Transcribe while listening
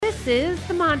This is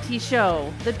The Monty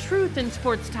Show, the truth in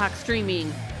sports talk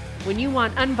streaming. When you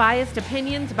want unbiased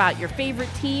opinions about your favorite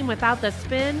team without the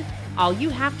spin, all you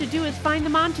have to do is find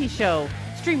The Monty Show,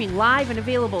 streaming live and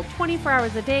available 24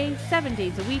 hours a day, 7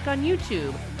 days a week on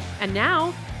YouTube. And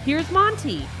now, here's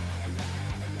Monty.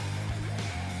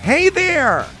 Hey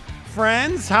there,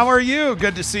 friends. How are you?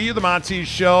 Good to see you. The Monty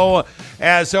Show,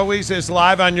 as always, is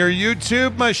live on your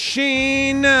YouTube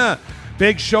machine.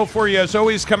 Big show for you, as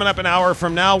always, coming up an hour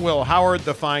from now. Will Howard,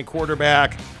 the fine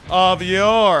quarterback of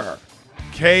your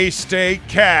K-State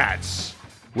Cats.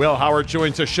 Will Howard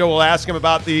joins the show. We'll ask him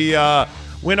about the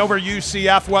win over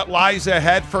UCF, what lies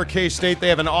ahead for K-State. They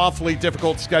have an awfully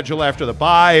difficult schedule after the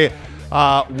bye.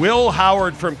 Will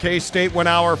Howard from K-State 1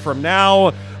 hour from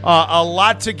now. A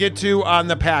lot to get to on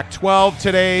the Pac-12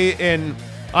 today, and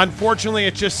unfortunately,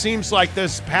 it just seems like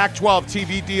this Pac-12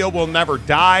 TV deal will never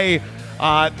die.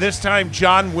 This time,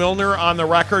 John Wilner on the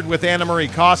record with Anna Marie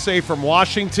Casse from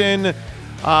Washington.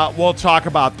 We'll talk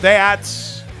about that.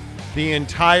 The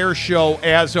entire show,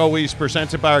 as always,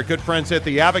 presented by our good friends at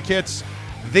The Advocates.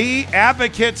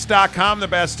 TheAdvocates.com, the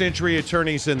best injury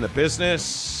attorneys in the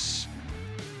business.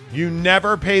 You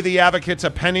never pay The Advocates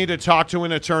a penny to talk to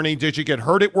an attorney. Did you get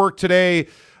hurt at work today?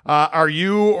 Are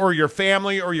you or your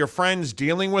family or your friends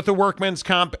dealing with a workman's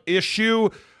comp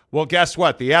issue? Well, guess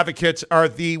what? The Advocates are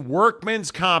the workman's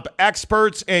comp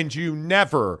experts, and you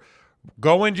never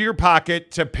go into your pocket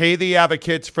to pay The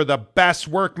Advocates for the best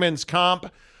workman's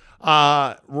comp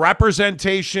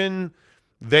representation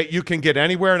that you can get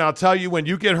anywhere. And I'll tell you, when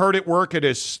you get hurt at work,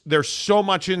 there's so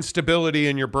much instability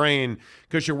in your brain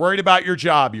because you're worried about your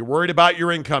job, you're worried about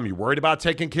your income, you're worried about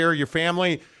taking care of your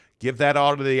family. Give that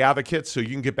all to The Advocates so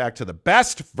you can get back to the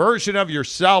best version of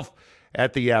yourself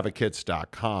at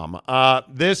theadvocates.com.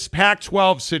 This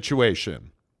Pac-12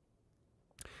 situation.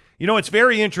 You know, it's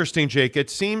very interesting, Jake. It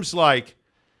seems like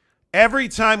every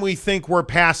time we think we're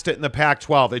past it in the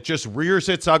Pac-12, it just rears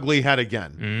its ugly head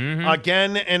again.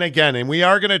 Again and again. And we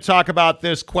are going to talk about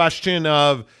this question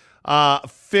of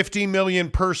 $50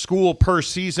 million per school per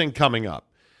season coming up.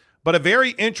 But a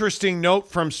very interesting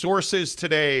note from sources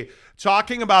today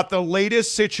talking about the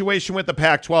latest situation with the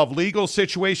Pac-12 legal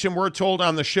situation. We're told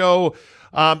on the show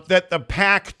that the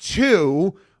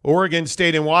Pac-2, Oregon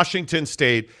State and Washington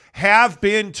State, have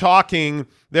been talking,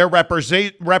 their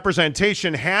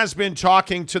representation has been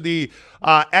talking to the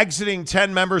exiting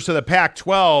 10 members of the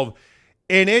Pac-12,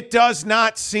 and it does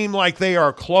not seem like they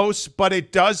are close, but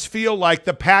it does feel like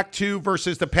the Pac-2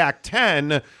 versus the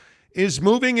Pac-10 is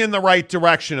moving in the right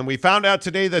direction. And we found out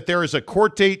today that there is a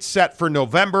court date set for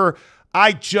November.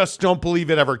 I just don't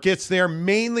believe it ever gets there,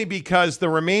 mainly because the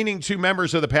remaining two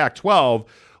members of the Pac-12,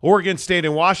 Oregon State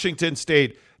and Washington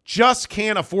State, just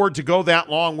can't afford to go that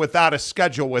long without a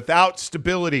schedule, without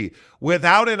stability,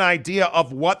 without an idea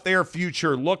of what their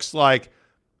future looks like,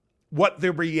 what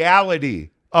the reality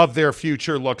of their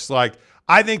future looks like.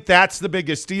 I think that's the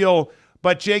biggest deal.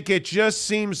 But, Jake, it just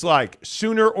seems like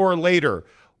sooner or later,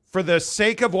 for the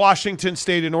sake of Washington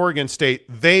State and Oregon State,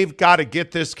 they've got to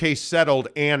get this case settled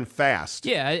and fast.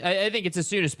 Yeah, I think it's as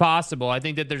soon as possible. I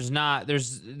think that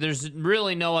there's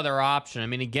really no other option. I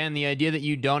mean, again, the idea that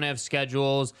you don't have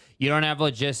schedules, you don't have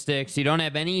logistics, you don't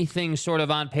have anything sort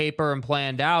of on paper and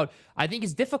planned out, I think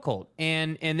is difficult.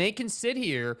 And they can sit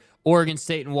here, Oregon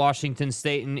State and Washington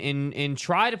State, and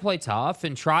try to play tough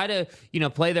and try to,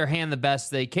 play their hand the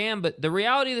best they can. But the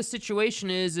reality of the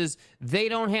situation is they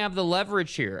don't have the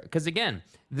leverage here. Because, again,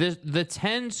 the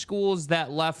 10 schools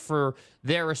that left for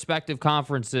their respective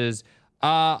conferences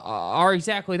are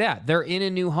exactly that. They're in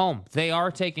a new home. They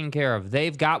are taken care of.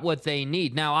 They've got what they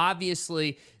need. Now,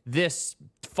 obviously, this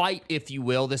fight, if you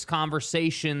will, this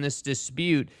conversation, this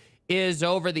dispute is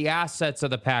over the assets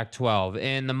of the Pac-12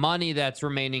 and the money that's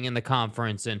remaining in the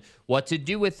conference and what to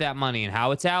do with that money and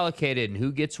how it's allocated and who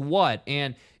gets what.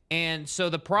 And so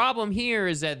the problem here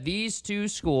is that these two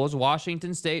schools,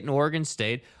 Washington State and Oregon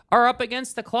State, are up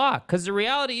against the clock because the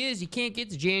reality is you can't get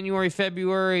to January,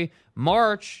 February,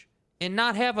 March and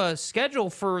not have a schedule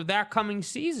for that coming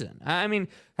season. I mean,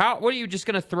 what are you just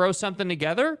going to throw something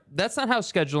together? That's not how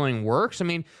scheduling works. I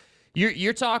mean,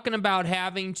 You're talking about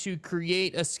having to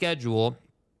create a schedule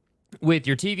with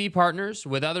your TV partners,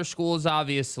 with other schools,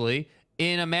 obviously,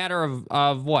 in a matter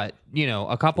of what,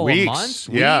 a couple of months,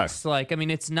 weeks. Like, I mean,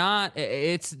 it's never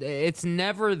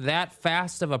that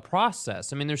fast of a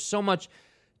process. I mean, there's so much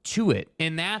to it.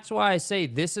 And that's why I say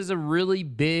this is a really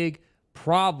big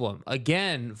problem,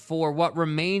 again, for what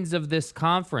remains of this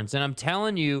conference. And I'm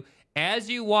telling you, as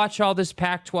you watch all this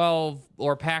Pac-12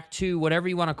 or Pac-2, whatever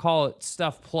you want to call it,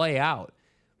 stuff play out,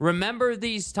 remember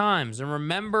these times and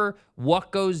remember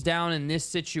what goes down in this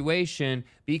situation,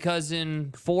 because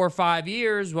in 4 or 5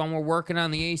 years, when we're working on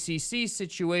the ACC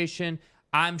situation,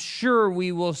 I'm sure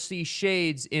we will see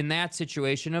shades in that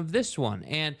situation of this one.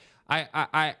 And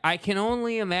I can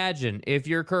only imagine, if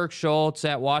you're Kirk Schultz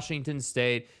at Washington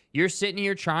State, you're sitting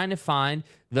here trying to find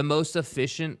the most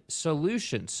efficient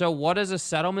solution. So what does a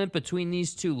settlement between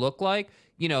these two look like?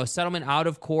 You know, a settlement out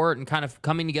of court and kind of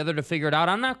coming together to figure it out.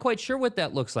 I'm not quite sure what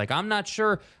that looks like. I'm not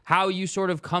sure how you sort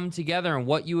of come together and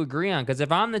what you agree on. Because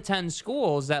if I'm the 10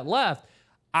 schools that left,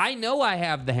 I know I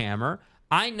have the hammer.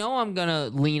 I know I'm going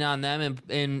to lean on them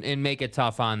and make it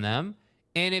tough on them.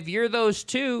 And if you're those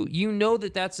two, you know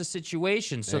that that's a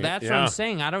situation. So that's what I'm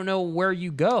saying. I don't know where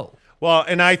you go. Well,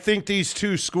 and I think these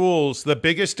two schools, the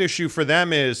biggest issue for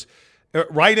them is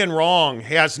right and wrong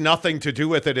has nothing to do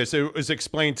with it, as it was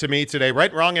explained to me today. Right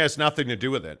and wrong has nothing to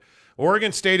do with it.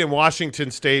 Oregon State and Washington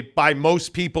State, by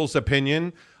most people's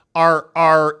opinion,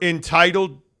 are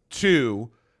entitled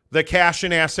to the cash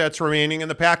and assets remaining in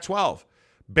the Pac-12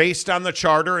 based on the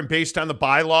charter and based on the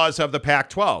bylaws of the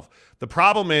Pac-12. The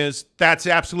problem is that's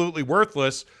absolutely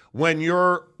worthless when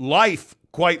your life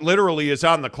quite literally is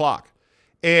on the clock.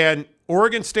 And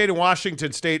Oregon State and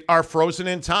Washington State are frozen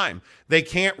in time. They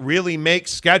can't really make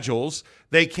schedules.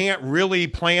 They can't really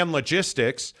plan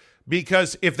logistics,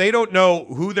 because if they don't know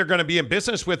who they're going to be in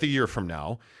business with a year from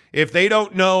now, if they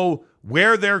don't know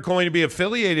where they're going to be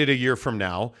affiliated a year from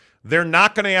now, they're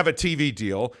not going to have a TV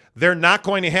deal. They're not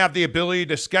going to have the ability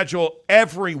to schedule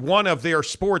every one of their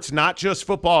sports, not just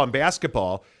football and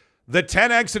basketball. The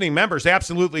 10 exiting members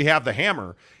absolutely have the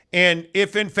hammer. And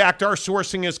if, in fact, our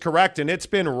sourcing is correct, and it's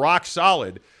been rock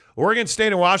solid, Oregon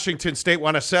State and Washington State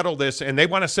want to settle this, and they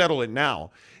want to settle it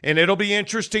now. And it'll be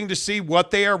interesting to see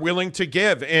what they are willing to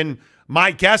give. And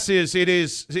my guess is it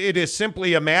is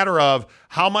simply a matter of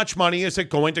how much money is it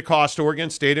going to cost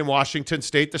Oregon State and Washington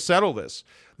State to settle this.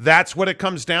 That's what it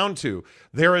comes down to.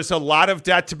 There is a lot of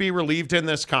debt to be relieved in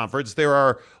this conference. There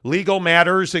are legal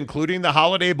matters, including the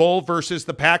Holiday Bowl versus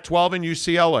the Pac-12 and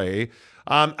UCLA.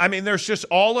 I mean, there's just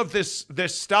all of this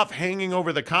stuff hanging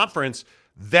over the conference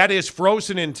that is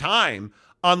frozen in time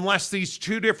unless these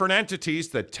two different entities,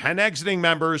 the 10 exiting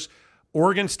members,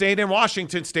 Oregon State and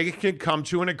Washington State, can come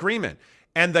to an agreement.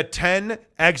 And the 10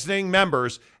 exiting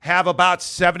members have about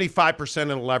 75% of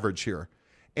the leverage here.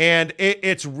 And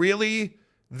it's really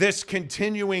this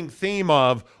continuing theme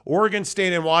of Oregon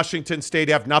State and Washington State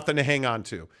have nothing to hang on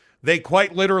to. They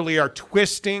quite literally are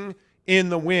twisting in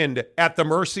the wind at the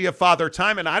mercy of Father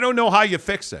Time, and I don't know how you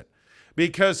fix it.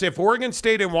 Because if Oregon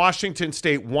State and Washington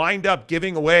State wind up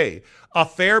giving away a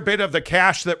fair bit of the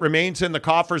cash that remains in the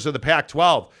coffers of the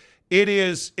Pac-12, it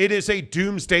is a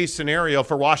doomsday scenario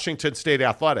for Washington State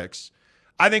athletics.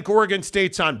 I think Oregon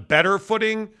State's on better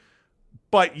footing,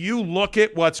 but you look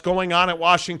at what's going on at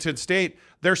Washington State,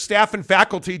 their staff and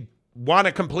faculty want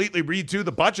to completely redo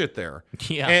the budget there.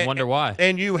 Yeah, I wonder why.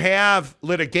 And you have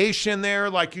litigation there.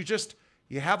 Like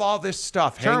you have all this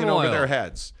stuff hanging over their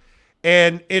heads.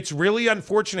 And it's really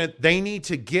unfortunate. They need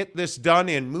to get this done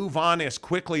and move on as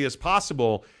quickly as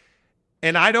possible.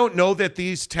 And I don't know that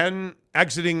these 10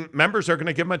 exiting members are going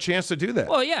to give them a chance to do that.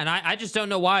 Well, yeah, and I just don't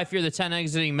know why, if you're the 10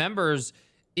 exiting members,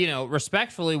 you know,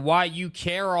 respectfully, why you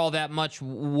care all that much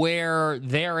where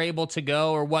they're able to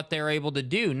go or what they're able to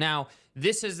do. Now,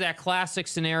 this is that classic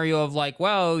scenario of like,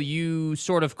 well, you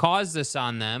sort of caused this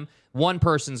on them. One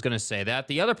person's going to say that.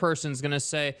 The other person's going to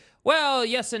say, well,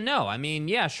 yes and no. I mean,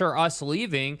 yeah, sure, us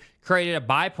leaving created a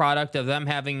byproduct of them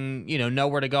having, you know,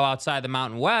 nowhere to go outside the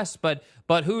Mountain West, but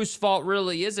whose fault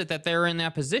really is it that they're in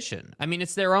that position? I mean,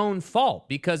 it's their own fault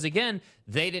because, again,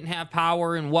 they didn't have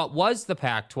power in what was the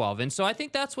Pac-12. And so I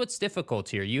think that's what's difficult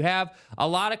here. You have a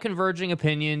lot of converging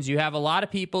opinions. You have a lot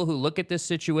of people who look at this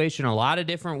situation a lot of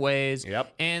different ways.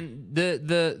 Yep. And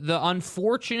the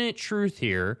unfortunate truth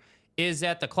here is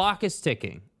that the clock is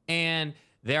ticking. And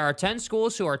there are 10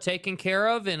 schools who are taken care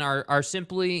of and are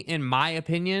simply, in my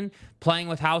opinion, playing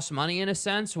with house money in a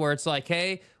sense where it's like,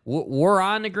 hey, we're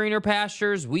on the greener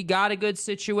pastures. We got a good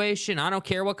situation. I don't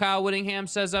care what Kyle Whittingham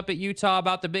says up at Utah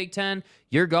about the Big Ten.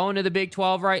 You're going to the Big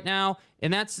 12 right now,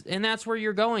 and that's where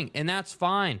you're going, and that's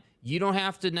fine. You don't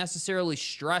have to necessarily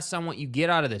stress on what you get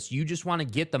out of this. You just want to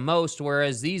get the most,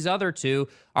 whereas these other two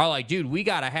are like, dude, we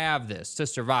got to have this to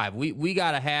survive. We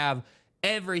got to have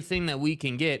everything that we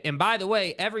can get. And by the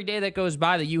way, every day that goes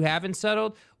by that you haven't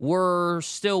settled, we're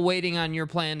still waiting on your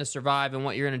plan to survive and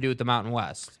what you're going to do with the Mountain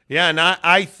West. Yeah, and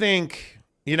I think,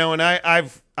 you know, and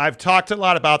I've talked a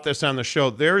lot about this on the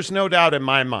show. There's no doubt in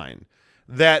my mind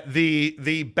that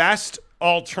the best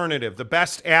alternative, the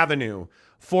best avenue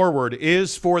forward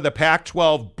is for the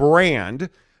Pac-12 brand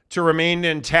to remain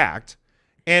intact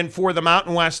and for the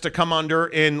Mountain West to come under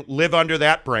and live under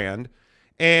that brand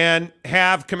and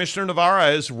have Commissioner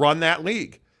Navarez run that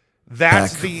league.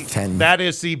 That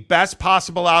is the best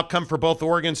possible outcome for both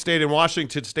Oregon State and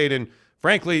Washington State, and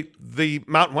frankly, the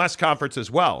Mountain West Conference as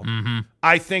well.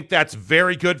 I think that's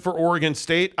very good for Oregon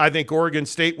State. I think Oregon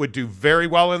State would do very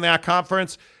well in that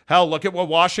conference. Hell, look at what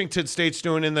Washington State's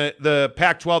doing in the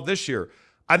Pac-12 this year.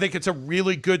 I think it's a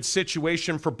really good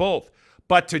situation for both.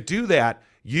 But to do that,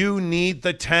 you need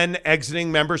the 10 exiting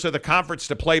members of the conference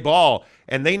to play ball,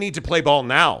 and they need to play ball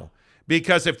now.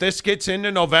 Because if this gets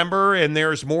into November and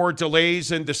there's more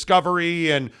delays in discovery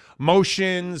and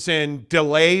motions and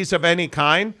delays of any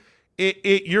kind,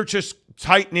 you're just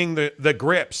tightening the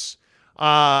grips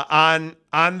on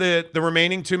the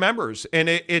remaining 2 members, and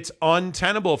it's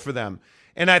untenable for them.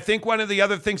 And I think one of the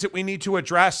other things that we need to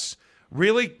address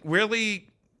really,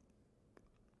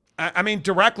 I mean,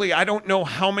 directly, I don't know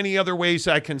how many other ways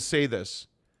I can say this.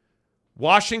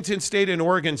 Washington State and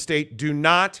Oregon State do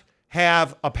not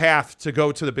have a path to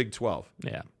go to the Big 12.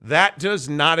 Yeah. That does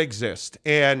not exist.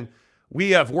 And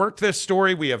we have worked this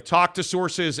story. We have talked to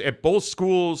sources at both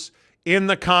schools in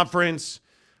the conference.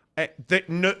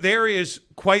 There is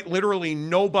quite literally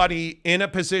nobody in a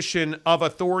position of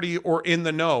authority or in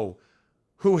the know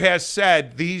who has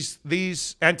said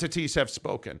these entities have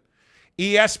spoken.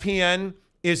 ESPN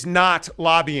is not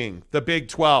lobbying the Big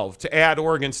 12 to add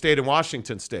Oregon State and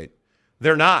Washington State.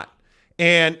 They're not.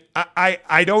 And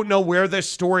I don't know where this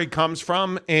story comes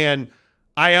from, and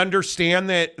I understand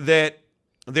that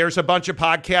there's a bunch of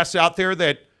podcasts out there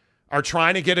that are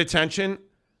trying to get attention.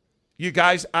 You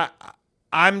guys,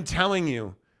 I'm telling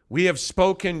you, we have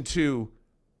spoken to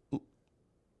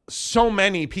so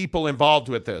many people involved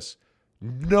with this.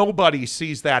 Nobody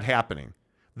sees that happening.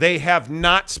 They have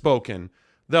not spoken.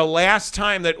 The last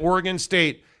time that Oregon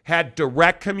State had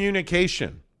direct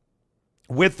communication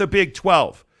with the Big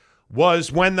 12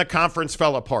 was when the conference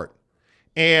fell apart.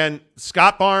 And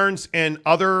Scott Barnes and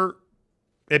other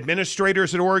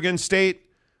administrators at Oregon State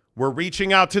were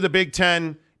reaching out to the Big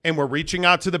 10 and were reaching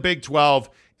out to the Big 12,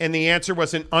 and the answer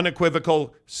was an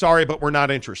unequivocal, sorry, but we're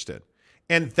not interested.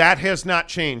 And that has not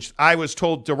changed. I was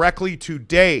told directly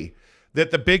today that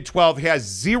the Big 12 has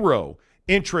zero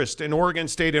interest in Oregon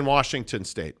State and Washington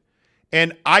State.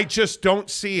 And I just don't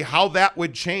see how that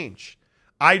would change.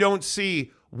 I don't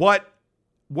see what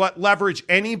leverage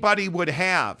anybody would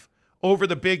have over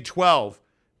the Big 12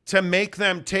 to make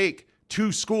them take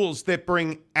 2 schools that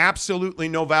bring absolutely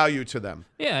no value to them.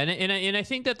 Yeah, and I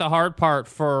think that the hard part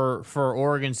for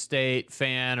Oregon State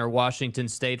fan or Washington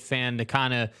State fan to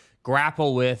kind of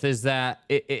grapple with is that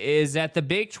the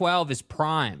Big 12 is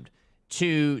primed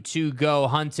to go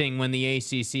hunting when the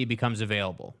ACC becomes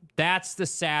available. That's the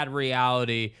sad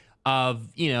reality of,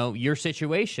 your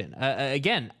situation.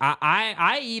 Again,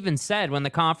 I even said when the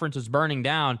conference was burning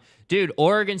down, dude,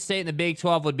 Oregon State and the Big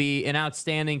 12 would be an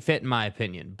outstanding fit in my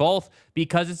opinion. Both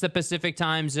because it's the Pacific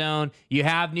time zone, you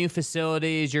have new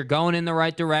facilities, you're going in the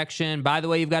right direction. By the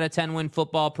way, you've got a 10-win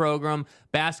football program.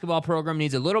 Basketball program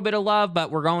needs a little bit of love,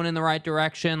 but we're going in the right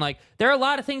direction. Like, there are a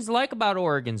lot of things to like about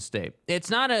Oregon State. It's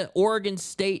not an Oregon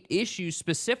State issue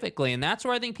specifically, and that's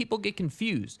where I think people get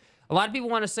confused. A lot of people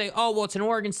want to say, oh, well, it's an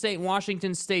Oregon State and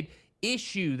Washington State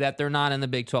issue that they're not in the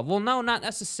Big 12. Well, no, not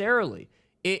necessarily.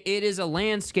 It is a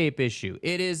landscape issue.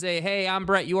 It is hey, I'm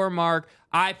Brett Yormark.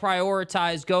 I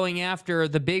prioritize going after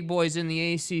the big boys in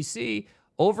the ACC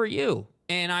over you.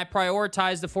 And I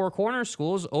prioritize the Four Corner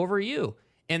schools over you.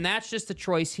 And that's just the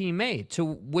choice he made,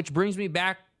 which brings me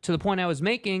back to the point I was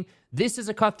making. This is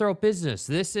a cutthroat business.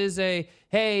 This is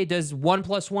hey, does 1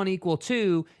 + 1 =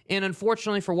 2? And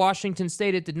unfortunately for Washington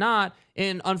State, it did not.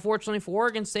 And unfortunately for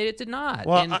Oregon State, it did not.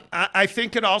 Well, I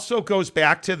think it also goes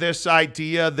back to this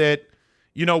idea that,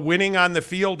 winning on the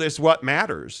field is what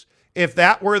matters. If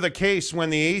that were the case when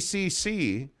the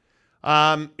ACC,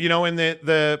 in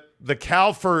the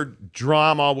Calford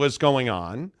drama was going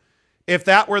on, if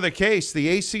that were the case,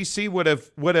 the ACC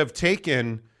would have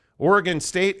taken Oregon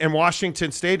State and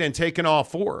Washington State and taken all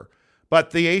 4.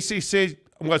 But the ACC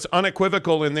was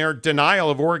unequivocal in their denial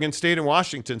of Oregon State and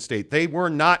Washington State. They were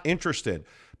not interested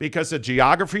because the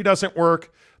geography doesn't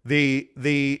work.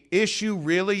 The issue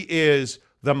really is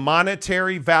the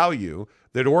monetary value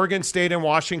that Oregon State and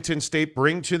Washington State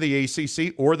bring to the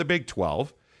ACC or the Big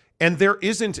 12, and there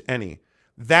isn't any.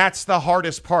 That's the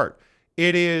hardest part.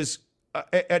 It is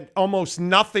almost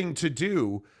nothing to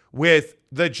do with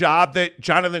the job that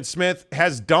Jonathan Smith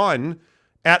has done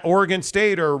at Oregon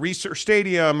State or Research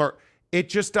Stadium, or it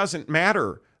just doesn't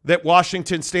matter that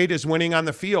Washington State is winning on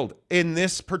the field. In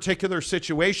this particular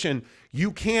situation,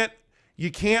 you can't you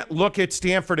can't look at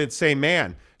Stanford and say,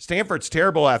 man, Stanford's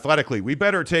terrible athletically. We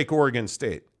better take Oregon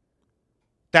State.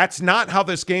 That's not how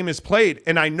this game is played.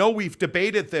 And I know we've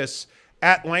debated this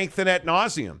at length and ad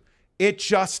nauseum. It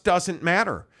just doesn't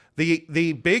matter.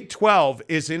 The Big 12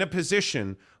 is in a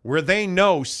position where they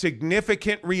know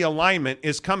significant realignment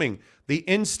is coming. The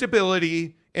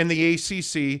instability in the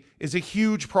ACC is a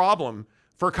huge problem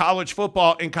for college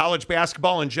football and college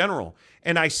basketball in general.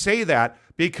 And I say that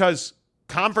because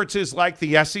conferences like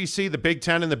the SEC, the Big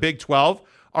 10, and the Big 12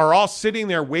 are all sitting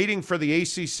there waiting for the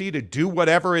ACC to do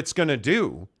whatever it's going to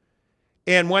do.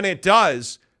 And when it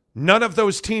does, none of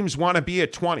those teams want to be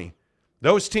at 20.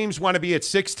 Those teams want to be at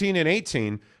 16 and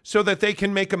 18 so that they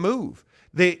can make a move.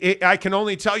 I can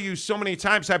only tell you so many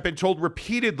times I've been told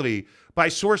repeatedly by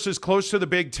sources close to the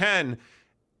Big 10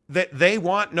 that they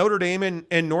want Notre Dame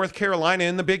and North Carolina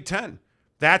in the Big 10.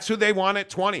 That's who they want at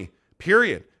 20,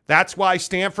 period. That's why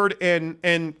Stanford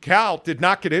and Cal did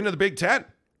not get into the Big 10,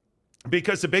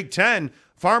 because the Big 10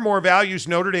 far more values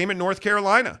Notre Dame and North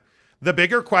Carolina. The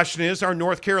bigger question is, are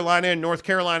North Carolina and North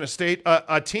Carolina State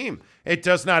a team? It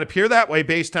does not appear that way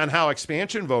based on how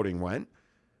expansion voting went.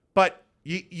 But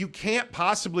you can't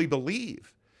possibly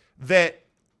believe that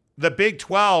the Big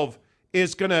 12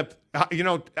 is going to,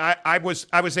 I was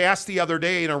asked the other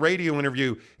day in a radio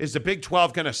interview, is the Big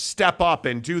 12 going to step up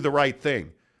and do the right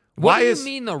thing? What do you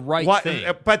mean the right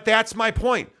thing? But that's my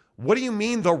point. What do you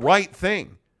mean the right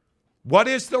thing? What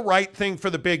is the right thing for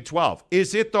the Big 12?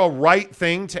 Is it the right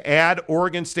thing to add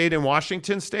Oregon State and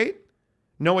Washington State?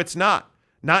 No, it's not.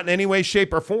 Not in any way,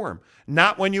 shape, or form.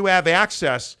 Not when you have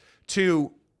access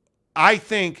to, I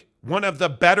think, one of the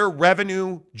better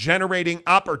revenue-generating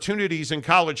opportunities in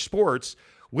college sports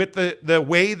with the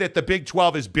way that the Big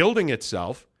 12 is building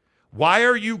itself. Why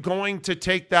are you going to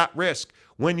take that risk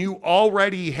when you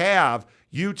already have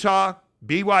Utah,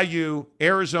 BYU,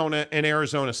 Arizona, and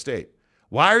Arizona State?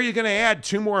 Why are you going to add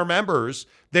 2 more members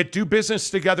that do business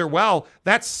together well?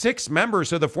 That's 6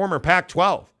 members of the former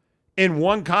Pac-12 in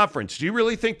one conference. Do you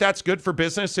really think that's good for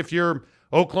business if you're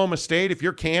Oklahoma State, if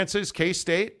you're Kansas,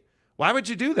 K-State? Why would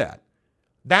you do that?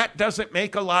 That doesn't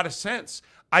make a lot of sense.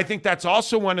 I think that's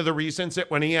also one of the reasons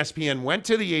that when ESPN went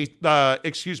to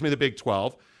the Big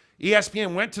 12,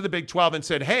 ESPN went to the Big 12 and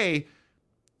said, hey,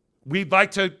 we'd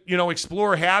like to,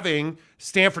 explore having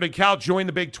Stanford and Cal join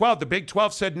the Big 12. The Big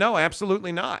 12 said, no,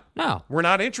 absolutely not. No. We're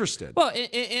not interested. Well,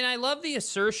 and I love the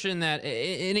assertion that,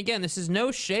 and again, this is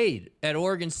no shade at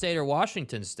Oregon State or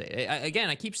Washington State.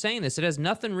 I keep saying this. It has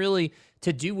nothing really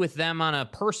to do with them on a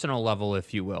personal level,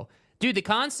 if you will. Dude, the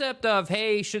concept of,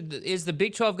 hey, is the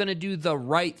Big 12 going to do the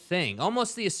right thing?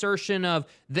 Almost the assertion of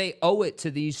they owe it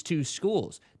to these 2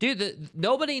 schools. Dude,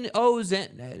 nobody owes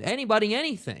anybody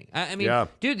anything.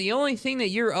 Dude, the only thing that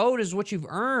you're owed is what you've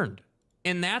earned.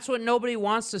 And that's what nobody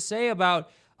wants to say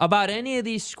about any of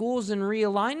these schools in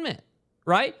realignment,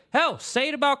 right? Hell, say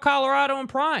it about Colorado and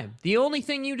Prime. The only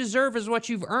thing you deserve is what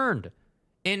you've earned.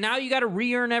 And now you got to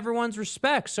re-earn everyone's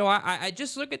respect. So I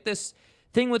just look at this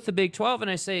thing with the Big 12 and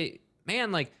I say,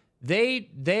 man, like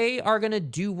they are going to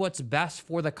do what's best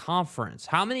for the conference.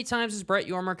 How many times does Brett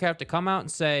Yormark have to come out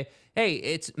and say, hey,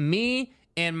 it's me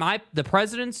and the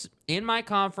presidents in my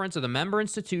conference or the member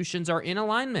institutions are in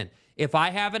alignment. If I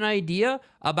have an idea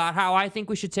about how I think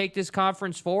we should take this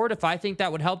conference forward, if I think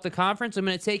that would help the conference, I'm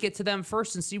going to take it to them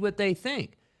first and see what they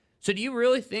think. So do you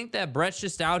really think that Brett's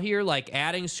just out here like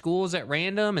adding schools at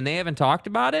random and they haven't talked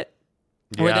about it?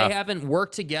 Yeah. Or they haven't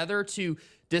worked together to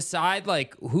decide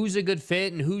like who's a good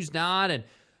fit and who's not, and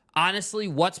honestly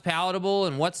what's palatable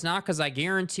and what's not? Because I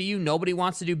guarantee you nobody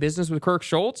wants to do business with Kirk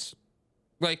Schultz.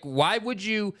 Like, why would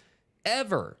you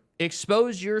ever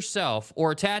expose yourself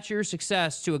or attach your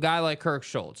success to a guy like Kirk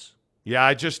Schultz? Yeah,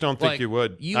 I just don't think you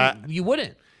would. You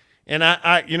wouldn't. And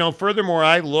I furthermore,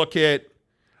 I look at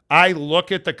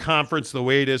the conference the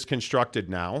way it is constructed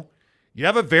now. You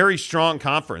have a very strong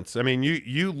conference. I mean,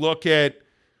 you look at,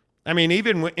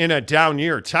 even in a down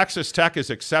year, Texas Tech is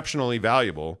exceptionally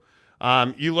valuable.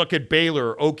 You look at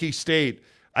Baylor, Okie State.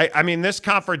 This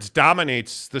conference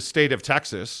dominates the state of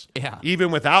Texas,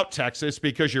 even without Texas,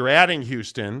 because you're adding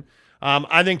Houston.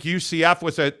 I think UCF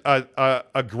was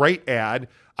a great add.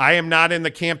 I am not in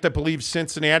the camp that believes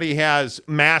Cincinnati has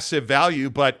massive value,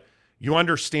 but you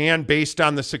understand based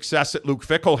on the success that Luke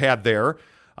Fickell had there,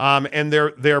 and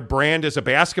their brand as a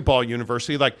basketball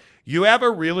university, like you have a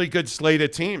really good slate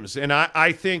of teams. And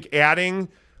I think adding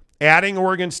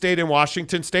Oregon State and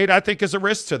Washington State, I think, is a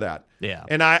risk to that. Yeah.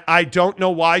 And I don't know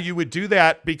why you would do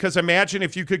that, because imagine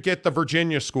if you could get the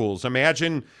Virginia schools.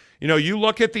 Imagine, you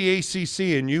look at the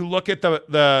ACC and you look at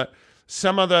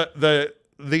some of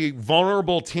the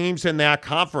vulnerable teams in that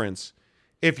conference,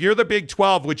 if you're the Big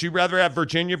 12, would you rather have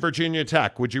Virginia, Virginia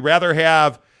Tech? Would you rather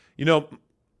have,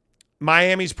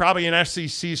 Miami's probably an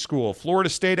SEC school. Florida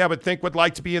State, I would think, would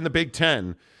like to be in the Big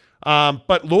 10.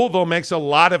 But Louisville makes a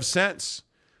lot of sense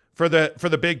for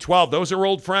the Big 12. Those are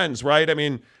old friends, right? I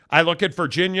mean, I look at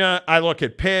Virginia. I look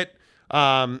at Pitt.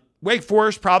 Wake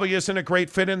Forest probably isn't a great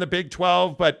fit in the Big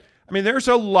 12. But, I mean, there's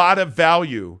a lot of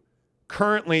value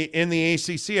currently in the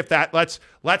ACC. If that,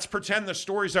 let's pretend the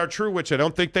stories are true, which I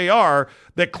don't think they are,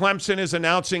 that Clemson is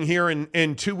announcing here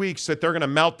in 2 weeks that they're going to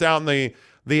melt down the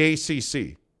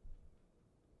ACC.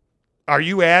 Are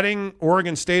you adding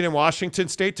Oregon State and Washington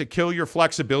State to kill your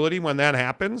flexibility when that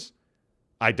happens?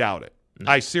 I doubt it. No.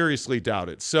 I seriously doubt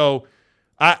it. So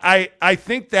I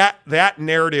think that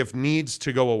narrative needs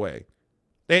to go away.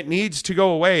 It needs to go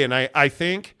away. And I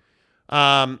think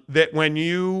that when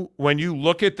you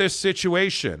look at this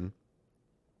situation,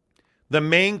 the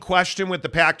main question with the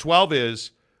Pac-12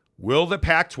 is, will the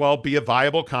Pac-12 be a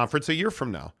viable conference a year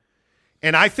from now?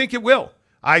 And I think it will.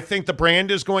 I think the brand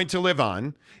is going to live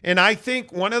on. And I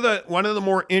think one of the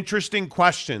more interesting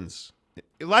questions,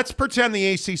 let's pretend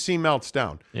the ACC melts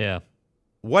down. Yeah.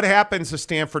 What happens to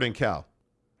Stanford and Cal?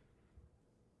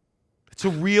 It's a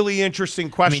really interesting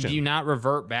question. I mean, do you not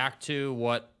revert back to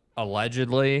what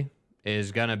allegedly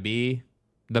is going to be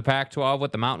the Pac-12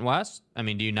 with the Mountain West? I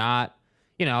mean, do you not,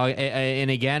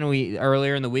 and again,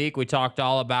 earlier in the week, we talked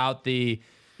all about the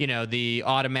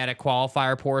automatic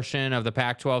qualifier portion of the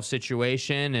Pac-12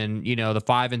 situation and, the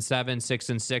 5-7,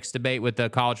 6-6 debate with the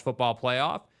college football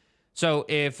playoff. So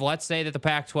if, let's say that the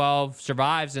Pac-12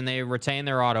 survives and they retain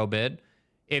their auto bid,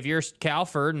 if you're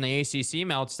Calford and the ACC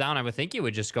melts down, I would think you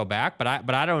would just go back, but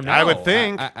I don't know. I would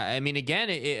think. I mean,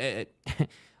 again,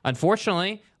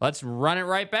 unfortunately, let's run it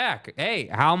right back. Hey,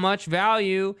 how much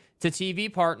value to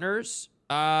TV partners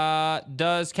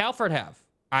does Calford have?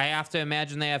 I have to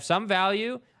imagine they have some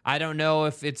value. I don't know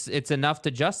if it's enough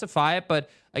to justify it, but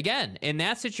again, in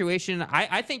that situation,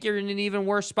 I think you're in an even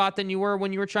worse spot than you were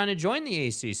when you were trying to join the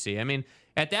ACC. I mean,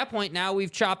 at that point, now we've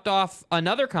chopped off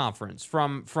another conference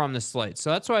from the slate. So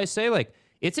that's why I say,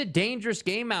 it's a dangerous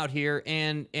game out here,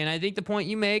 and I think the point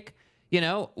you make,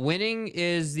 winning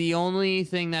is the only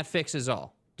thing that fixes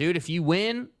all. Dude, if you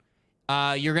win,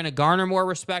 you're going to garner more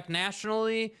respect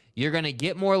nationally, you're going to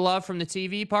get more love from the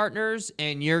TV partners,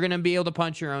 and you're going to be able to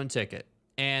punch your own ticket.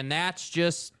 And that's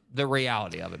just the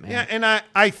reality of it, man. Yeah, and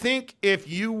I think if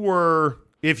you were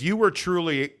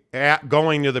truly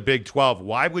going to the Big 12,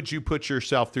 why would you put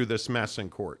yourself through this mess in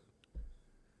court?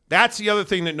 That's the other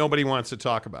thing that nobody wants to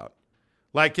talk about.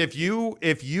 Like if you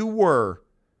were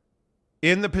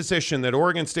in the position that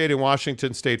Oregon State and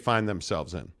Washington State find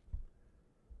themselves in,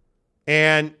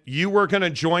 and you were going to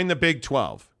join the Big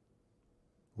 12,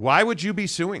 why would you be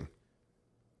suing?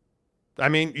 I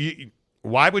mean,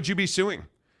 why would you be suing?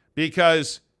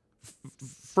 Because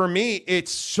for me,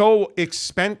 it's so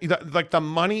expensive. Like the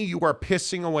money you are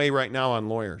pissing away right now on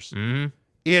lawyers. Mm-hmm.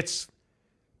 It's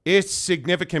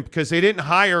significant because they didn't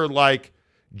hire like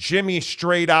Jimmy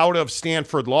straight out of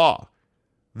Stanford Law.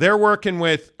 They're working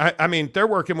with, they're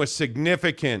working with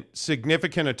significant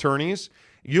attorneys.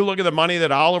 You look at the money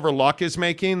that Oliver Luck is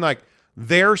making, like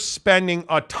they're spending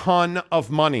a ton of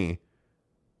money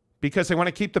because they want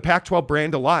to keep the Pac-12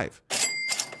 brand alive.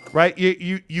 Right?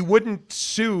 You wouldn't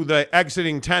sue the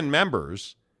exiting 10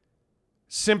 members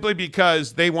simply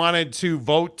because they wanted to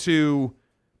vote to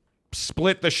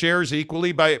split the shares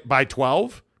equally by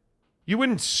 12. You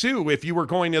wouldn't sue if you were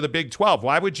going to the Big 12.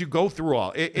 Why would you go through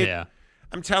all it? Yeah.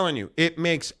 I'm telling you, it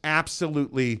makes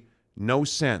absolutely no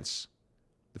sense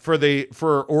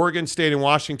for Oregon State and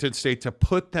Washington State to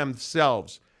put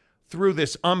themselves through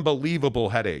this unbelievable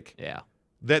headache. Yeah.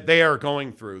 That they are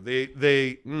going through.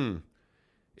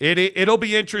 It'll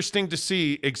be interesting to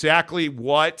see exactly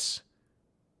what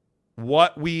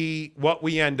we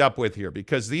end up with here,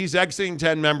 because these exiting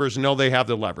 10 members know they have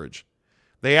the leverage.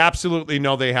 They absolutely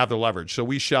know they have the leverage. So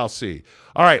we shall see.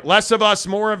 All right, less of us,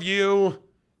 more of you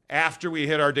after we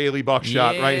hit our daily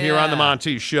buckshot right here on the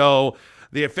Monty Show.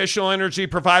 The official energy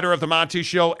provider of the Monty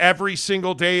Show every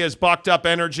single day is Bucked Up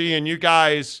Energy, and you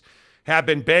guys have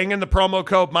been banging the promo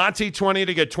code Monty20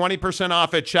 to get 20%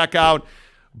 off at checkout.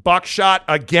 Buckshot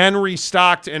again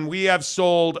restocked, and we have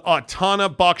sold a ton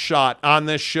of buckshot on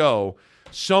this show.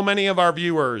 So many of our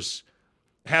viewers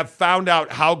have found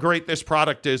out how great this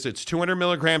product is. It's 200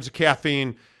 milligrams of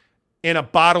caffeine in a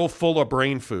bottle full of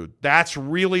brain food. That's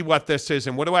really what this is.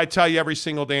 And what do I tell you every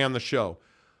single day on the show?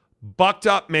 Bucked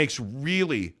Up makes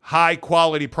really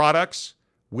high-quality products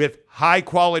with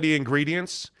high-quality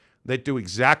ingredients that do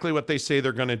exactly what they say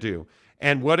they're going to do.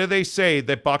 And what do they say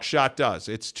that Buckshot does?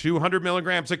 It's 200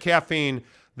 milligrams of caffeine,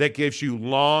 that gives you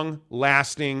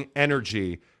long-lasting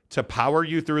energy to power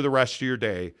you through the rest of your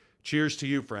day. Cheers to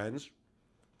you, friends.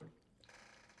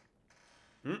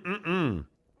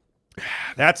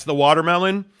 That's the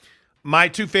watermelon. My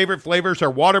two favorite flavors are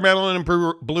watermelon and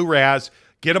blue raz.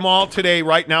 Get them all today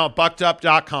right now at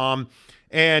buckedup.com.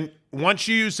 And once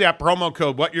you use that promo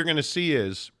code, what you're going to see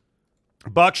is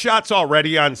Buckshot's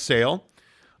already on sale.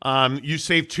 You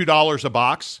save $2 a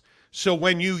box. So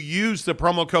when you use the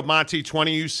promo code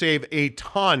Monty20, you save a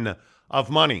ton of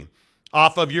money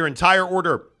off of your entire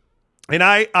order. And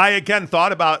I again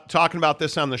thought about talking about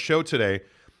this on the show today.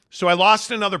 So I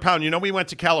lost another pound. You know, we went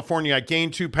to California. I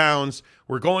gained 2 pounds.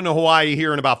 We're going to Hawaii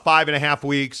here in about 5.5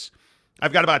 weeks.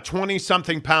 I've got about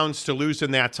 20-something pounds to lose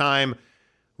in that time.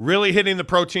 Really hitting the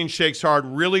protein shakes hard.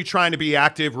 Really trying to be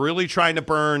active. Really trying to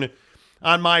burn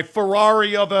on my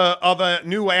Ferrari of a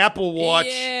new Apple Watch.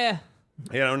 Yeah.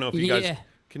 I don't know if you guys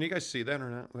can you guys see that or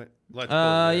not? Let's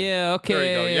go. Yeah, okay. There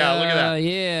you go. Yeah, look at that.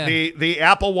 Yeah. The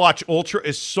Apple Watch Ultra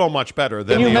is so much better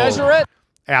than Can you measure it?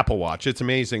 Apple Watch. It's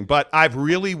amazing. But I've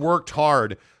really worked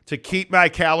hard to keep my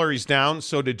calories down.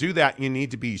 So to do that, you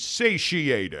need to be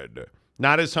satiated,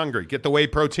 not as hungry. Get the whey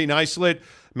protein isolate.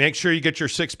 Make sure you get your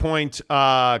 6-point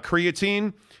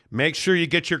creatine. Make sure you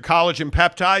get your collagen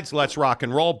peptides. Let's rock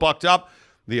and roll. Bucked Up,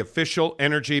 the official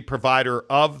energy provider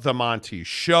of the Monty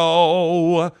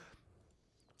Show.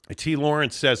 T.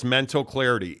 Lawrence says mental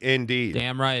clarity. Indeed.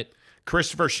 Damn right.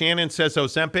 Christopher Shannon says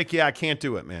Ozempic. Yeah, I can't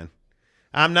do it, man.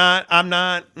 I'm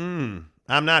not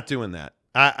doing that.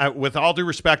 I with all due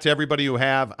respect to everybody who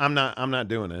have, I'm not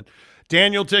doing it.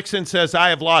 Daniel Dixon says, I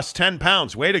have lost 10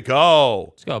 pounds. Way to go.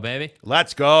 Let's go, baby.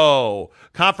 Let's go.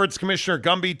 Conference Commissioner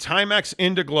Gumby, Timex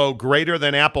Indiglo greater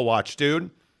than Apple Watch,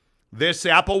 dude. This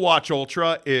Apple Watch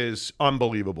Ultra is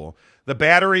unbelievable. The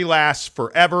battery lasts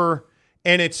forever,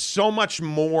 and it's so much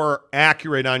more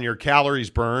accurate on your calories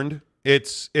burned.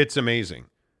 It's amazing.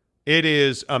 It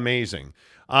is amazing.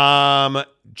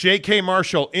 J.K.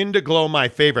 Marshall, Indiglo, my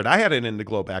favorite. I had an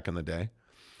Indiglo back in the day.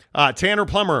 Tanner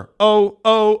Plummer, Ozempic.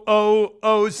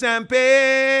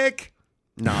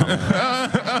 No.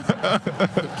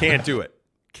 Can't do it.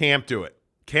 Can't do it.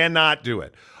 Cannot do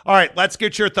it. All right, let's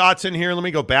get your thoughts in here. Let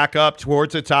me go back up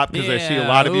towards the top because I see a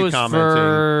lot of you commenting.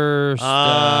 First,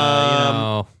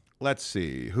 Let's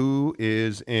see. Who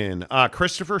is in?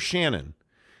 Christopher Shannon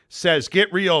says,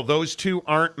 get real. Those two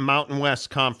aren't Mountain West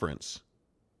Conference.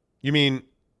 You mean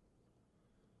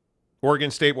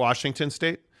Oregon State, Washington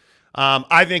State?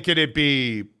 I think it'd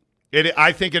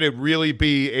really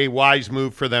be a wise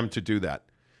move for them to do that.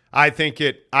 I think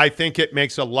it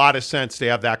makes a lot of sense to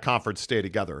have that conference stay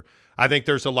together. I think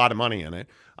there's a lot of money in it.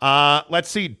 Let's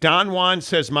see. Don Juan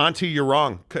says, Monty, you're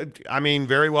wrong.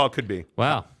 Very well could be.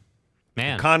 Wow.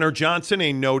 Man. Connor Johnson,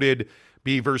 a noted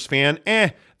Beavers fan.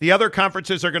 The other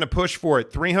conferences are going to push for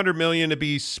it. $300 million to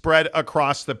be spread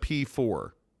across the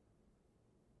P4.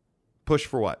 Push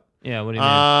for what? Yeah, what do you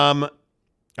mean?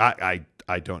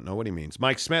 I don't know what he means.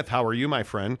 Mike Smith, how are you, my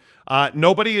friend?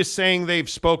 Nobody is saying they've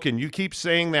spoken. You keep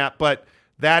saying that, but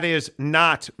that is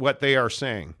not what they are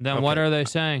saying. Then okay. What are they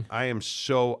saying? I am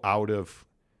so out of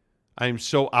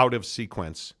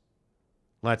sequence.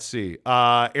 Let's see.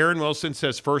 Aaron Wilson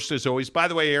says, first as always. By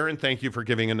the way, Aaron, thank you for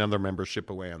giving another membership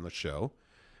away on the show.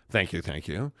 Thank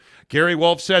you. Gary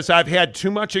Wolf says, I've had too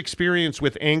much experience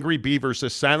with angry beavers. The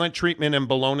silent treatment and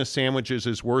bologna sandwiches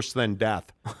is worse than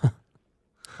death.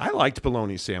 I liked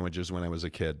bologna sandwiches when I was a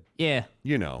kid. Yeah.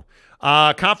 You know.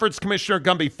 Conference Commissioner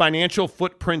Gumby, financial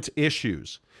footprint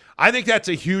issues. I think that's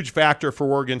a huge factor for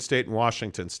Oregon State and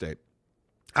Washington State.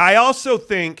 I also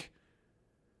think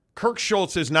Kirk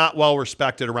Schultz is not well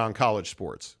respected around college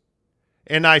sports.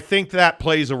 And I think that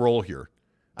plays a role here.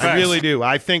 I really do.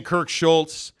 I think Kirk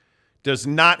Schultz does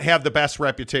not have the best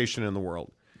reputation in the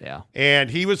world. Yeah. And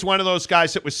he was one of those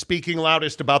guys that was speaking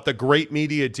loudest about the great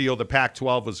media deal the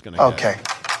Pac-12 was going to get. Okay.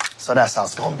 So that's how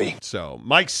it's going to be. So,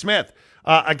 Mike Smith,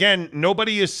 again,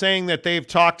 nobody is saying that they've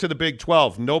talked to the Big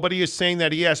 12. Nobody is saying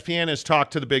that ESPN has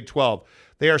talked to the Big 12.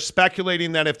 They are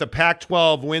speculating that if the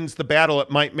Pac-12 wins the battle,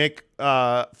 it might make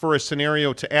for a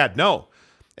scenario to add. No.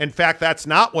 In fact, that's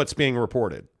not what's being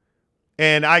reported.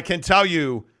 And I can tell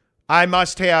you, I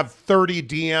must have 30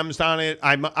 DMs on it.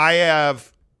 I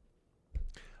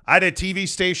had a TV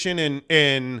station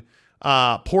in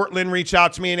Portland reach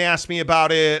out to me and ask me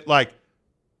about it. Like,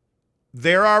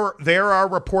 there are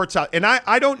reports out, and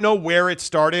I don't know where it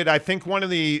started. I think one of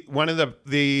the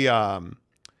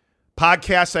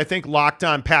podcasts, I think Locked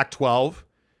On Pac-12,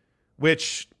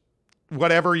 which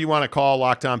whatever you want to call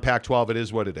Locked On Pac-12, it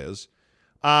is what it is.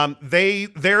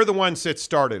 They're the ones that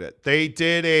started it. They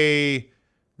did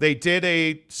they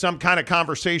did some kind of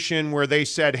conversation where they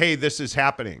said, hey, this is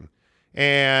happening.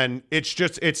 And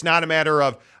it's not a matter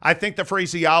of, I think the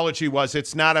phraseology was,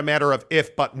 it's not a matter of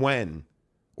if, but when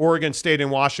Oregon State and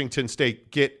Washington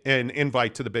State get an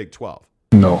invite to the Big 12.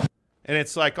 No. And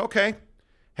it's like, okay,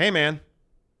 hey, man,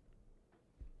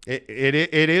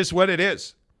 it is what it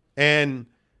is. And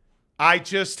I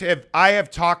have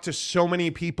talked to so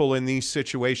many people in these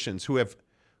situations who've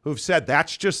said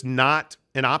that's just not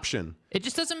an option. It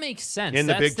just doesn't make sense. In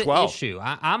the That's Big 12. issue.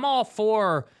 I'm all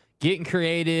for getting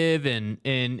creative and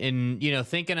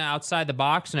thinking outside the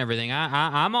box and everything.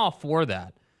 I'm all for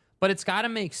that. But it's got to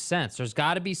make sense. There's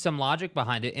got to be some logic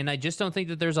behind it, and I just don't think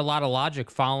that there's a lot of logic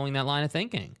following that line of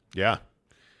thinking. Yeah.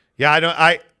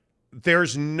 Yeah,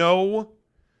 there's no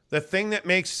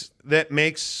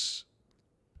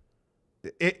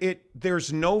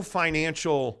there's no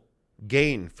financial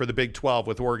gain for the Big 12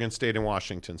 with Oregon State and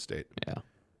Washington State. Yeah.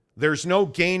 There's no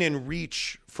gain in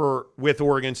reach with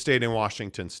Oregon State and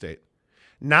Washington State.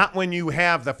 Not when you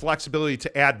have the flexibility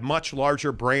to add much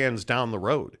larger brands down the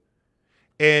road.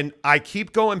 And I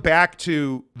keep going back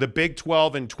to the Big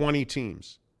 12 and 20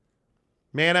 teams.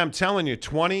 Man, I'm telling you,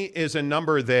 20 is a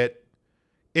number that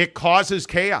it causes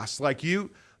chaos. Like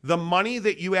the money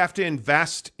that you have to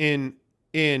invest in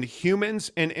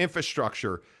humans and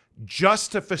infrastructure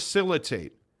just to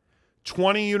facilitate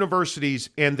 20 universities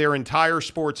and their entire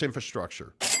sports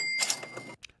infrastructure.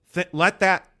 Let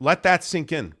that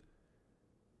sink in.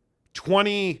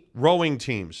 20 rowing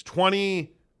teams,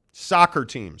 20 soccer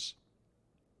teams.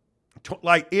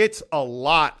 Like, it's a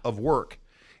lot of work.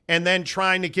 And then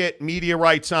trying to get media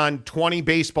rights on 20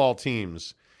 baseball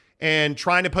teams and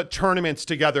trying to put tournaments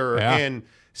together and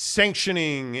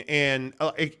sanctioning. And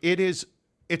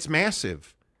it's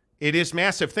massive. It is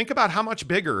massive. Think about how much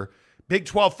bigger Big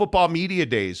 12 football media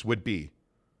days would be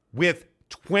with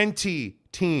 20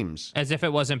 teams. As if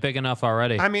it wasn't big enough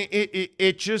already. I mean,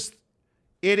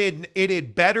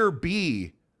 it'd better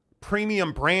be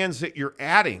premium brands that you're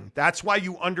adding. That's why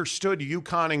you understood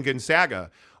UConn and Gonzaga,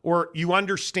 or you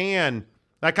understand,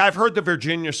 like I've heard the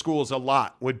Virginia schools a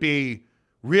lot would be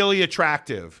really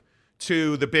attractive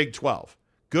to the Big 12.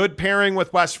 Good pairing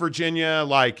with West Virginia,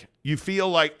 like you feel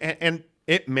like, and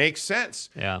it makes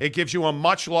sense. Yeah. It gives you a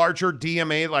much larger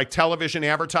DMA, like television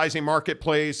advertising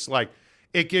marketplace, like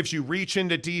it gives you reach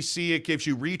into DC. It gives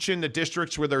you reach into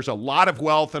districts where there's a lot of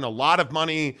wealth and a lot of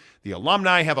money. The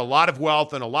alumni have a lot of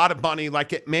wealth and a lot of money.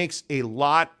 Like, it makes a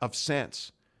lot of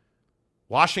sense.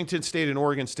 Washington State and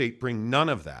Oregon State bring none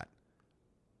of that.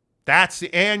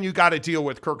 And you got to deal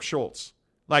with Kirk Schultz.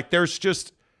 Like, there's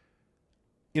just,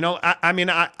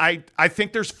 I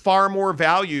think there's far more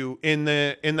value in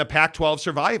the Pac-12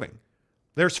 surviving.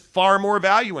 There's far more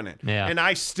value in it. Yeah. And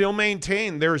I still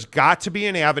maintain there's got to be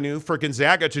an avenue for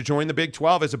Gonzaga to join the Big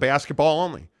 12 as a basketball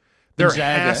only.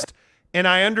 And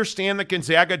I understand that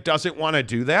Gonzaga doesn't want to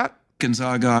do that.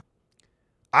 Gonzaga.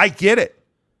 I get it.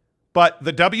 But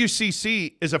the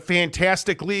WCC is a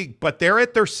fantastic league, but they're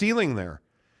at their ceiling there.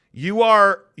 You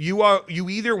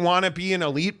either want to be an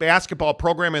elite basketball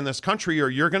program in this country or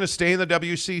you're going to stay in the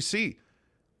WCC.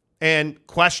 And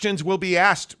questions will be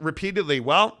asked repeatedly.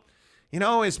 Well,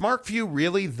 is Mark Few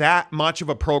really that much of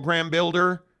a program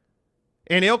builder?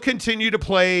 And he'll continue to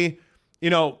play,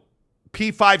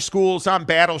 P5 schools on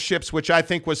battleships, which I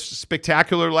think was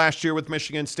spectacular last year with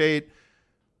Michigan State.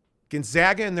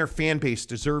 Gonzaga and their fan base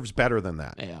deserves better than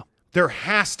that. Yeah. There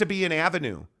has to be an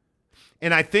avenue.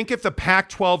 And I think if the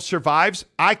Pac-12 survives,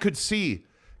 I could see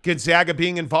Gonzaga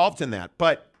being involved in that.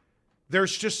 But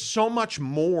there's just so much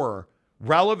more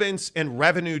relevance and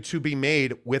revenue to be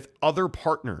made with other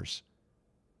partners.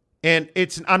 And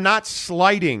I'm not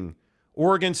slighting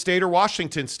Oregon State or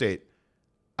Washington State.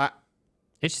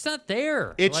 It's just not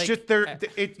there. It's just there.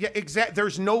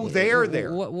 There's no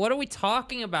there. What are we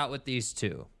talking about with these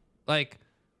two? Like,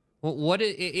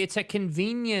 it's a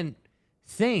convenient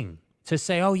thing to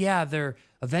say, oh, yeah, they're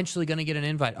eventually going to get an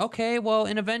invite. Okay, well,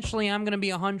 and eventually I'm going to be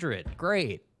 100.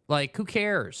 Great. Like, who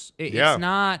cares? It's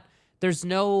not, there's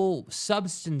no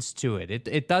substance to it.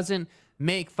 It doesn't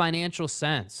make financial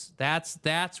sense.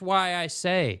 That's why I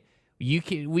say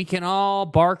we can all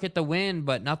bark at the wind,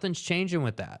 but nothing's changing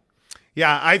with that.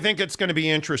 Yeah, I think it's going to be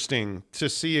interesting to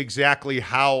see exactly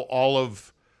how all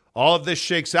of this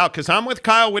shakes out, because I'm with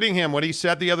Kyle Whittingham, what he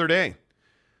said the other day.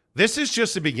 This is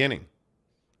just the beginning.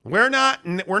 We're not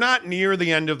near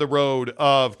the end of the road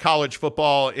of college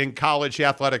football and college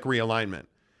athletic realignment.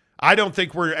 I don't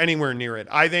think we're anywhere near it.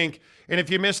 I think, and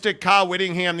if you missed it, Kyle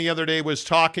Whittingham the other day was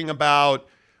talking about,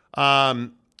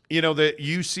 the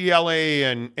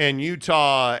UCLA and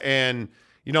Utah, and,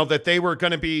 that they were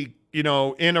going to be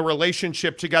in a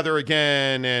relationship together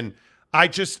again. And I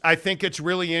think it's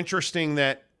really interesting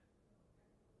that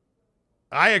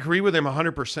I agree with him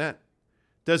 100%.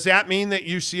 Does that mean that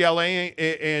UCLA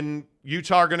and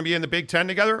Utah are going to be in the Big Ten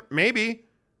together? Maybe.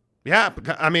 Yeah,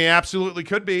 I mean, absolutely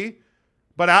could be.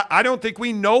 But I don't think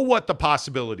we know what the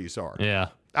possibilities are. Yeah.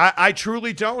 I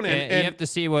truly don't. And you have to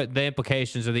see what the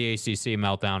implications of the ACC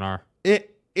meltdown are.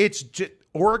 It's just,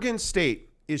 Oregon State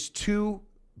is too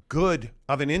good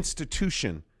of an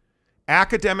institution,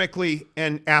 academically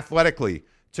and athletically,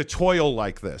 to toil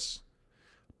like this.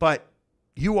 But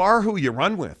you are who you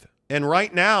run with. And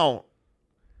right now,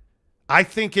 I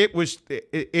think it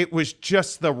was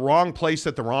just the wrong place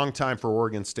at the wrong time for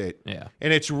Oregon State. Yeah.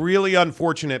 And it's really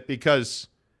unfortunate because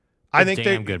I think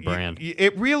damn good brand.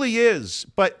 It really is,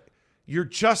 but you're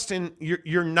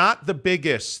not the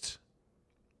biggest.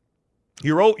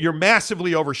 You're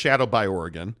massively overshadowed by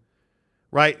Oregon,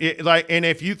 right? And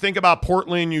if you think about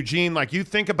Portland, Eugene, like you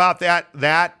think about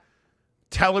that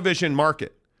television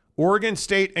market, Oregon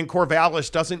State and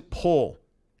Corvallis doesn't pull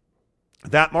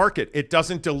that market. It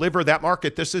doesn't deliver that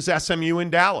market. This is SMU in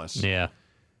Dallas. Yeah.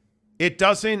 It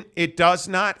does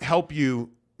not help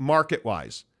you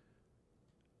market-wise.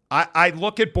 I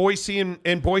look at Boise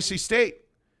and Boise State.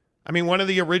 I mean, one of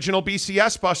the original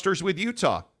BCS busters with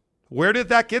Utah. Where did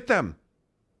that get them?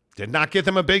 Did not get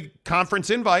them a big conference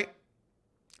invite.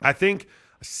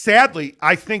 Sadly,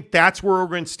 I think that's where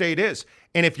Oregon State is.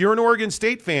 And if you're an Oregon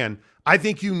State fan, I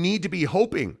think you need to be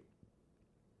hoping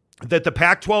that the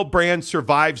Pac-12 brand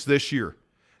survives this year.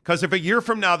 Because if a year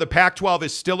from now the Pac-12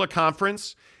 is still a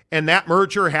conference and that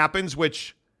merger happens,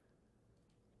 which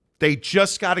they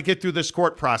just got to get through this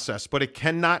court process, but it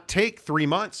cannot take 3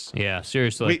 months. Yeah,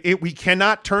 seriously. We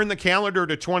cannot turn the calendar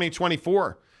to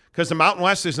 2024 because the Mountain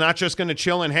West is not just going to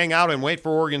chill and hang out and wait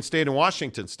for Oregon State and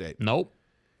Washington State. Nope.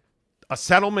 A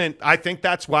settlement, I think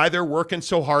that's why they're working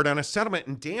so hard on a settlement.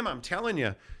 And damn, I'm telling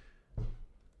you,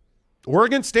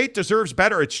 Oregon State deserves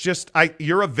better. It's just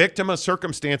you're a victim of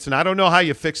circumstance, and I don't know how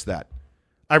you fix that.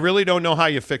 I really don't know how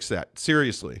you fix that,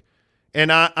 seriously.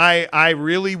 And I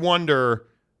really wonder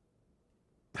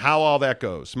how all that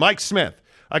goes. Mike Smith,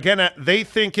 again, they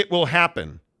think it will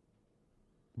happen,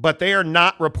 but they are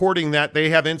not reporting that. They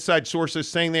have inside sources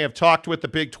saying they have talked with the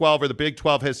Big 12 or the Big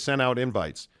 12 has sent out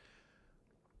invites.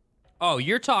 Oh,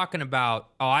 you're talking about,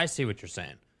 I see what you're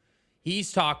saying.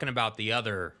 He's talking about the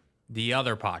other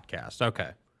podcast.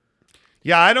 Okay.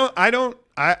 Yeah, I don't.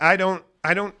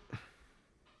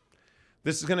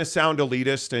 This is going to sound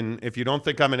elitist, and if you don't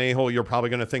think I'm an a-hole, you're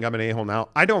probably going to think I'm an a-hole now.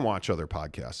 I don't watch other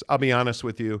podcasts. I'll be honest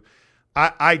with you.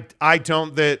 I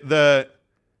don't.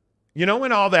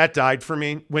 When all that died for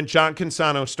me, when John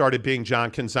Canzano started being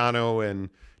John Canzano and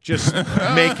just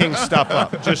making stuff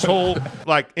up,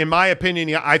 in my opinion,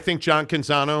 yeah, I think John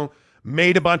Canzano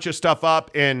made a bunch of stuff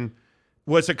up and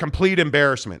was a complete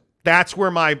embarrassment. That's where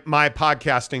my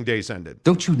podcasting days ended.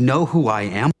 Don't you know who I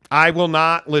am? I will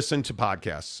not listen to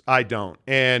podcasts. I don't.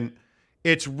 And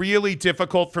it's really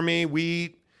difficult for me.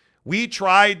 We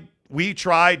tried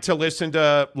to listen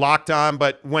to Locked On,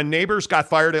 but when Neighbors got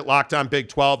fired at Locked On Big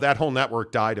 12, that whole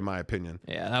network died, in my opinion.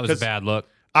 Yeah, that was a bad look.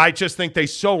 I just think they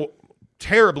so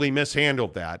terribly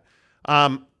mishandled that.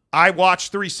 I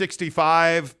watched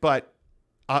 365, but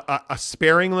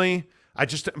sparingly.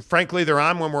 Frankly, they're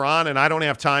on when we're on, and I don't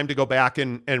have time to go back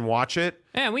and watch it.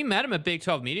 Yeah, we met them at Big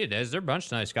 12 Media Days. They're a bunch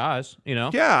of nice guys, you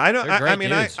know? Yeah, I don't.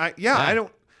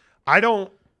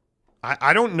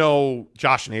 I don't know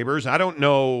Josh Neighbors. I don't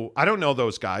know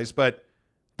those guys. But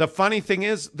the funny thing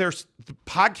is, there's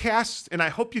podcasts, and I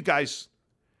hope you guys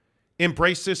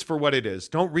embrace this for what it is.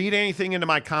 Don't read anything into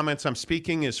my comments. I'm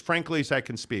speaking as frankly as I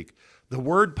can speak. The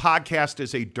word podcast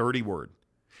is a dirty word.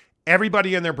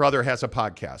 Everybody and their brother has a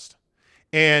podcast.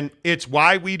 And it's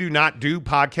why we do not do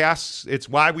podcasts. It's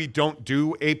why we don't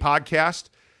do a podcast,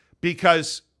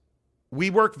 because we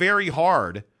work very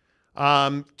hard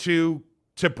to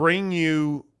bring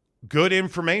you good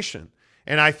information.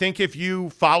 And I think if you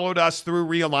followed us through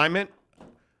realignment,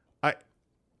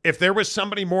 if there was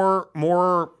somebody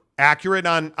more accurate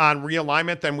on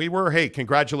realignment than we were, hey,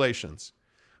 congratulations.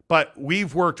 But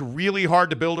we've worked really hard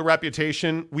to build a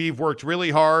reputation. We've worked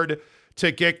really hard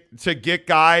to get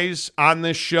guys on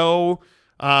this show.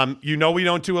 We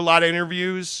don't do a lot of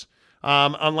interviews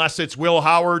unless it's Will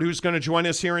Howard, who's going to join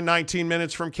us here in 19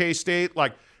 minutes from K-State.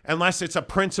 Unless it's a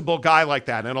principal guy like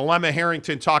that, and Alema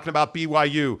Harrington talking about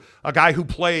BYU, a guy who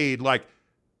played.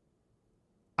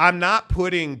 I'm not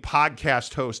putting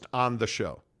podcast host on the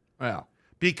show. Yeah.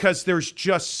 Because there's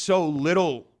just so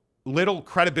little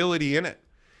credibility in it.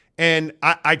 And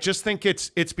I just think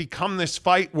it's become this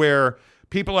fight where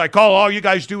people are like, oh, all you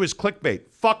guys do is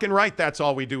clickbait. Fucking right, that's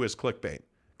all we do is clickbait.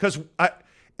 Because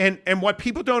and what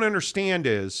people don't understand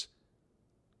is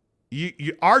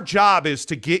our job is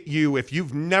to get you, if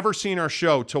you've never seen our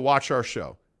show, to watch our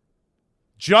show.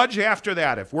 Judge after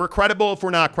that. If we're credible, if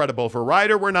we're not credible, if we're right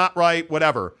or we're not right,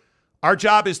 whatever. Our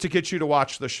job is to get you to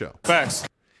watch the show. Facts.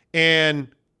 And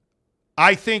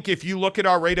I think if you look at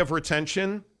our rate of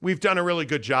retention, we've done a really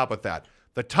good job with that.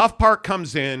 The tough part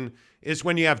comes in is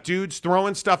when you have dudes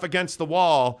throwing stuff against the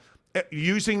wall,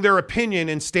 using their opinion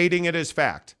and stating it as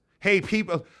fact. Hey,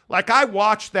 people, like I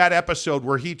watched that episode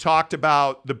where he talked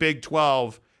about the Big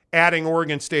 12 adding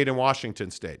Oregon State and Washington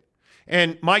State.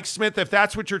 And Mike Smith, if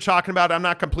that's what you're talking about, I'm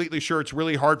not completely sure. It's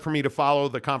really hard for me to follow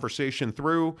the conversation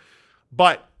through.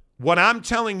 But what I'm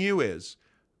telling you is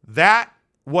that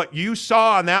what you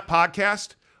saw on that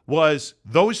podcast was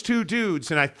those two dudes,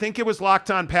 and I think it was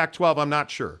Locked On Pac-12, I'm not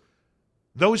sure.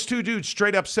 Those two dudes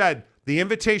straight up said, the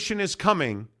invitation is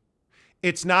coming.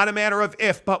 It's not a matter of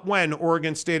if, but when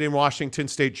Oregon State and Washington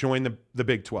State join the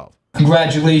Big 12.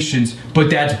 Congratulations, but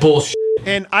that's bullshit.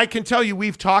 And I can tell you,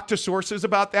 we've talked to sources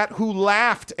about that who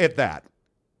laughed at that.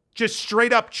 Just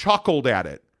straight up chuckled at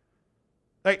it.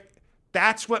 Like,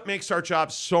 that's what makes our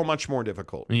job so much more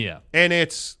difficult. Yeah. And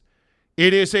it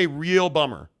is a real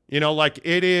bummer. You know, like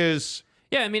it is.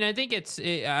 Yeah, I mean, I think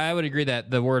I would agree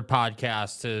that the word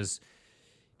podcast has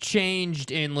changed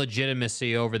in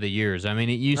legitimacy over the years. I mean,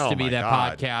 it used to be that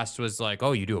God. podcast was like,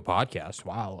 oh, you do a podcast?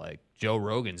 Wow, like Joe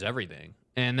Rogan's everything.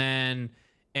 And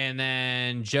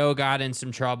then Joe got in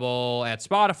some trouble at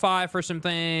Spotify for some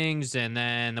things, and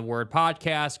then the word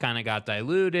podcast kind of got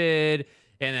diluted,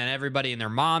 and then everybody and their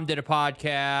mom did a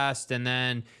podcast, and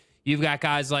then you've got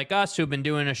guys like us who've been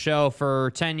doing a show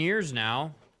for 10 years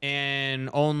now and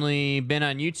only been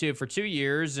on YouTube for 2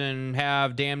 years and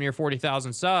have damn near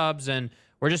 40,000 subs, and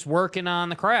we're just working on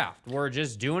the craft. We're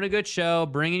just doing a good show,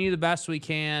 bringing you the best we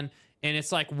can, and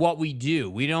it's like what we do.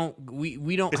 We don't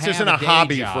This have isn't a a day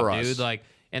hobby job, for us. dude. Like,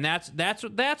 and that's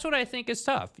what I think is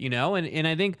tough, you know. And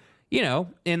I think, you know,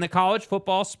 in the college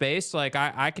football space, like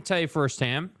I can tell you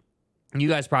firsthand, you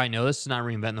guys probably know this is not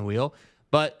reinventing the wheel,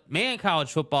 but man,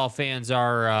 college football fans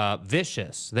are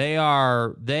vicious. They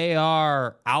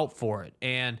are out for it,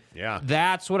 and Yeah.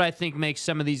 that's what I think makes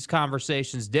some of these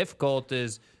conversations difficult.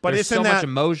 Is But there's so much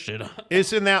emotion.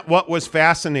 Isn't that what was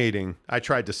fascinating? I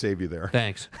tried to save you there.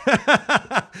 Thanks.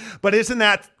 But isn't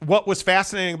that what was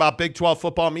fascinating about Big 12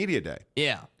 Football Media Day?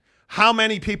 Yeah. How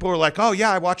many people are like, oh,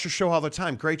 yeah, I watch your show all the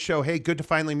time. Great show. Hey, good to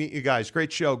finally meet you guys.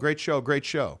 Great show, great show, great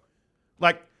show.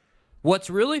 Like, What's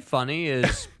really funny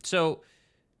is, so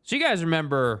you guys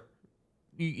remember,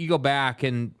 you go back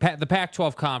and the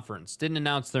Pac-12 conference didn't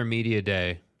announce their media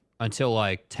day until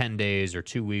like 10 days or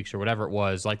 2 weeks or whatever it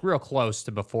was, like real close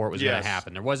to before it was going Yes. to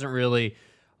happen. There wasn't really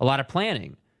a lot of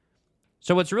planning.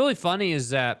 So what's really funny is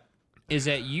that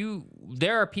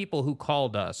there are people who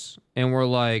called us and were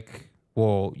like,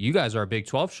 well, you guys are a Big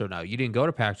 12 show now. You didn't go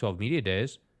to Pac-12 media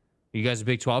days. Are you guys a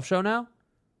Big 12 show now?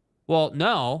 Well,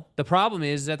 no. The problem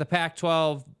is that the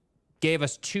Pac-12 gave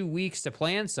us 2 weeks to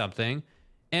plan something,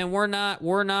 and we're not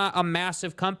a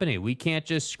massive company. We can't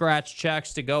just scratch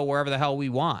checks to go wherever the hell we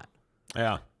want.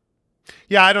 yeah.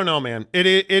 Yeah, I don't know, man. It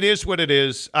is what it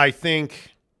is. I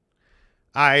think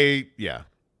I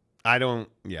don't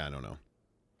know.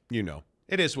 You know,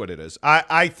 it is what it is.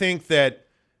 I think that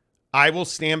I will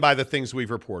stand by the things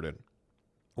we've reported.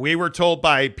 We were told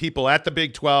by people at the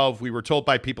Big 12. We were told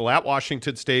by people at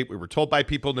Washington State. We were told by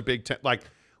people in the Big 10. Like,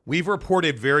 we've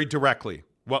reported very directly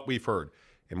what we've heard.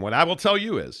 And what I will tell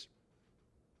you is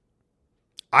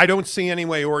I don't see any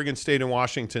way Oregon State and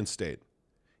Washington State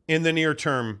in the near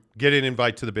term get an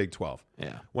invite to the Big 12.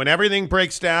 Yeah. When everything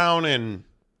breaks down and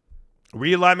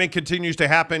realignment continues to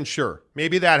happen, sure,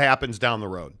 maybe that happens down the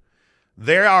road.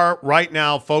 They are right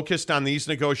now focused on these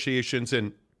negotiations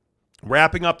and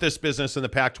wrapping up this business in the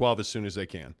Pac-12 as soon as they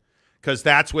can, because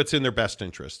that's what's in their best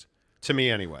interest, to me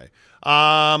anyway.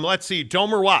 Let's see.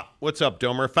 Domer Wap. What's up,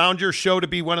 Domer? Found your show to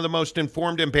be one of the most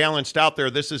informed and balanced out there.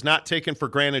 This is not taken for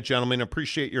granted, gentlemen.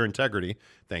 Appreciate your integrity.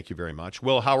 Thank you very much.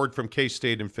 Will Howard from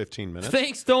K-State in 15 minutes.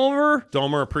 Thanks, Domer.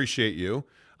 Domer, appreciate you.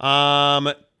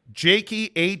 Jakey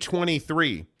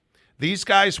A23. These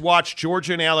guys watch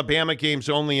Georgia and Alabama games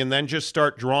only and then just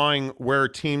start drawing where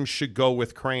teams should go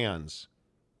with crayons.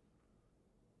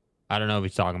 I don't know if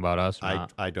he's talking about us or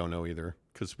not. I don't know either,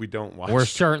 because we don't watch. We're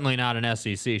certainly not an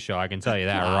SEC show. I can tell you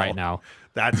that Wow. right now.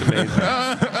 That's amazing.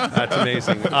 That's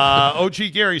amazing. OG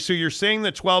Gary, so you're saying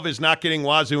the 12 is not getting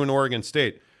Wazoo and Oregon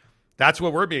State. That's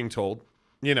what we're being told.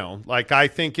 You know, like I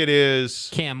think it is.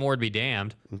 Cam Ward be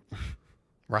damned.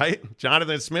 right?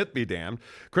 Jonathan Smith be damned.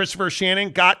 Christopher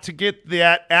Shannon got to get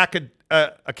that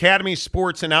Academy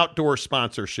Sports and Outdoor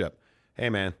sponsorship. Hey,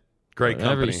 man. Great company.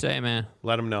 Whatever you say, man.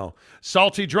 Let them know.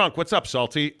 Salty Drunk. What's up,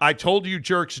 Salty? I told you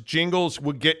jerks jingles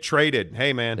would get traded.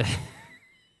 Hey, man.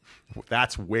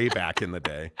 That's way back in the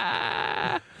day.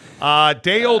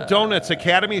 Day Old Donuts.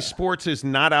 Academy Sports is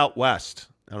not out west.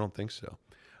 I don't think so.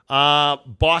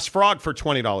 Boss Frog for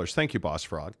 $20. Thank you, Boss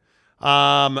Frog.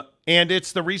 And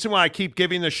it's the reason why I keep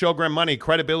giving the Showgram money,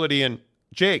 credibility, and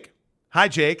Jake. Hi,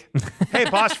 Jake. Hey,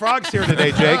 Boss Frog's here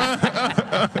today, Jake.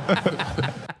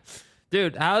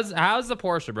 Dude, how's the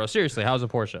Porsche, bro? Seriously, how's the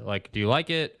Porsche? Like, do you like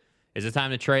it? Is it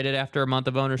time to trade it after a month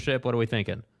of ownership? What are we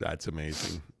thinking? That's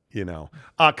amazing.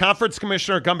 Conference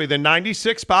Commissioner Gumby, the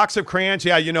 96 box of crayons.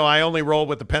 Yeah, I only roll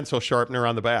with the pencil sharpener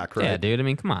on the back, right? Yeah, dude. I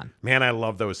mean, come on. Man, I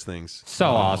love those things. So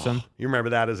awesome. You remember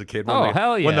that as a kid?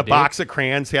 Hell yeah, when the dude. box of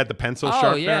crayons had the pencil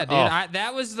sharpener? Oh, yeah, dude.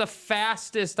 That was the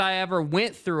fastest I ever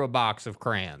went through a box of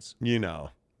crayons.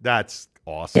 That's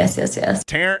awesome. Yes.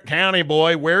 Tarrant County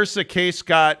boy, where's Case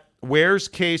got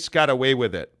away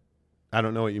with it? I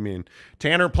don't know what you mean.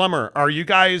 Tanner Plummer, are you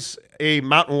guys a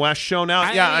Mountain West show now?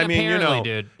 I mean,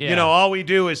 dude. Yeah. All we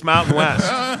do is Mountain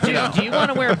West. Dude, do you want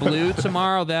to wear blue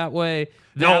tomorrow? That way,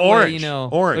 orange.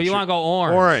 Orange. Oh, you want to go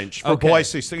orange? Orange for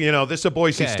Boise. This is a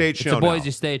Boise State show. It's a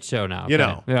Boise State show now. Okay.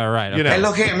 Yeah, right. Okay. Hey,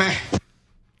 look here, man.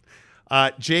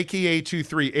 Jakey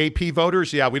A23, AP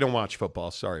voters. Yeah, we don't watch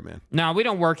football. Sorry, man. No, we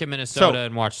don't work in Minnesota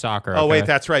and watch soccer. Oh, okay? wait,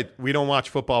 that's right. We don't watch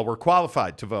football. We're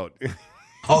qualified to vote.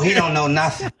 Oh, he don't know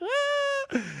nothing.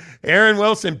 Aaron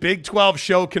Wilson, Big 12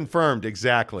 show confirmed.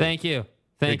 Exactly. Thank you.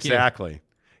 Exactly.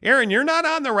 Aaron, you're not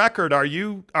on the record. Are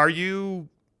you?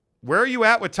 Where are you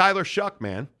at with Tyler Shuck,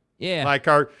 man? Yeah. Like,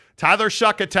 our Tyler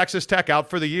Shuck at Texas Tech out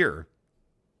for the year?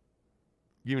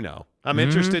 I'm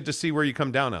interested to see where you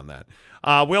come down on that.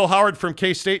 Will Howard from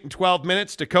K-State in 12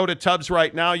 minutes. Dakota Tubbs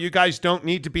right now. You guys don't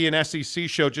need to be an SEC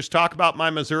show. Just talk about my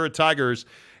Missouri Tigers,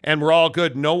 and we're all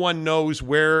good. No one knows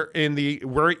where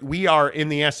we are in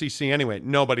the SEC anyway.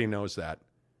 Nobody knows that.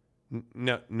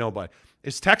 No, nobody.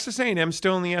 Is Texas A&M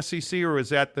still in the SEC, or is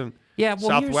that the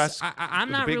Southwest?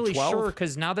 I'm not really sure,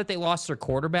 because now that they lost their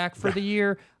quarterback for the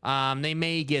year, they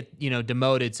may get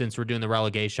demoted since we're doing the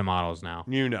relegation models now.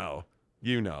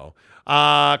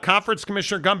 Conference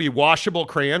Commissioner Gumby, washable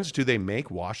crayons. Do they make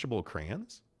washable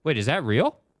crayons? Wait, is that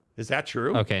real? Is that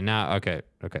true? Okay,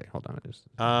 hold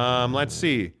on. Let's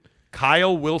see.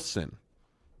 Kyle Wilson.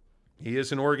 He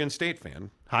is an Oregon State fan.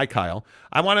 Hi, Kyle.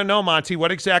 I want to know, Monty,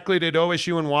 what exactly did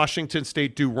OSU and Washington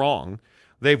State do wrong?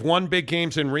 They've won big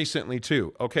games and recently,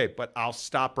 too. Okay, but I'll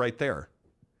stop right there.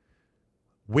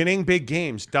 Winning big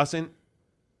games doesn't...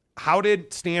 How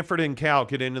did Stanford and Cal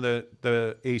get into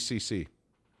the ACC?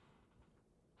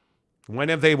 When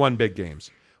have they won big games?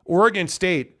 Oregon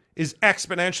State is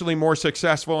exponentially more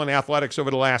successful in athletics over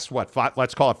the last,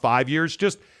 let's call it 5 years,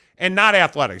 and not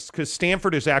athletics, because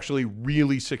Stanford is actually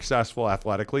really successful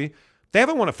athletically. They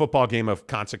haven't won a football game of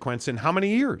consequence in how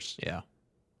many years? Yeah.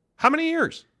 How many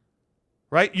years?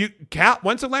 Right?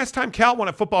 When's the last time Cal won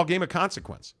a football game of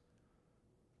consequence?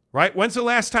 Right? When's the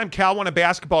last time Cal won a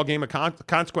basketball game of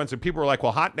consequence and people were like,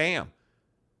 well, hot damn.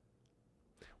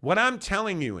 What I'm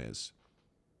telling you is,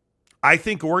 I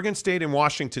think Oregon State and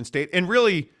Washington State, and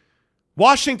really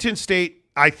Washington State,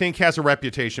 I think, has a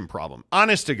reputation problem.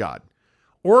 Honest to God.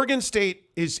 Oregon State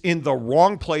is in the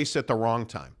wrong place at the wrong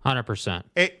time. 100%.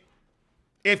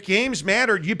 If games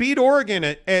mattered, you beat Oregon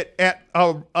at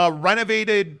a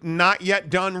renovated, not yet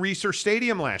done Reser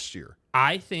Stadium last year.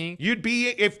 I think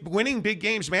if winning big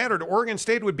games mattered, Oregon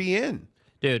State would be in.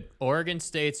 Dude, Oregon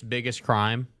State's biggest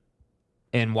crime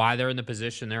and why they're in the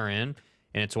position they're in,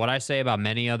 and it's what I say about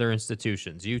many other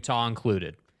institutions, Utah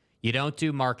included, you don't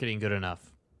do marketing good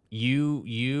enough.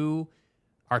 You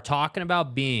are talking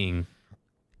about being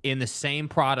in the same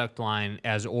product line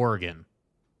as Oregon.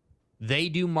 They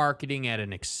do marketing at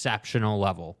an exceptional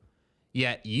level,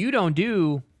 yet you don't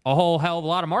do a whole hell of a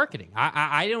lot of marketing.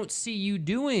 I don't see you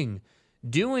doing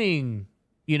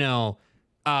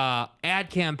ad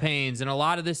campaigns and a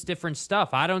lot of this different stuff.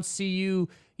 I don't see you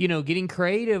getting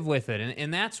creative with it.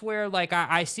 And that's where, like,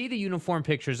 I see the uniform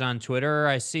pictures on Twitter.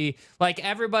 I see, like,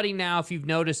 everybody now, if you've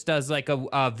noticed, does, like,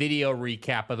 a video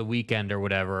recap of the weekend or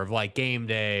whatever, of, like, game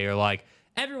day, or, like,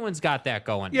 everyone's got that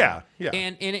going. Yeah.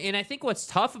 And I think what's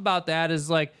tough about that is,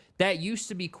 like, that used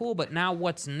to be cool, but now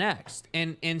what's next?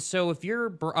 And so if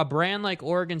you're a brand like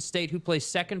Oregon State who plays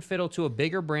second fiddle to a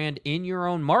bigger brand in your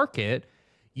own market,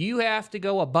 you have to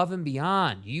go above and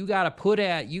beyond. You got to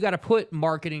put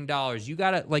marketing dollars. You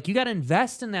got to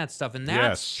invest in that stuff. And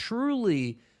that's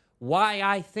truly why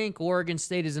I think Oregon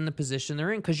State is in the position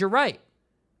they're in. Because you're right.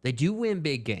 They do win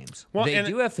big games. Well, they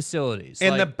do have facilities.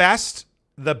 And the best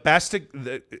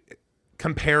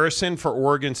comparison for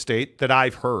Oregon State that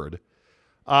I've heard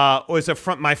was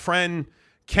my friend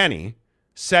Kenny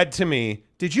said to me,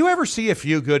 "Did you ever see A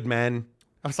Few Good Men?"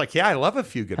 I was like, "Yeah, I love A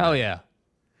Few Good Men." Hell yeah.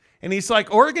 And he's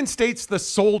like, "Oregon State's the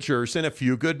soldiers in A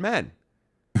Few Good Men."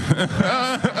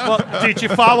 Well, did you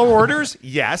follow orders?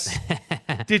 Yes.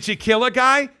 Did you kill a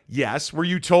guy? Yes. Were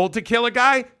you told to kill a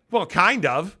guy? Well, kind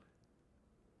of.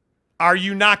 Are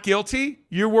you not guilty?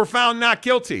 You were found not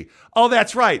guilty. Oh,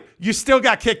 that's right. You still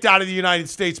got kicked out of the United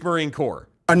States Marine Corps.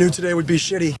 I knew today would be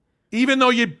shitty. Even though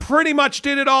you pretty much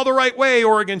did it all the right way,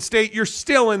 Oregon State, you're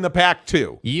still in the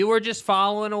PAC-2. You were just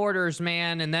following orders,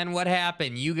 man, and then what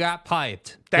happened? You got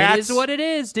piped. That's, it is what it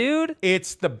is, dude.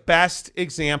 It's the best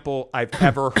example I've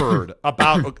ever heard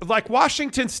about, like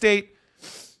Washington State.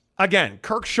 Again,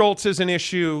 Kirk Schultz is an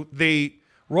issue. The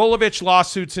Rolovich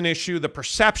lawsuit's an issue. The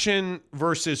perception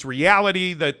versus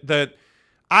reality. A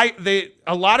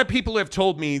lot of people have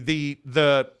told me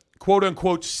the quote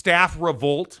unquote staff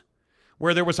revolt,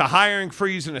 where there was a hiring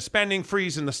freeze and a spending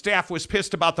freeze, and the staff was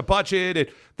pissed about the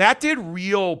budget. That did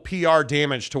real PR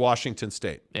damage to Washington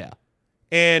State. Yeah,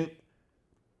 and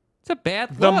it's a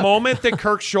bad look. The moment that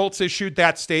Kirk Schultz issued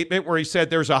that statement where he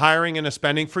said there's a hiring and a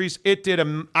spending freeze,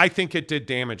 I think it did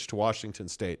damage to Washington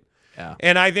State. Yeah.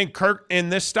 And I think Kirk, in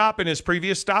this stop and his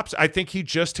previous stops, I think he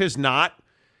just has not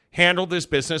handled his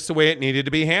business the way it needed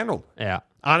to be handled. Yeah.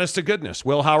 Honest to goodness.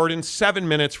 Will Howard in 7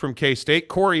 minutes from K-State.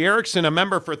 Corey Erickson, a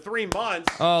member for 3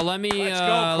 months. Oh, let me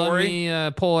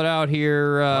pull it out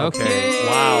here. Okay.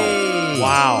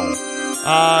 Wow.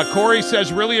 Corey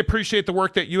says, really appreciate the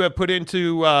work that you have put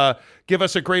into give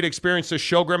us a great experience. This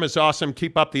showgram is awesome.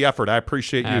 Keep up the effort. I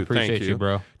appreciate you. I appreciate Thank you,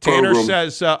 bro. Tanner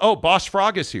says, Boss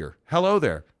Frog is here. Hello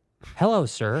there. Hello,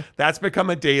 sir. That's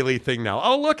become a daily thing now.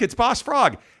 Oh, look, it's Boss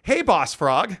Frog. Hey, Boss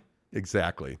Frog.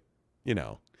 Exactly. You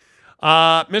know.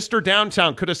 Mr.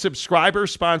 Downtown, could a subscriber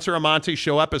sponsor a Monty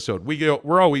Show episode?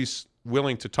 We're always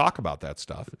willing to talk about that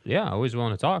stuff. Yeah, always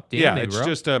willing to talk. It's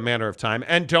just a matter of time.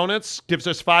 And Donuts gives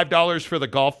us $5 for the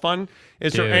golf fund.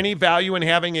 Is there any value in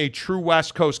having a true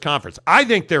West Coast conference? I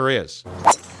think there is.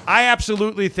 I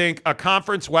absolutely think a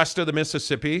conference west of the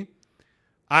Mississippi,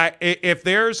 if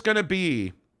there's going to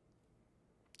be,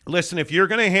 listen, if you're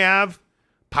going to have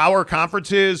power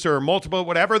conferences or multiple,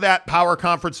 whatever that power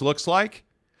conference looks like,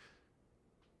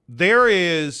 there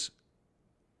is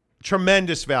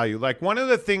tremendous value. Like one of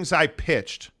the things I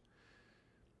pitched,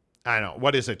 I don't know,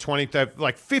 what is it,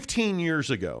 15 years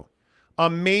ago, a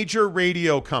major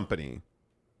radio company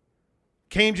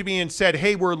came to me and said,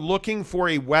 hey, we're looking for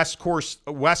a West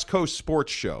Coast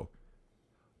sports show.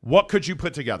 What could you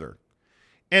put together?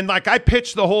 And like I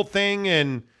pitched the whole thing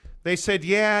and they said,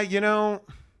 yeah,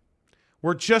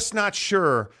 we're just not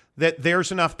sure that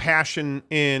there's enough passion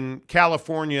in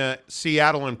California,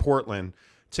 Seattle, and Portland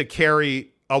to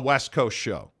carry a West Coast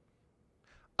show.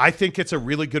 I think it's a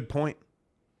really good point.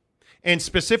 And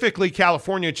specifically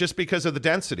California, just because of the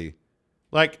density.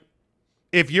 Like,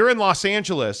 if you're in Los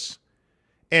Angeles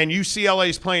and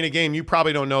UCLA's playing a game, you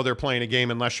probably don't know they're playing a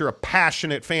game unless you're a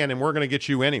passionate fan, and we're going to get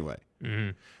you anyway.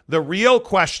 Mm-hmm. The real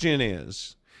question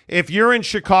is, if you're in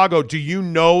Chicago, do you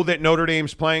know that Notre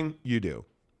Dame's playing? You do.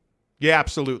 You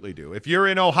absolutely do. If you're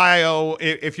in Ohio,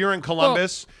 if you're in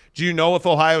Columbus, do you know if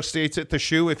Ohio State's at the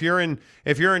Shoe? If you're in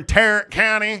Tarrant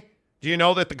County, do you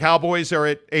know that the Cowboys are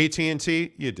at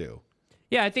AT&T? You do.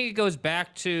 Yeah, I think it goes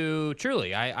back to,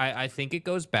 truly, I think it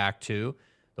goes back to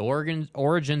the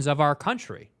origins of our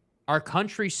country. Our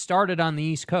country started on the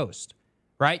East Coast,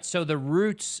 right? So the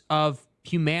roots of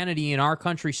humanity in our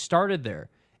country started there.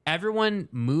 Everyone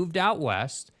moved out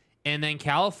west. And then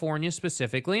California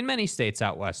specifically, and many states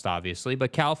out west, obviously,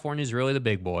 but California is really the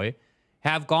big boy,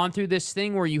 have gone through this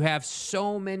thing where you have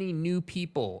so many new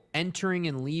people entering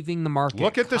and leaving the market.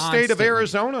 Look at the state of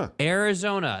Arizona.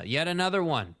 Arizona, yet another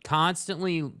one,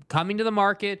 constantly coming to the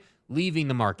market, leaving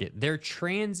the market. They're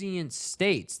transient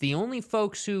states. The only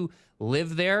folks who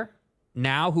live there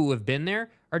now who have been there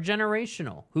are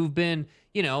generational, who've been,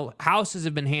 houses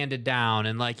have been handed down,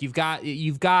 and like you've got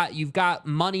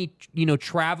money,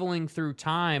 traveling through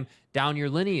time down your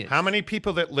lineage. How many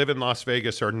people that live in Las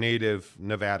Vegas are native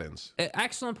Nevadans?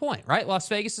 Excellent point, right? Las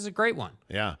Vegas is a great one.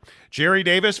 Yeah. Jerry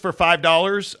Davis for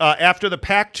 $5. After the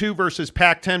Pac-2 versus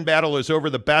Pac-10 battle is over,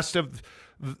 the best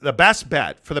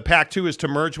bet for the Pac-2 is to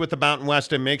merge with the Mountain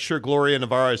West and make sure Gloria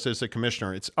Nevarez is the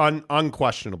commissioner. It's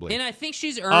unquestionably. And I think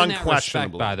she's earned that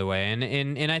respect, by the way.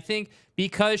 And I think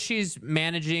because she's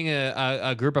managing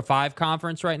a Group of 5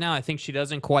 conference right now, I think she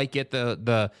doesn't quite get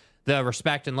the the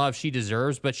respect and love she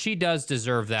deserves, but she does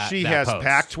deserve that. She that has post.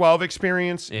 Pac-12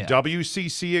 experience, Yeah.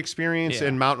 WCC experience, Yeah.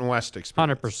 and Mountain West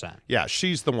experience. 100%. Yeah,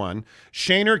 she's the one.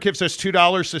 Shaner gives us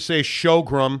 $2 to say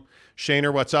Showgrum.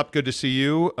 Shaner, what's up? Good to see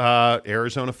you.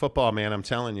 Arizona football, man, I'm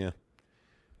telling you.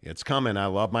 It's coming. I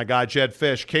love my guy, Jed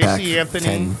Fish. Casey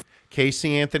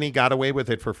Anthony got away with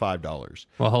it for $5.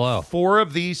 Well, hello. 4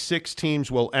 of these 6 teams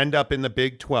will end up in the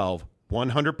Big 12.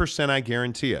 100%, I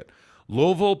guarantee it.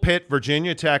 Louisville, Pitt,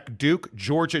 Virginia Tech, Duke,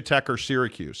 Georgia Tech, or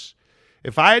Syracuse.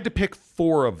 If I had to pick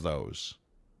 4 of those,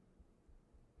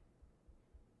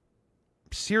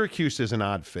 Syracuse is an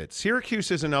odd fit.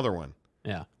 Syracuse is another one.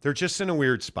 Yeah. They're just in a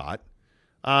weird spot.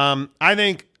 I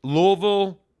think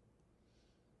Louisville,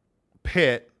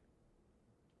 Pitt,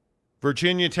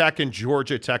 Virginia Tech, and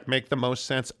Georgia Tech make the most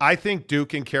sense. I think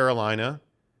Duke and Carolina.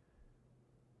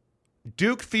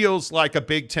 Duke feels like a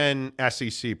Big Ten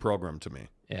SEC program to me.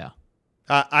 Yeah.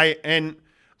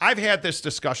 I've had this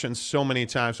discussion so many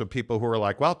times with people who are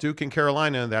like, well, Duke and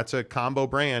Carolina, that's a combo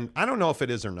brand. I don't know if it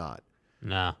is or not.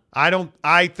 No.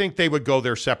 I think they would go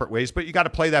their separate ways, but you got to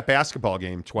play that basketball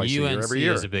game twice a year every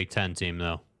year. UNC is a Big Ten team,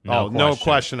 though. No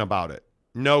question about it.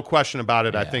 No question about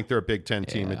it. Yeah. I think they're a Big Ten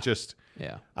team. Yeah. It just,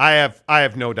 Yeah. I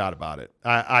have no doubt about it.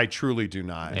 I truly do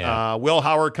not. Yeah. Will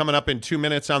Howard coming up in 2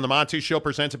 minutes on the Monty Show,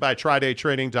 presented by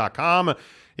TryDayTrading.com.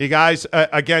 You guys,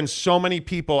 again, so many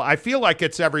people, I feel like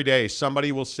it's every day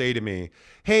somebody will say to me,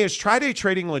 hey, is Day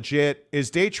Trading legit?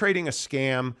 Is day trading a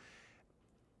scam?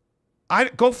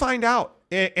 Go find out.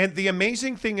 And the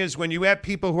amazing thing is when you have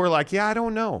people who are like, yeah, I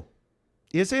don't know.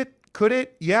 Is it? Could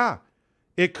it? Yeah,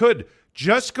 it could.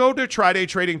 Just go to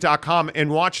TryDayTrading.com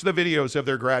and watch the videos of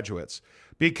their graduates,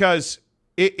 because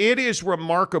it is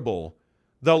remarkable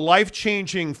the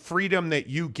life-changing freedom that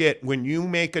you get when you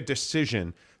make a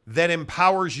decision that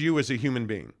empowers you as a human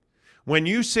being. When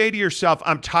you say to yourself,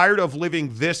 I'm tired of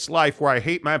living this life where I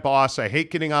hate my boss, I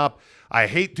hate getting up, I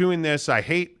hate doing this,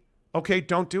 okay,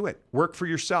 don't do it. Work for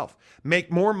yourself.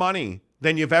 Make more money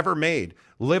than you've ever made.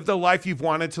 Live the life you've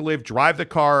wanted to live. Drive the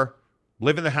car,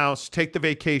 live in the house, take the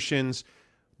vacations.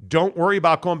 Don't worry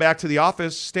about going back to the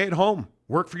office. Stay at home.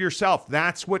 Work for yourself.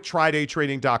 That's what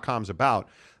TryDayTrading.com is about.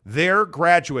 Their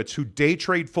graduates who day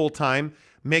trade full-time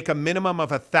make a minimum of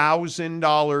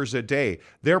 $1,000 a day.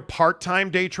 They're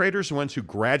part-time day traders, the ones who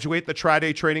graduate the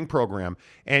Day Trading program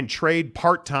and trade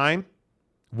part-time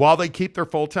while they keep their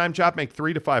full-time job, make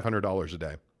 $300 to $500 a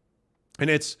day. And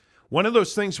it's one of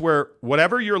those things where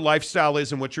whatever your lifestyle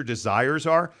is and what your desires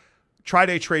are,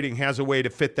 Day Trading has a way to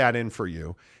fit that in for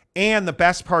you. And the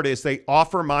best part is they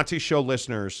offer Monty Show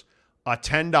listeners a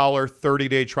 $10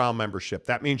 30-day trial membership.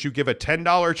 That means you give a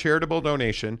 $10 charitable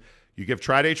donation. You give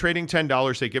Day Trading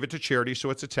 $10. They give it to charity, so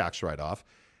it's a tax write-off.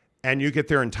 And you get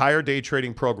their entire day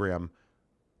trading program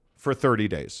for 30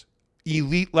 days.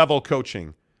 Elite level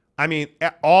coaching. I mean,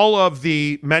 all of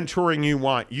the mentoring you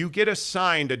want. You get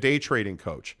assigned a day trading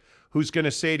coach who's going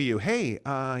to say to you, hey,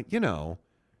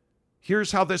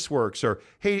 here's how this works. Or,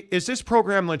 hey, is this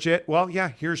program legit? Well, yeah,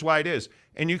 here's why it is.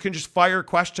 And you can just fire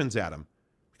questions at them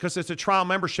because it's a trial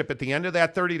membership. At the end of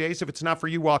that 30 days, if it's not for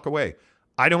you, walk away.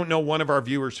 I don't know one of our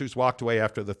viewers who's walked away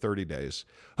after the 30 days.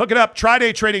 Hook it up,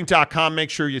 TryDayTrading.com. Make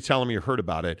sure you tell them you heard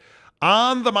about it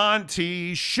on the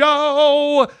Monty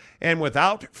Show. And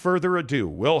without further ado,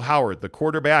 Will Howard, the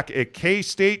quarterback at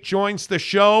K-State, joins the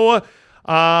show.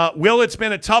 Will, it's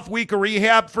been a tough week of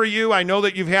rehab for you. I know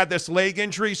that you've had this leg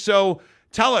injury, so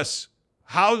tell us,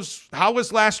 how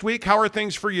was last week? How are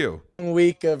things for you?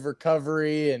 Week of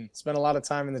recovery and spent a lot of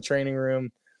time in the training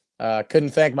room. Couldn't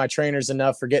thank my trainers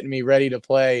enough for getting me ready to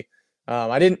play.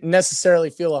 I didn't necessarily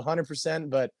feel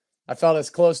 100%, but I felt as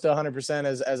close to 100%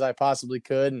 as I possibly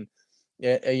could. And,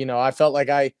 I felt like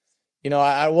I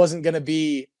wasn't going to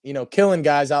be, killing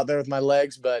guys out there with my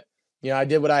legs, but, I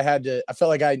did what I had to. I felt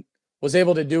like I was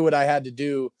able to do what I had to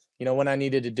do, when I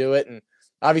needed to do it. And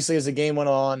obviously as the game went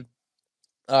on,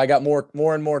 I got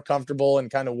more and more comfortable and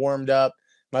kind of warmed up.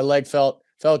 My leg felt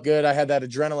good. I had that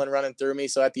adrenaline running through me.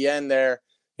 So at the end there,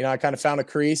 I kind of found a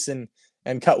crease and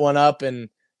cut one up and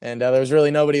there was really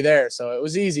nobody there. So it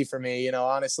was easy for me,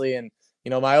 honestly. And,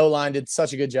 my O-line did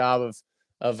such a good job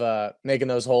of making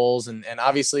those holes. And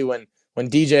obviously when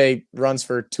DJ runs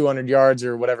for 200 yards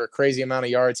or whatever crazy amount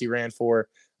of yards he ran for,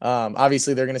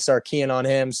 obviously they're going to start keying on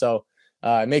him. So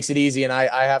it makes it easy. And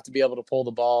I have to be able to pull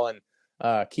the ball and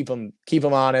keep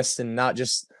him honest and not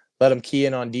just let him key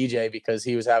in on DJ because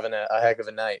he was having a heck of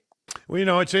a night.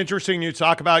 Well, it's interesting you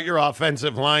talk about your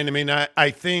offensive line. I mean, I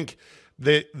think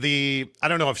that I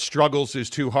don't know if struggles is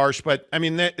too harsh, but I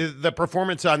mean, the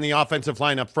performance on the offensive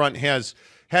line up front has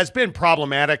has been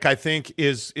problematic, I think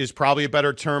is probably a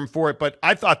better term for it. But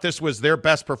I thought this was their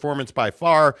best performance by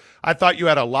far. I thought you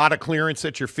had a lot of clearance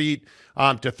at your feet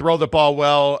to throw the ball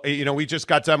well. You know, we just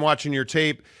got done watching your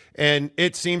tape, and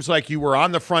it seems like you were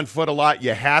on the front foot a lot.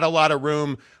 You had a lot of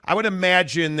room. I would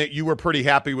imagine that you were pretty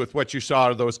happy with what you saw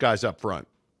of those guys up front.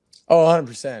 Oh,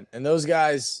 100%. And those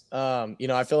guys, you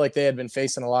know, I feel like they had been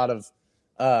facing a lot of,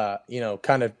 you know,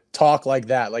 kind of talk like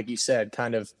that, like you said,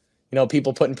 kind of, you know,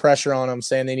 people putting pressure on them,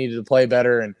 saying they needed to play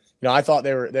better. And, you know, I thought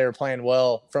they were playing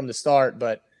well from the start,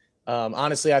 but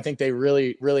honestly, I think they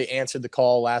really, really answered the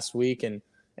call last week and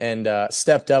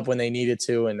stepped up when they needed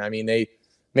to. And I mean, they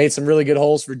made some really good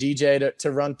holes for DJ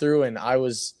to run through. And I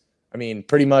mean,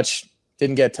 pretty much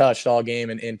didn't get touched all game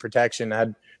in protection. I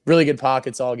had really good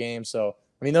pockets all game. So,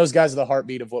 I mean, those guys are the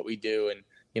heartbeat of what we do. And,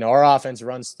 you know, our offense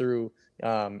runs through,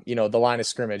 you know, the line of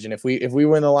scrimmage. And if we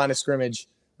win the line of scrimmage,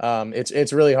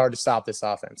 it's really hard to stop this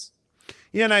offense.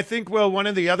 Yeah, and I think, Will, one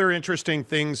of the other interesting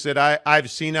things that I've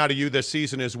seen out of you this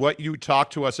season is what you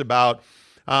talked to us about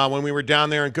when we were down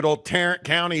there in good old Tarrant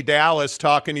County, Dallas,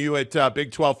 talking to you at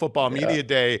Big 12 Football Media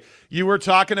Day. You were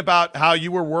talking about how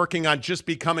you were working on just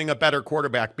becoming a better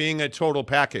quarterback, being a total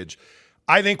package.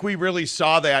 I think we really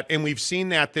saw that, and we've seen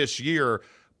that this year.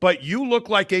 But you look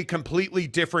like a completely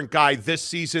different guy this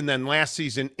season than last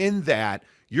season in that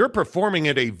you're performing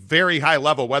at a very high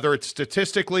level, whether it's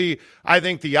statistically. I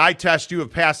think the eye test, you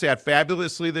have passed that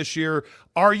fabulously this year.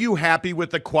 Are you happy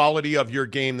with the quality of your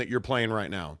game that you're playing right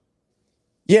now?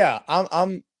 Yeah,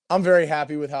 I'm very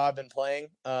happy with how I've been playing.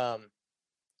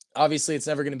 Obviously, it's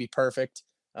never going to be perfect.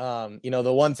 You know,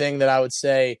 the one thing that I would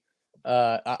say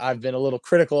I've been a little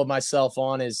critical of myself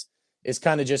on is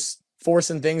kind of just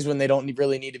forcing things when they don't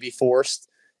really need to be forced.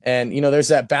 And, you know, there's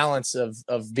that balance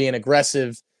of being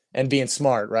aggressive and being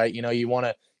smart, right? You know, you want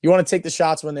to take the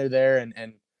shots when they're there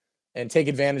and take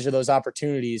advantage of those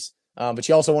opportunities. But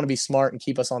you also want to be smart and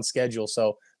keep us on schedule.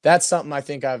 So that's something I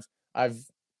think I've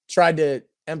tried to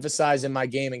emphasize in my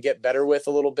game and get better with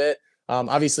a little bit.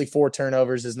 Obviously 4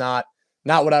 turnovers is not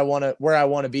where I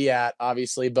want to be at,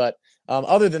 obviously. But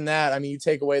other than that, I mean, you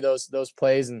take away those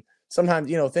plays, and sometimes,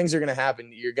 you know, things are going to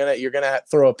happen. You're gonna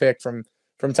throw a pick from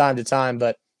time to time,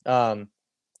 but trying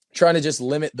to just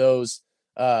limit those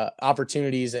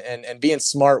opportunities and being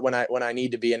smart when I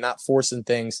need to be and not forcing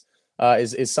things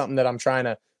is something that I'm trying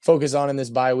to focus on in this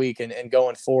bye week and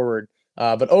going forward.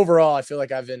 But overall, I feel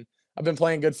like I've been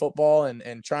playing good football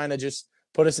and trying to just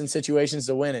put us in situations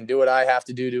to win and do what I have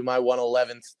to do my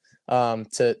 111th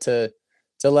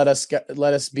to let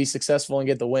us be successful and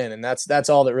get the win. And that's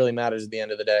all that really matters at the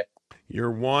end of the day.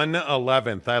 You're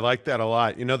 111th. I like that a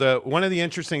lot. You know, one of the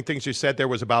interesting things you said there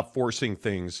was about forcing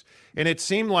things. And it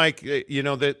seemed like, you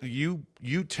know, that you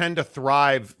tend to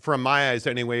thrive, from my eyes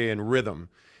anyway, in rhythm.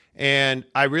 And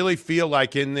I really feel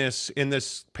like in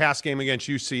this past game against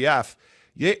UCF,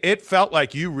 it felt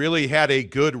like you really had a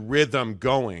good rhythm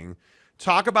going.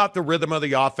 Talk about the rhythm of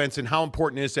the offense and how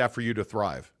important is that for you to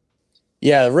thrive?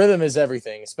 Yeah, the rhythm is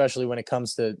everything, especially when it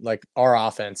comes to like our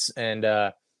offense.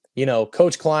 And you know,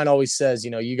 Coach Klein always says,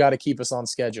 you know, you got to keep us on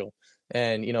schedule.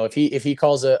 And, you know, if he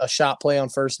calls a shot play on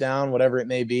first down, whatever it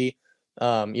may be,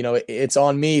 you know, it's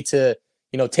on me to,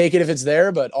 you know, take it if it's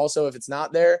there, but also if it's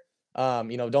not there,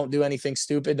 you know, don't do anything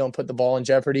stupid. Don't put the ball in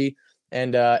jeopardy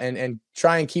and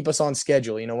try and keep us on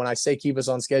schedule. You know, when I say keep us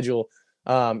on schedule,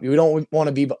 we don't want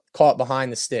to be caught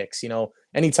behind the sticks. You know,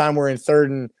 anytime we're in 3rd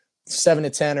and 7 to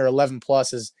 10 or 11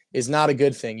 plus is not a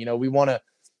good thing. You know, we want to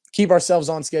keep ourselves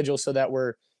on schedule so that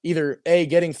we're either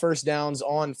getting first downs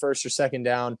on first or second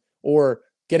down, or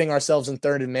getting ourselves in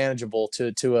 3rd and manageable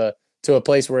to a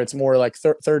place where it's more like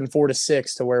 3rd and 4 to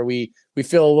 6, to where we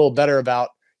feel a little better about,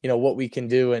 you know, what we can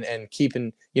do and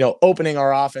keeping, you know, opening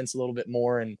our offense a little bit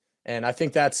more. And I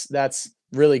think that's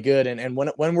really good. And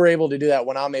when we're able to do that,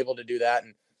 when I'm able to do that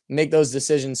and make those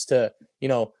decisions to, you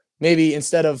know, maybe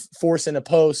instead of forcing a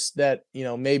post that, you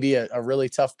know, maybe a really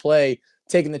tough play,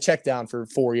 taking the check down for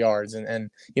 4 yards and,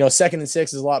 you know, 2nd and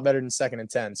 6 is a lot better than 2nd and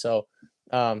 10. So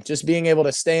just being able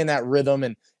to stay in that rhythm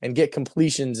and get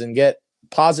completions and get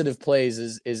positive plays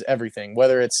is everything,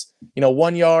 whether it's, you know,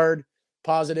 1 yard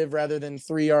positive rather than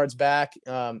 3 yards back.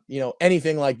 You know,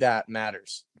 anything like that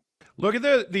matters. Look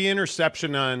at the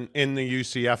interception in the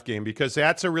UCF game, because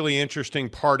that's a really interesting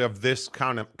part of this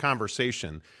kind of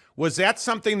conversation. Was that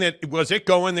something was it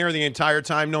going there the entire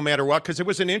time, no matter what? Because it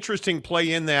was an interesting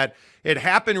play in that it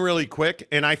happened really quick,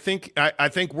 and I think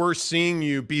we're seeing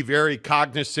you be very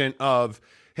cognizant of,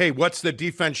 hey, what's the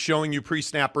defense showing you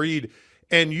pre-snap read?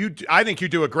 And I think you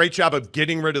do a great job of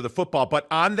getting rid of the football. But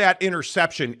on that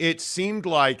interception, it seemed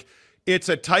like it's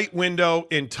a tight window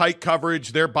in tight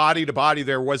coverage. They're body to body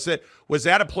there. Was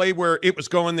that a play where it was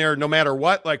going there no matter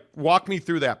what? Like, walk me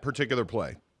through that particular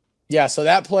play. Yeah, so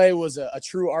that play was a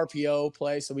true RPO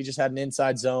play. So we just had an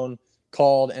inside zone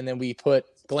called, and then we put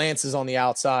glances on the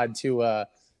outside to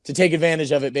take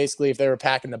advantage of it, basically, if they were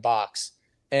packing the box.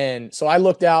 And so I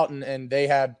looked out, and they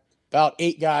had about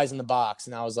 8 guys in the box,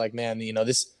 and I was like, man,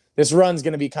 this run's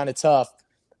going to be kind of tough.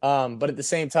 But at the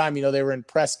same time, they were in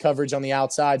press coverage on the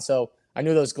outside, so I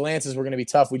knew those glances were going to be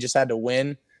tough. We just had to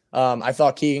win. I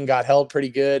thought Keegan got held pretty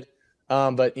good,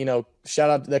 but shout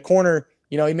out to the corner.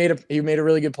 He made a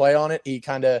really good play on it. He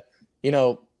kind of,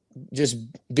 just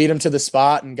beat him to the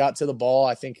spot and got to the ball.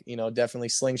 I think, definitely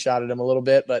slingshotted him a little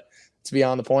bit, but it's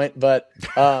beyond the point. But,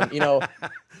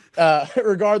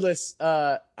 regardless,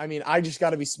 I just got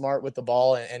to be smart with the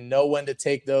ball and know when to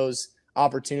take those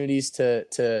opportunities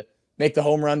to make the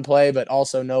home run play, but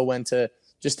also know when to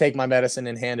just take my medicine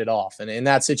and hand it off. And in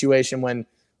that situation, when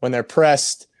they're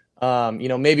pressed,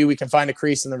 maybe we can find a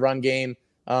crease in the run game,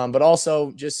 but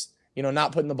also just,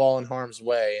 not putting the ball in harm's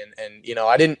way. And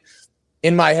I didn't,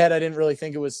 in my head, I didn't really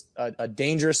think it was a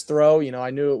dangerous throw.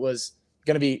 I knew it was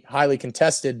going to be highly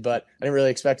contested, but I didn't really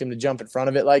expect him to jump in front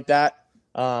of it like that.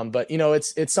 But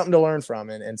it's something to learn from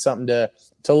and something to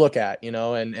look at,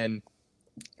 and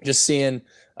just seeing,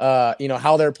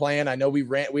 how they're playing. I know we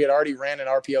had already ran an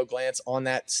RPO glance on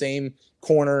that same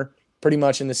corner, pretty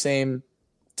much in the same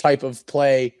type of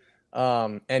play.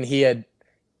 And he had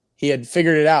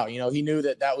figured it out. He knew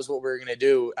that was what we were going to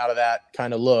do out of that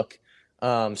kind of look.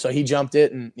 So he jumped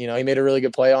it and, he made a really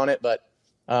good play on it. But,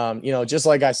 just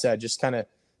like I said, just kind of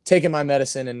taking my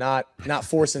medicine and not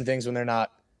forcing things when they're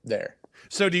not there.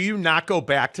 So do you not go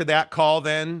back to that call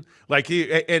then? Like,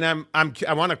 I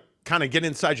want to kind of get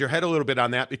inside your head a little bit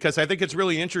on that, because I think it's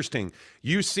really interesting.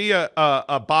 You see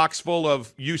a box full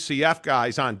of UCF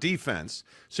guys on defense,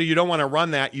 so you don't want to run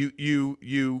that.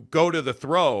 You go to the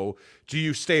throw. Do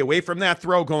you stay away from that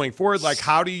throw going forward? Like,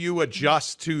 how do you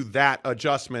adjust to that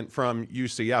adjustment from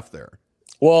UCF there?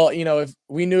 Well, if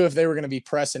we knew if they were going to be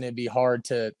pressing, it'd be hard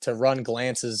to run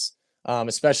glances,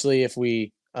 especially if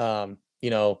we,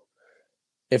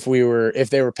 if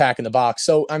they were packing the box.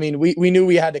 So, we knew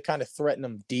we had to kind of threaten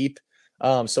them deep.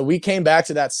 So we came back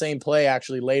to that same play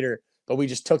actually later, but we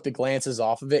just took the glances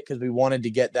off of it because we wanted to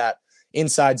get that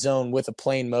inside zone with a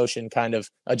plane motion, kind of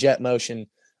a jet motion,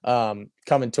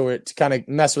 coming to it to kind of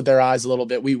mess with their eyes a little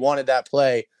bit. We wanted that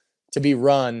play to be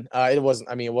run. It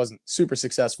wasn't super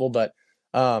successful, but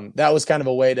that was kind of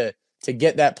a way to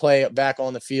get that play back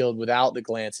on the field without the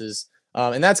glances.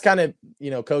 And that's kind of,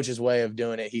 coach's way of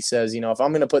doing it. He says, if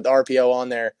I'm going to put the RPO on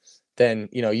there, then,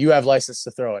 you have license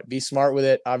to throw it. Be smart with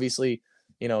it. Obviously,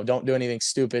 don't do anything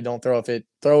stupid. Don't throw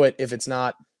it if it's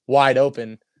not wide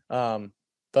open.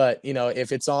 But,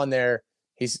 if it's on there,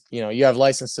 you have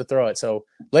license to throw it. So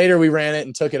later we ran it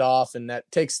and took it off, and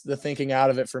that takes the thinking out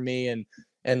of it for me and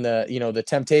the, the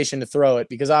temptation to throw it,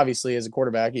 because obviously as a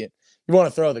quarterback, you want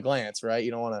to throw the glance, right?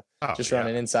 You don't want to run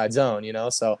an inside zone,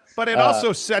 so. But it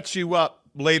also sets you up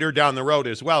later down the road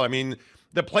as well.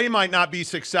 The play might not be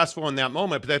successful in that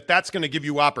moment, but that's going to give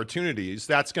you opportunities.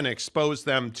 That's going to expose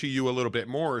them to you a little bit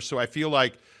more. So I feel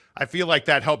like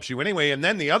that helps you anyway. And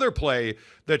then the other play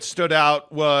that stood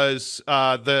out was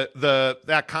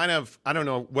that kind of, I don't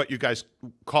know what you guys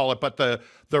call it, but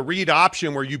the read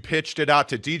option where you pitched it out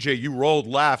to DJ, you rolled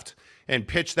left and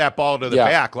pitched that ball to the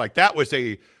back. Like that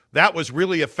was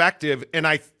really effective.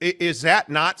 And is that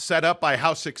not set up by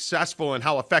how successful and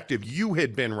how effective you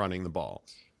had been running the ball?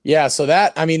 Yeah. So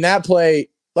that play,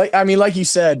 like you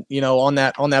said, on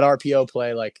that RPO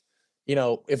play,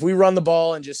 if we run the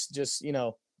ball and just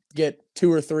get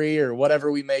 2 or 3 or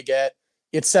whatever we may get,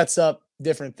 it sets up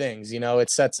different things. It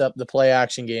sets up the play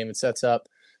action game. It sets up,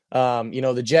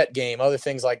 the jet game, other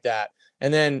things like that.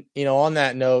 And then, on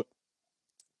that note,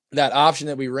 that option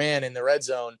that we ran in the red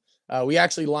zone, we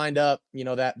actually lined up,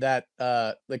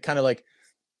 the kind of like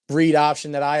read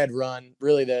option that I had run,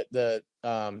 really the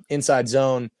inside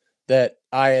zone that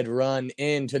I had run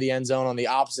into the end zone on the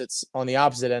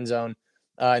opposite end zone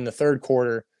in the third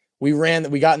quarter. We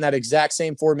got in that exact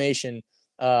same formation.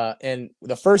 And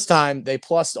the first time they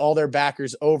plussed all their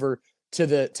backers over to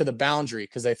the boundary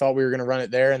because they thought we were going to run it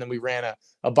there. And then we ran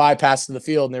a bypass to the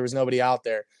field and there was nobody out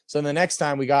there. So the next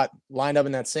time we got lined up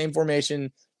in that same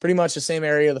formation, pretty much the same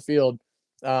area of the field.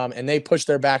 And they pushed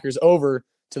their backers over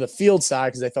to the field side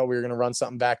because they thought we were going to run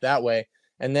something back that way.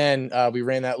 And then we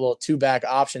ran that little 2-back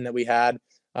option that we had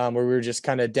where we were just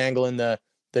kind of dangling the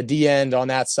D end on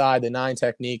that side, the 9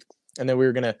 technique. And then we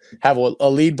were going to have a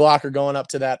lead blocker going up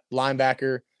to that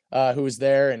linebacker who was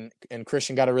there. And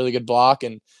Christian got a really good block.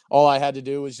 And all I had to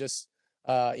do was just,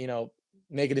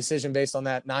 make a decision based on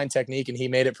that 9 technique, and he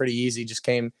made it pretty easy. Just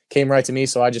came right to me,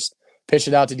 so I just pitched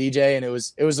it out to DJ, and it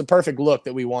was a perfect look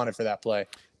that we wanted for that play.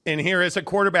 And here, as a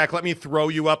quarterback, let me throw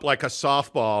you up like a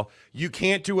softball. You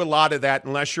can't do a lot of that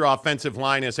unless your offensive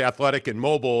line is athletic and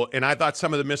mobile. And I thought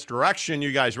some of the misdirection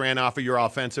you guys ran off of your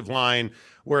offensive line,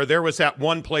 where there was that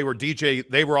one play where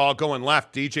they were all going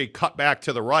left. DJ cut back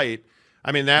to the right.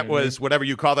 I mean, that was whatever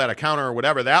you call that, a counter or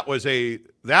whatever. That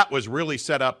was really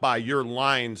set up by your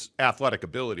line's athletic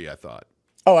ability, I thought.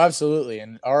 Oh, absolutely.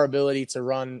 And our ability to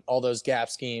run all those gap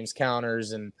schemes,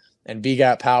 counters, and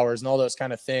B-gap powers and all those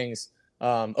kind of things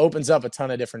opens up a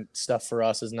ton of different stuff for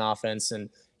us as an offense. And,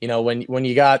 when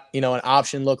you got, an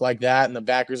option look like that and the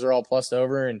backers are all plussed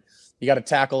over and you got a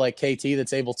tackle like KT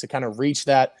that's able to kind of reach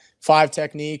that 5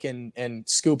 technique and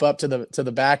scoop up to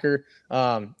the backer,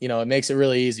 it makes it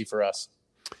really easy for us.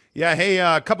 Yeah. Hey,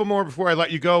 a couple more before I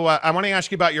let you go. I want to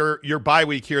ask you about your bye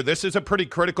week here. This is a pretty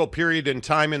critical period in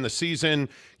time in the season.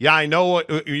 Yeah, I know,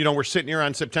 we're sitting here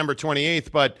on September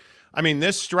 28th, but I mean,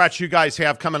 this stretch you guys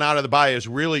have coming out of the bye is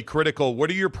really critical. What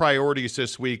are your priorities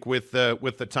this week with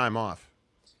the time off?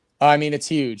 I mean, it's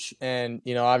huge. And,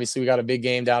 obviously we got a big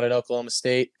game down at Oklahoma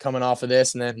State coming off of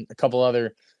this, and then a couple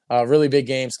other really big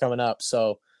games coming up.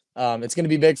 So it's going to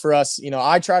be big for us.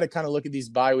 I try to kind of look at these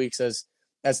bye weeks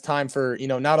as time for,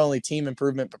 not only team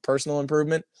improvement, but personal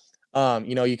improvement.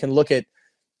 You can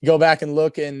go back and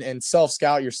look and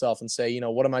self-scout yourself and say,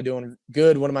 what am I doing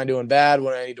good? What am I doing bad?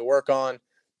 What do I need to work on?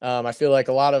 I feel like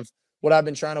a lot of what I've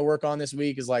been trying to work on this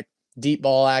week is like deep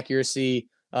ball accuracy,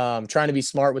 trying to be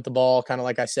smart with the ball, kind of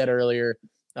like I said earlier,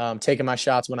 taking my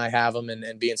shots when I have them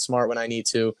and being smart when I need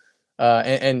to,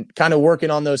 and kind of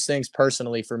working on those things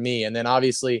personally for me. And then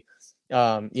obviously,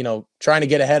 trying to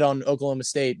get ahead on Oklahoma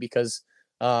State because,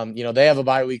 they have a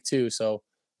bye week too. So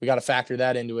we got to factor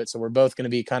that into it. So we're both going to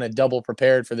be kind of double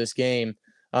prepared for this game.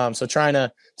 So trying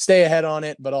to stay ahead on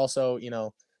it, but also,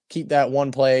 keep that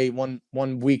one play, one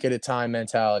week at a time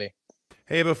mentality.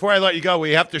 Hey, before I let you go,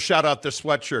 we have to shout out the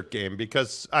sweatshirt game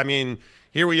because, I mean,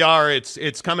 here we are.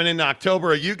 It's coming in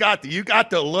October. You got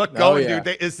the look going,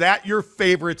 dude. Is that your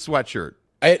favorite sweatshirt?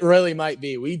 It really might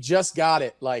be. We just got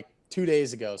it like 2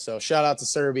 days ago. So shout out to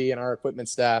Serby and our equipment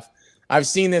staff. I've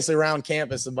seen this around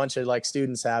campus. A bunch of like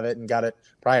students have it and got it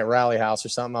probably at Rally House or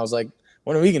something. I was like,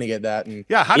 when are we going to get that? And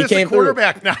yeah, how does the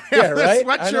quarterback not have the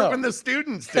sweatshirt when the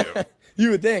students do?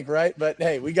 You would think, right? But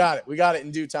hey, we got it. We got it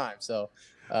in due time. So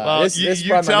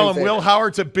you tell him Will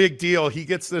Howard's a big deal. He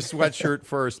gets the sweatshirt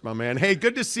first, my man. Hey,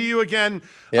 good to see you again.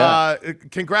 Yeah.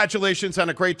 Congratulations on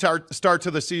a great start to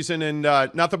the season, and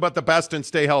nothing but the best, and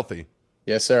stay healthy.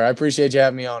 Yes, sir. I appreciate you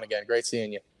having me on again. Great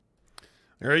seeing you.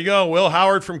 There you go, Will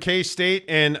Howard from K-State.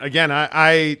 And again,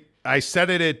 I said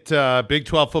it at Big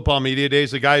 12 Football Media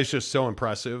Days. The guy is just so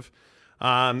impressive.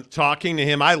 Talking to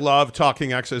him, I love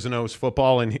talking X's and O's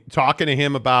football, and talking to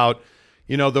him about,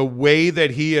 the way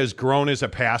that he has grown as a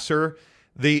passer.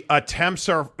 The attempts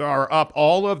are up.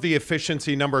 All of the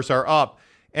efficiency numbers are up.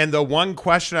 And the one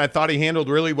question I thought he handled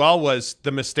really well was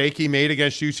the mistake he made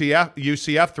against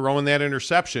UCF throwing that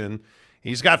interception.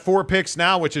 He's got 4 picks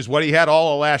now, which is what he had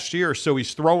all of last year, so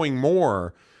he's throwing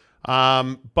more.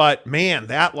 But, man,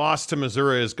 that loss to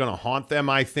Missouri is going to haunt them,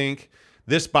 I think.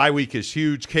 This bye week is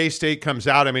huge. K-State comes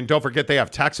out. I mean, don't forget they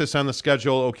have Texas on the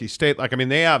schedule, Okie State.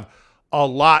 They have a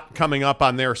lot coming up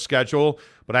on their schedule.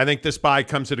 But I think this bye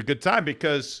comes at a good time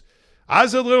because I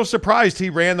was a little surprised he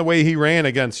ran the way he ran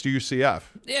against UCF.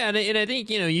 Yeah, and I think,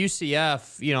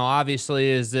 UCF, obviously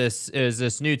is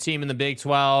this new team in the Big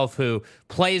 12 who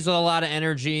plays with a lot of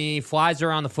energy, flies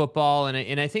around the football,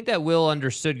 and I think that Will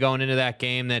understood going into that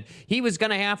game that he was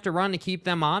going to have to run to keep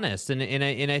them honest, and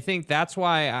I think that's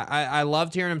why I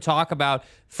loved hearing him talk about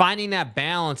finding that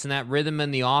balance and that rhythm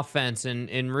in the offense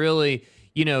and really –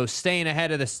 staying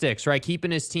ahead of the sticks, right?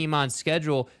 Keeping his team on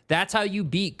schedule. That's how you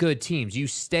beat good teams. You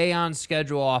stay on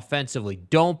schedule offensively.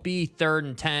 Don't be 3rd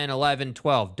and 10, 11,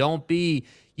 12. Don't be,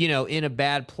 in a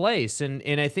bad place. And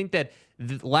I think that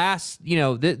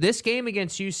this game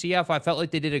against UCF, I felt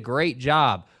like they did a great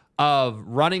job of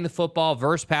running the football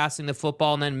versus passing the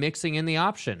football and then mixing in the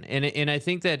option. And I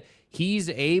think that he's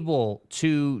able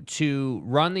to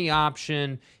run the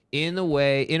option in a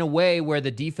way where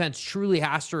the defense truly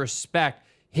has to respect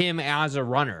him as a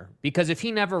runner. Because if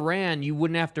he never ran, you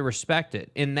wouldn't have to respect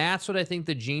it. And that's what I think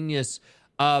the genius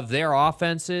of their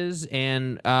offense is,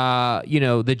 and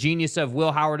the genius of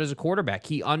Will Howard as a quarterback.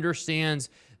 He understands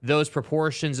those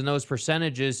proportions and those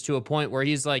percentages to a point where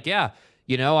he's like, I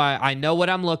know what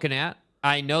I'm looking at.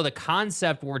 I know the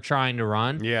concept we're trying to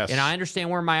run. Yes. And I understand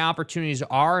where my opportunities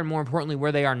are and, more importantly,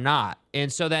 where they are not.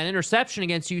 And so that interception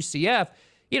against UCF,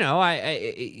 he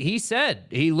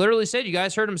literally said, you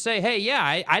guys heard him say, hey,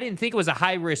 yeah, I didn't think it was a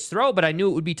high-risk throw, but I knew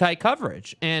it would be tight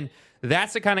coverage. And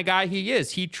that's the kind of guy he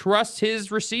is. He trusts his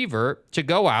receiver to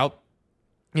go out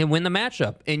and win the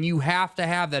matchup. And you have to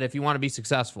have that if you want to be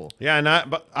successful. Yeah,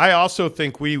 but I also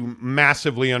think we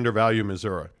massively undervalue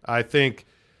Missouri. I think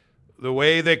the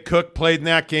way that Cook played in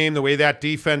that game, the way that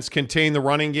defense contained the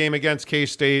running game against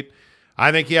K-State,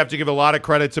 I think you have to give a lot of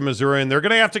credit to Missouri, and they're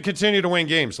going to have to continue to win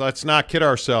games. Let's not kid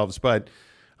ourselves. But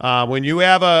when you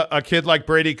have a kid like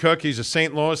Brady Cook, he's a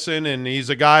St. Louisan, and he's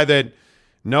a guy that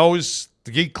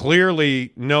he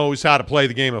clearly knows how to play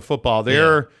the game of football.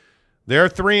 They're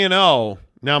 3-0.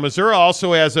 Now, Missouri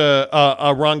also has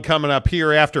a run coming up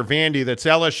here after Vandy. That's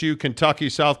LSU, Kentucky,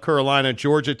 South Carolina,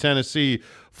 Georgia, Tennessee,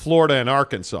 Florida, and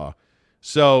Arkansas.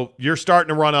 So you're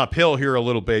starting to run uphill here a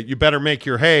little bit. You better make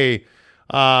your hay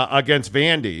against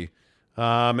Vandy.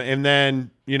 And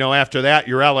then, after that,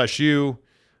 you're LSU.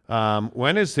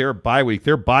 When is their bye week?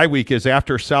 Their bye week is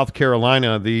after South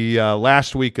Carolina, the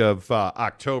last week of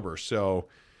October. So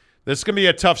this is going to be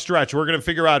a tough stretch. We're going to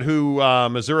figure out who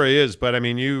Missouri is. But, I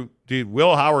mean,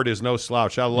 Will Howard is no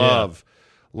slouch. I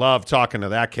love talking to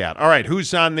that cat. All right,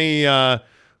 who's on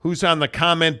the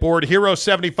comment board? Hero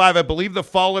 75, I believe the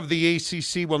fall of the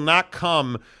ACC will not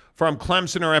come from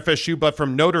Clemson or FSU, but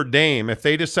from Notre Dame. If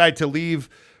they decide to leave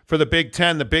for the Big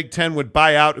Ten would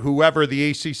buy out whoever the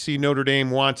ACC Notre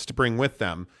Dame wants to bring with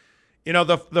them.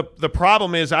 The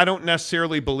problem is I don't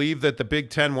necessarily believe that the Big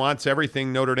Ten wants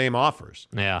everything Notre Dame offers.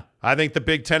 Yeah. I think the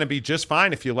Big Ten would be just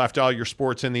fine if you left all your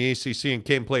sports in the ACC and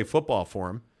came play football for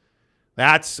them.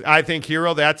 I think,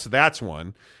 Hero, that's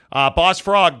one. Boss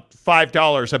Frog,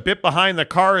 $5. A bit behind, the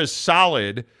car is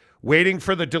solid. Waiting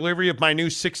for the delivery of my new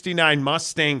 69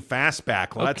 Mustang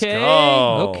Fastback. Let's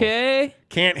go. Okay.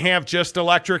 Can't have just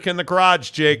electric in the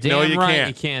garage, Jake. Damn no, you right can't.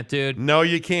 You can't, dude. No,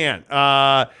 you can't.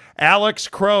 Alex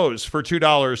Crows for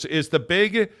 $2. Is the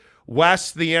Big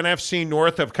West the NFC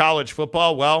North of college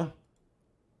football? Well,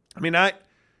 I mean,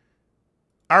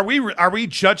 are we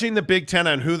judging the Big Ten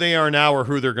on who they are now or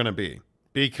who they're going to be?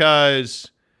 Because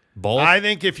both. I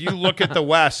think if you look at the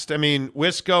West, I mean,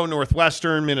 Wisco,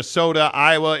 Northwestern, Minnesota,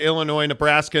 Iowa, Illinois,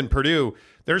 Nebraska, and Purdue,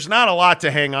 there's not a lot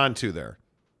to hang on to there.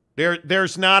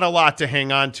 There's not a lot to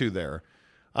hang on to there.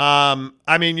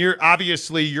 I mean, you're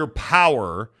obviously your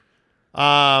power.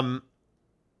 I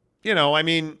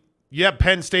mean, you have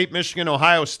Penn State, Michigan,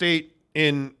 Ohio State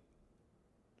in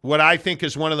what I think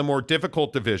is one of the more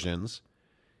difficult divisions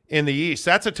in the East.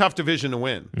 That's a tough division to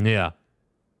win. Yeah.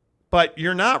 But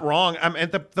you're not wrong. I mean,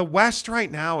 the West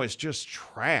right now is just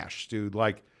trash, dude.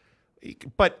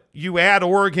 But you add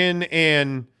Oregon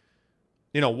and,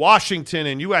 Washington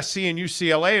and USC and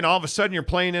UCLA, and all of a sudden you're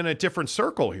playing in a different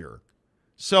circle here.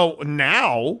 So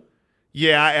now,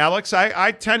 yeah, Alex,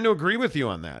 I tend to agree with you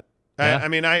on that. Yeah.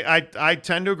 I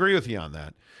tend to agree with you on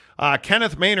that.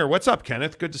 Kenneth Maynard, what's up,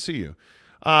 Kenneth? Good to see you.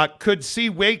 Could see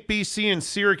Wake, BC, and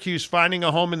Syracuse finding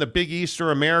a home in the Big East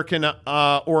or American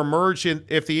or merge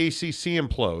if the ACC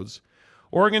implodes.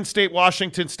 Oregon State,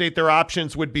 Washington State, their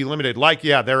options would be limited.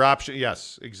 Their option.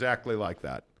 Yes, exactly like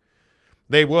that.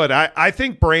 They would. I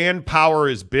think brand power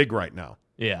is big right now.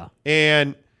 Yeah.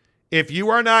 And if you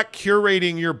are not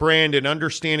curating your brand and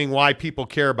understanding why people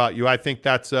care about you, I think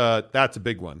that's a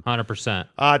big one.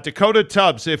 100%. Dakota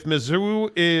Tubbs, if Mizzou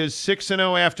is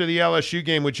 6-0 after the LSU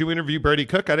game, would you interview Brady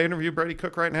Cook? I'd interview Brady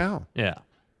Cook right now. Yeah.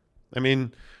 I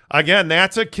mean, again,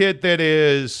 that's a kid that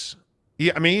is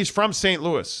he's from St.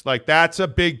 Louis. That's a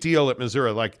big deal at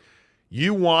Missouri.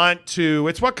 You want to –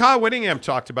 it's what Kyle Whittingham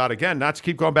talked about. Again, not to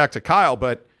keep going back to Kyle,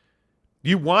 but –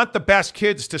 you want the best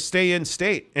kids to stay in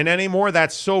state. And anymore,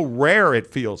 that's so rare, it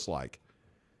feels like.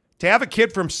 To have a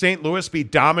kid from St. Louis be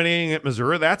dominating at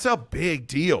Missouri, that's a big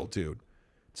deal, dude.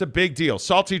 It's a big deal.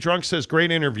 Salty Drunk says,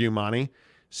 great interview, Monty.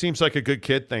 Seems like a good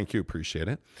kid. Thank you. Appreciate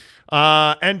it.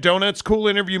 And Donuts, cool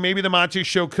interview. Maybe the Monty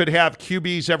Show could have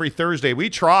QBs every Thursday. We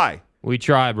try. We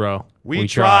try, bro. We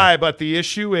try, but the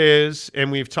issue is,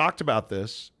 and we've talked about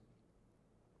this,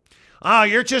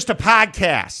 you're just a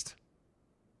podcast.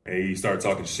 Hey, you start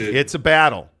talking shit. It's a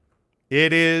battle.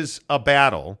 It is a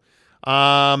battle.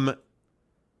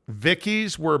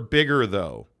 Vicky's were bigger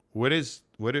though. What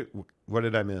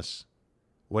did I miss?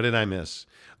 What did I miss?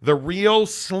 The real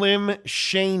Slim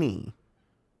Shady.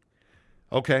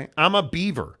 Okay, I'm a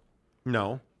beaver.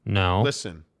 No.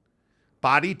 Listen,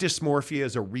 body dysmorphia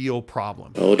is a real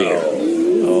problem. Oh dear.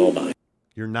 Oh my.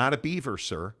 You're not a beaver,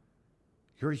 sir.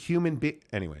 You're a human being.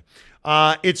 Anyway,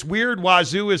 it's weird.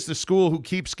 Wazoo is the school who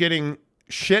keeps getting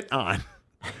shit on.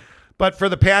 But for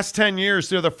the past 10 years,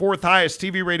 they're the fourth highest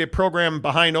TV-rated program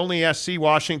behind only SC,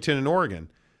 Washington, and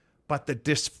Oregon. But the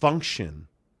dysfunction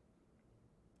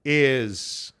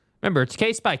is... Remember, it's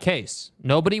case by case.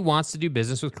 Nobody wants to do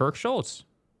business with Kirk Schultz.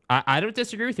 I don't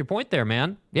disagree with your point there,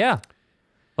 man. Yeah.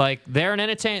 Like, they're an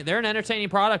entertaining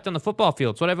product on the football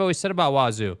field. It's what I've always said about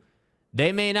Wazoo.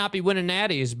 They may not be winning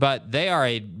natties, but they are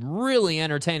a really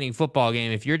entertaining football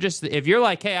game. If you're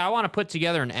like, hey, I want to put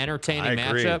together an entertaining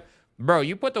matchup, bro,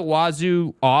 you put the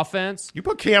Wazoo offense. You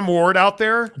put Cam Ward out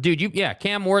there? Dude,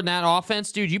 Cam Ward in that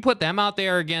offense, dude, you put them out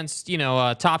there against,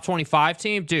 a top 25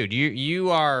 team, dude, you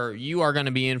are going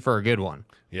to be in for a good one.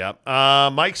 Yep.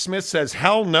 Mike Smith says,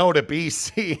 hell no to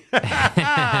BC.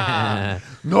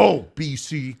 No,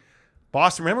 BC.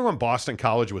 Boston. Remember when Boston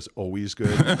College was always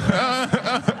good?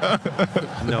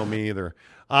 No, me either.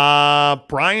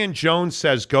 Brian Jones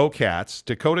says, go Cats.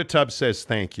 Dakota Tubbs says,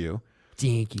 thank you.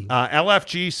 Thank you.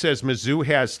 LFG says, Mizzou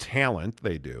has talent.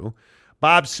 They do.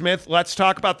 Bob Smith, let's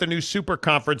talk about the new super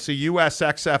conference, the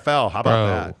USXFL. How about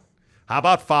that? How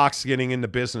about Fox getting into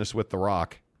business with The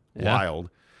Rock? Yeah. Wild.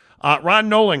 Ron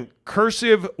Nolan,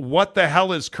 cursive, what the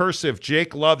hell is cursive?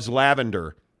 Jake loves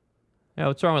lavender. Yeah,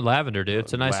 what's wrong with lavender, dude?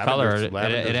 It's a nice color.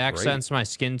 It accents great. My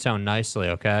skin tone nicely,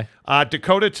 okay?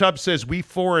 Dakota Tubbs says, we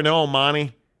 4-0,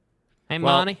 Monty. Hey,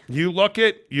 Well, Monty. You look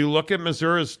at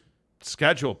Missouri's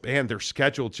schedule. Man, their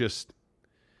schedule just...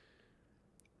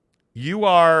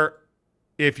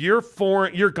 If you're 4,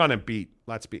 you're going to beat.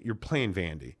 You're playing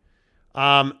Vandy.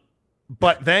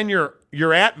 But then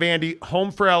you're at Vandy,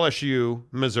 home for LSU,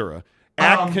 Missouri,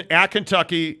 at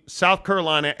Kentucky, South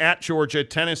Carolina, at Georgia,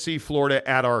 Tennessee, Florida,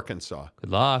 at Arkansas. Good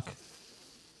luck.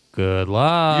 Good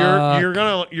luck.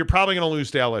 You're probably gonna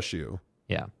lose to LSU.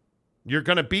 Yeah. You're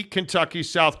gonna beat Kentucky,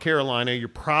 South Carolina. You're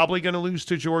probably gonna lose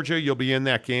to Georgia. You'll be in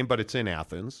that game, but it's in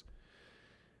Athens.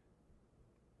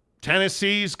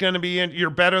 Tennessee's gonna be in. You're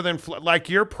better than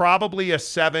you're probably a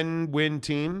 7-win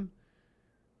team.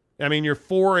 I mean, you're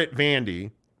 4 at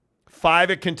Vandy,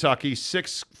 5 at Kentucky,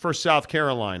 6 for South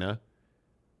Carolina.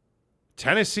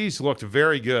 Tennessee's looked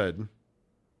very good.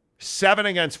 7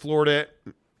 against Florida,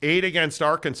 8 against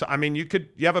Arkansas. I mean, you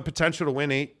have a potential to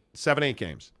win 7-8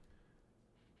 games.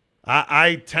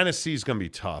 Tennessee's going to be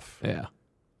tough. Yeah.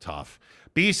 Tough.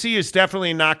 BC is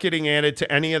definitely not getting added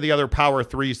to any of the other Power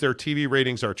 3s. Their TV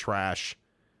ratings are trash.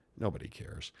 Nobody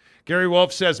cares. Gary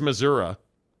Wolf says Missouri.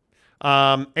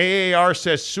 AAR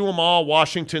says, sue them all,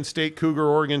 Washington State, Cougar,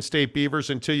 Oregon State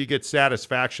Beavers, until you get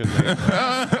satisfaction. They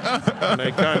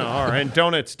kind of are. And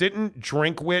Donuts, didn't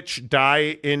Drinkwitch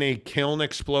die in a kiln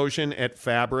explosion at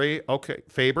Fabre? Okay.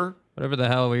 Faber? Whatever the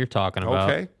hell you're talking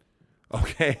about.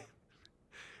 Okay.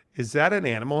 Is that an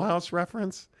Animal House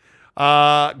reference?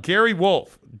 Gary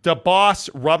Wolf, the boss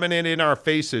rubbing it in our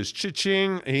faces.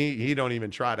 Cha-ching. He don't even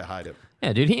try to hide it.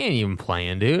 Yeah, dude, he ain't even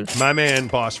playing, dude. My man,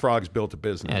 Boss Frogs, built a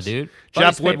business. Yeah, dude.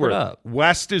 Jeff Woodward,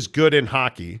 West is good in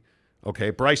hockey.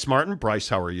 Okay, Bryce Martin. Bryce,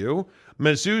 how are you?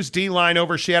 Mizzou's D-line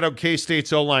overshadowed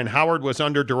K-State's O-line. Howard was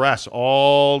under duress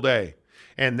all day,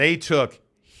 and they took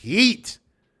heat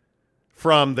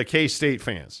from the K-State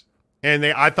fans. And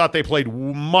I thought they played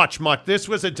much. This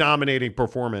was a dominating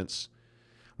performance.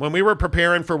 When we were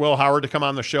preparing for Will Howard to come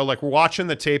on the show, we're watching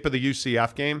the tape of the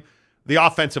UCF game, the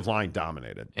offensive line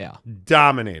dominated. Yeah.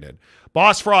 Dominated.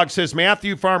 Boss Frog says,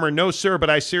 Matthew Farmer, no, sir, but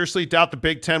I seriously doubt the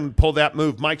Big Ten would pull that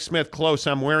move. Mike Smith, close.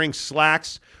 I'm wearing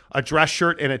slacks, a dress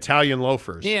shirt, and Italian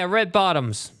loafers. Yeah, red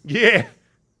bottoms. Yeah.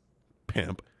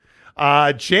 Pimp.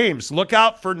 James, look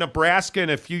out for Nebraska in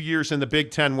a few years in the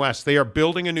Big Ten West. They are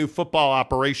building a new football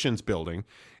operations building.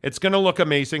 It's going to look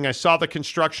amazing. I saw the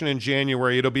construction in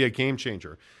January. It'll be a game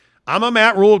changer. I'm a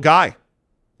Matt Rule guy.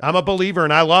 I'm a believer,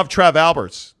 and I love Trev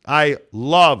Alberts.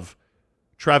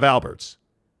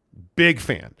 Big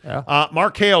fan. Yeah.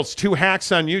 Mark Hales, 2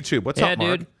 hacks on YouTube. What's up,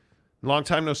 Mark? Dude. Long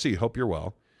time no see. Hope you're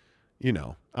well. You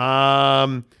know.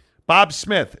 Bob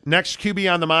Smith, next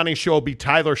QB on the Monty Show will be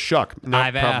Tyler Shuck.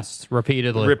 I've asked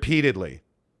repeatedly.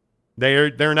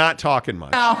 They're not talking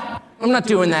much. No, I'm not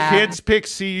doing that. Kids pick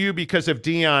CU because of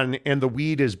Dion, and the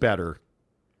weed is better.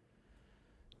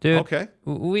 Dude, okay.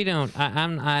 We don't.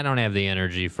 I don't have the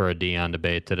energy for a Dion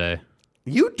debate today.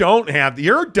 You don't have.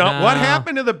 You're dumb. No, what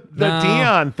happened to the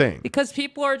Dion thing? Because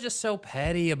people are just so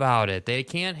petty about it. They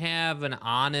can't have an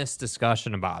honest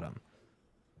discussion about him.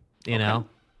 You know.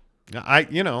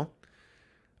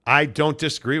 I don't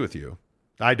disagree with you.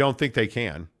 I don't think they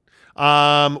can.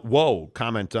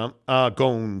 Comment dump.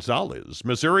 Gonzalez.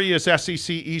 Missouri is SEC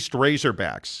East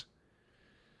Razorbacks.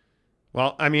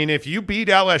 Well, I mean, if you beat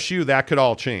LSU, that could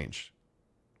all change.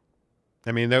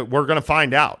 I mean, we're going to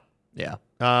find out. Yeah.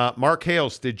 Mark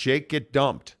Hales, did Jake get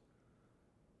dumped?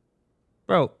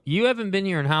 Bro, you haven't been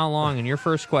here in how long, and your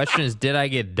first question is, did I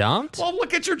get dumped? Well,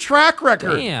 look at your track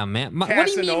record. Damn, man. What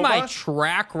do you mean my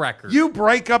track record? You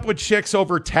break up with chicks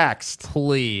over text.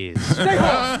 Please. Look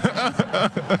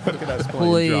at us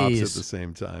playing drops at the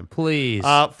same time. Please.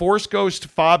 Force Ghost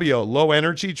Fabio, low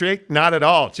energy, Drake? Not at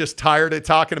all. Just tired of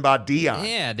talking about Dion.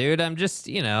 Yeah, dude. I'm just.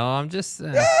 Yeah.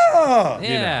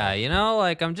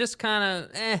 Like I'm just kind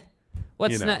of.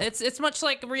 What's not? It's much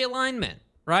like realignment,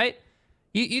 right?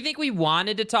 You think we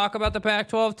wanted to talk about the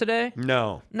Pac-12 today?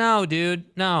 No. No, dude.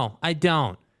 No, I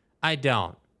don't.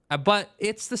 But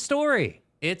it's the story.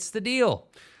 It's the deal.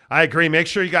 I agree. Make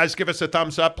sure you guys give us a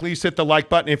thumbs up. Please hit the like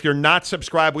button. If you're not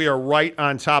subscribed, we are right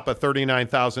on top of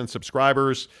 39,000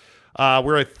 subscribers.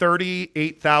 We're at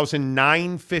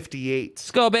 38,958.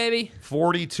 Let's go, baby.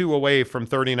 42 away from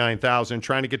 39,000,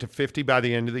 trying to get to 50 by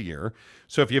the end of the year.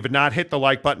 So if you have not hit the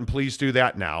like button, please do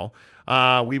that now.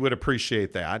 We would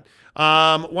appreciate that.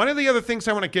 One of the other things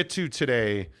I want to get to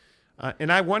today,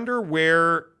 and I wonder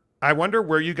where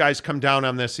you guys come down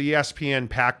on this ESPN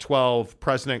Pac-12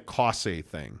 President Kase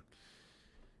thing.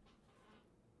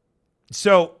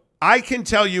 So I can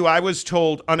tell you I was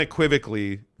told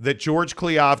unequivocally that George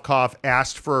Kliavkoff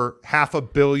asked for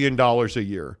 $500 million a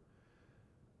year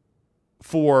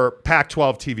for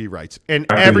Pac-12 TV rights. And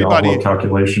everybody,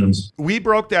 calculations. We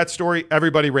broke that story.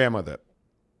 Everybody ran with it.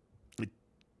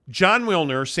 John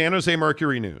Wilner, San Jose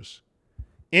Mercury News,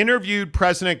 interviewed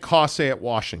President Kase at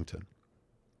Washington.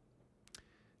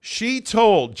 She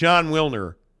told John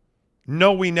Wilner,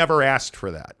 no, we never asked for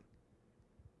that.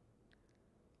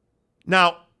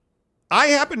 Now, I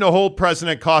happen to hold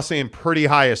President Kase in pretty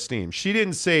high esteem. She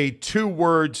didn't say 2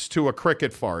 words to a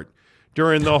cricket fart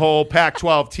during the whole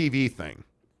Pac-12 TV thing.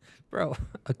 Bro,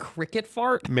 a cricket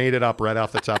fart? Made it up right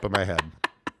off the top of my head.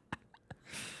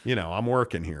 I'm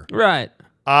working here. Right.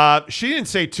 She didn't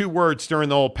say 2 words during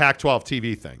the whole Pac-12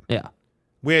 TV thing. Yeah.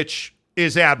 Which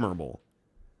is admirable.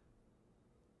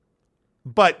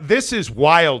 But this is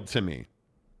wild to me.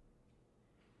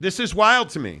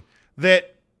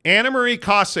 That Anna Marie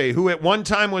Kase, who at one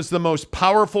time was the most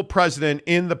powerful president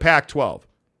in the Pac-12,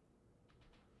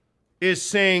 is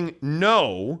saying,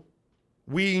 no,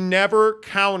 we never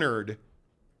countered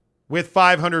with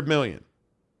 $500 million.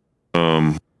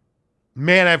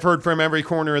 Man, I've heard from every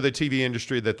corner of the TV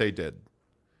industry that they did.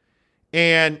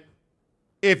 And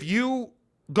if you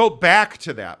go back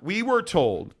to that, we were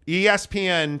told,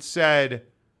 ESPN said,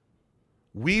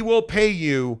 we will pay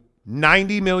you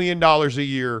 $90 million a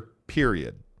year,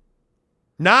 period.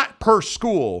 Not per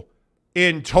school,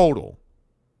 in total.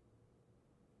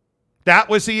 That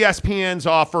was ESPN's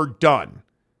offer, done.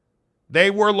 They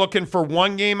were looking for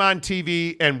 1 game on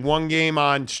TV and 1 game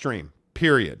on stream,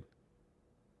 period.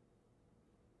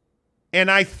 And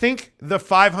I think the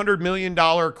 $500 million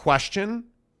question,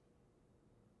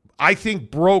 I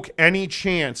think broke any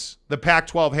chance the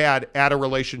Pac-12 had at a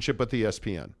relationship with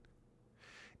ESPN.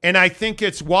 And I think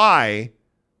it's why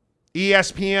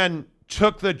ESPN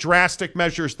took the drastic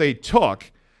measures they took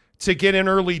to get an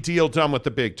early deal done with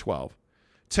the Big 12,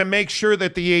 to make sure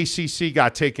that the ACC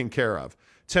got taken care of,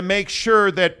 to make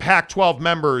sure that Pac-12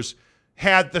 members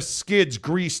had the skids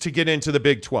greased to get into the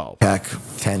Big 12.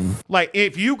 Pac-10. Like,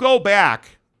 if you go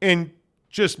back and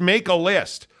just make a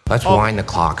list. Let's wind the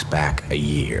clocks back a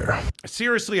year.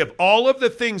 Seriously, of all of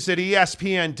the things that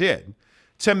ESPN did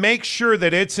to make sure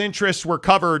that its interests were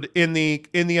covered in the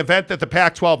event that the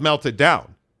Pac-12 melted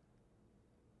down.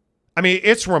 I mean,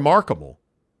 it's remarkable.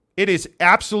 It is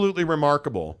absolutely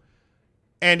remarkable.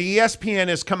 And ESPN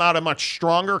has come out a much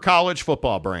stronger college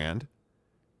football brand.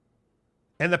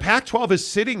 And the Pac-12 is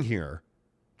sitting here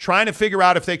trying to figure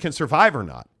out if they can survive or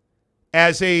not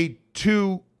as a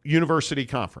 2-university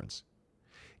conference.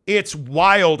 It's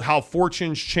wild how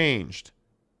fortunes changed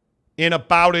in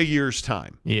about a year's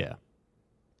time. Yeah.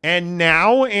 And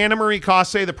now Anna Marie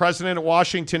Kase, the president of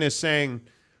Washington, is saying,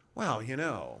 well,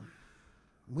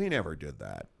 we never did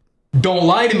that. Don't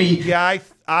lie to me. Yeah,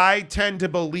 I tend to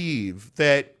believe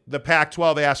that the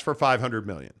Pac-12 asked for $500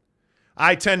 million.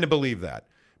 I tend to believe that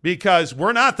because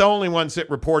we're not the only ones that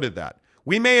reported that.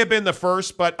 We may have been the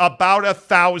first, but about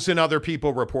 1,000 other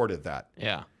people reported that.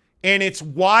 Yeah. And it's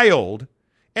wild.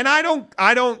 And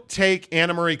I don't take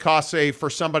Anna Marie Kase for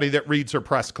somebody that reads her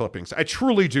press clippings. I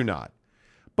truly do not.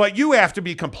 But you have to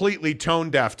be completely tone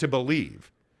deaf to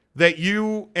believe that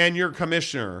you and your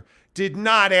commissioner did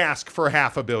not ask for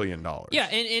 $500 million. Yeah,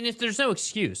 and there's no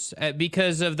excuse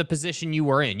because of the position you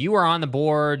were in. You were on the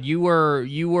board. You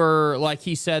were like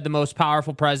he said, the most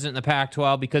powerful president in the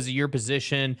Pac-12 because of your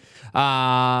position.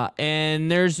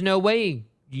 And there's no way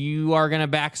you are going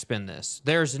to backspin this.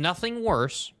 There's nothing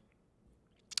worse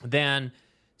than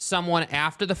someone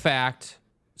after the fact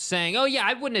saying, oh, yeah,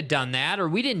 I wouldn't have done that, or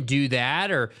we didn't do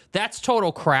that, or that's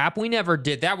total crap. We never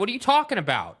did that. What are you talking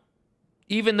about?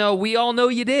 Even though we all know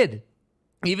you did.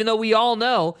 Even though we all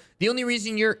know the only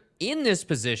reason you're in this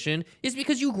position is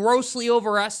because you grossly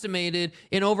overestimated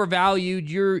and overvalued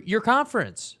your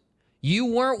conference. You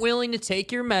weren't willing to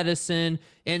take your medicine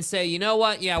and say, you know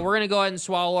what? Yeah, we're going to go ahead and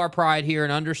swallow our pride here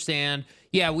and understand,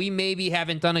 yeah, we maybe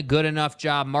haven't done a good enough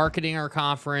job marketing our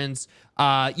conference,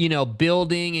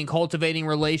 building and cultivating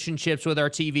relationships with our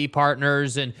TV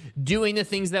partners and doing the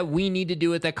things that we need to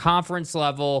do at the conference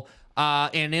level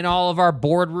and in all of our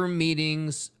boardroom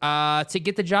meetings to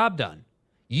get the job done.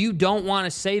 You don't want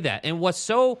to say that. And what's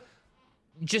so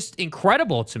just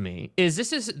incredible to me is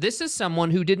this is someone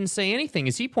who didn't say anything,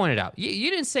 as he pointed out. You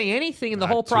didn't say anything in the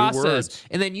whole process. Words.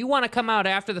 And then you want to come out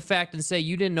after the fact and say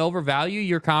you didn't overvalue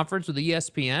your conference with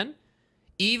ESPN,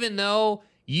 even though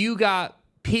you got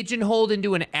pigeonholed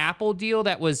into an Apple deal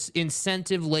that was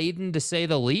incentive laden, to say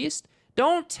the least.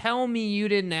 Don't tell me you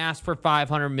didn't ask for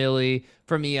 $500 million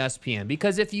from ESPN,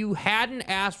 because if you hadn't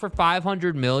asked for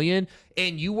 $500 million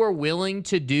and you were willing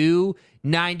to do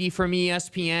 90 from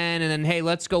ESPN and then, hey,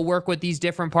 let's go work with these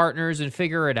different partners and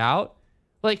figure it out,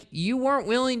 like, you weren't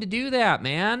willing to do that,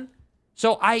 man.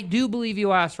 So I do believe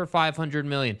you asked for $500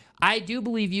 million. I do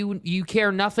believe you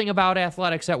care nothing about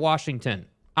athletics at Washington.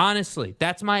 Honestly,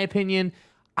 that's my opinion.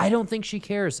 I don't think she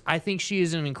cares. I think she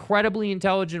is an incredibly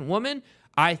intelligent woman.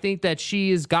 I think that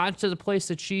she has gotten to the place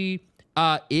that she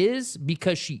is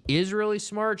because she is really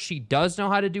smart. She does know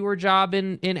how to do her job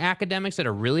in academics at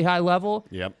a really high level.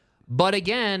 Yep. But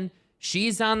again,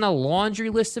 she's on the laundry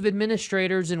list of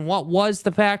administrators in what was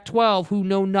the Pac-12 who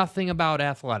know nothing about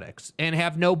athletics and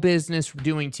have no business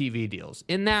doing TV deals.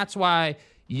 And that's why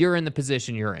you're in the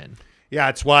position you're in. Yeah,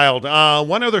 it's wild.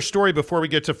 One other story before we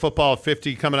get to Football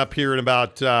 50 coming up here in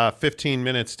about 15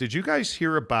 minutes. Did you guys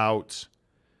hear about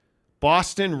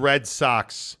Boston Red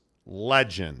Sox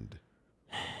legend,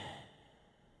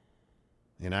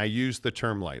 and I use the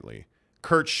term lightly,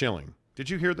 Curt Schilling? Did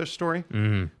you hear this story?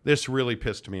 Mm-hmm. This really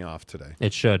pissed me off today.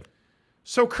 It should.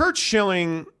 So Curt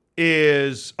Schilling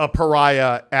is a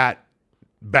pariah at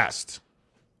best.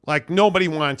 Like, nobody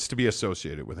wants to be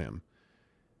associated with him.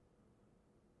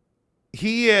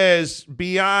 He is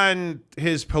beyond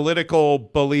his political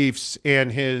beliefs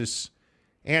and his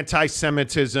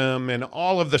anti-Semitism and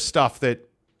all of the stuff that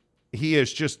he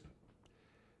has just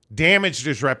damaged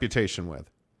his reputation with.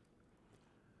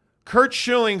 Curt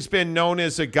Schilling's been known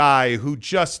as a guy who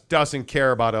just doesn't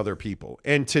care about other people.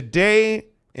 And today,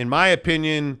 in my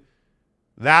opinion,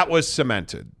 that was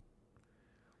cemented.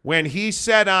 When he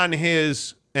said on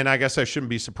his, and I guess I shouldn't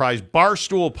be surprised,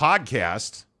 Barstool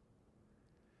podcast,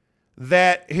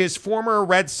 that his former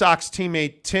Red Sox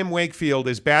teammate Tim Wakefield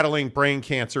is battling brain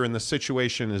cancer and the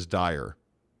situation is dire.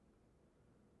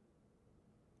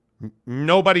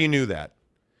 Nobody knew that.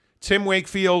 Tim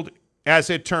Wakefield,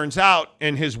 as it turns out,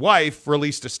 and his wife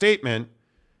released a statement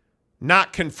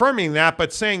not confirming that,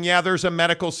 but saying, yeah, there's a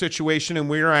medical situation and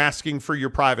we're asking for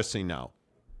your privacy now.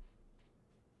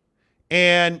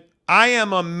 And I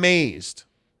am amazed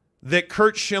that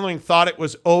Curt Schilling thought it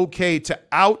was okay to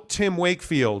out Tim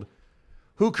Wakefield,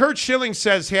 who Curt Schilling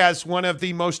says has one of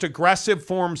the most aggressive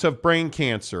forms of brain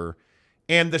cancer,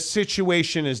 and the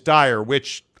situation is dire,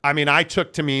 which, I mean, I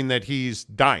took to mean that he's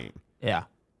dying. Yeah.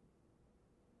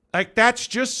 Like, that's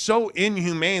just so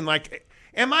inhumane. Like,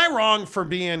 am I wrong for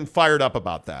being fired up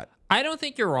about that? I don't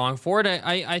think you're wrong for it.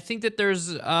 I think that there's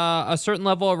a certain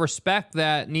level of respect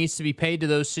that needs to be paid to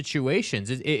those situations.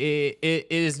 It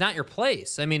is not your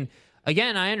place. I mean,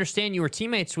 again, I understand you were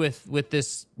teammates with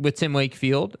Tim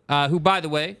Wakefield, who, by the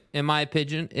way, in my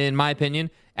opinion,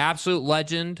 absolute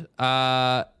legend.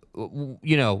 Grew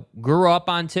up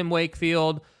on Tim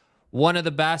Wakefield, one of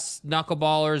the best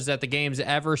knuckleballers that the game's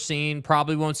ever seen.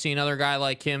 Probably won't see another guy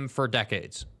like him for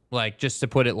decades. Like, just to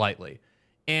put it lightly.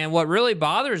 And what really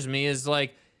bothers me is,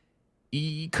 like,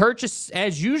 Curt, just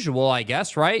as usual, I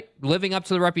guess, right? Living up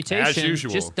to the reputation, as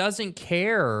usual, just doesn't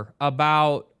care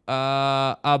about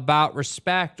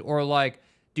respect or, like,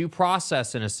 due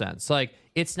process in a sense. Like,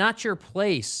 it's not your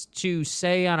place to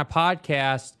say on a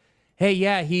podcast, hey,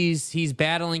 yeah, he's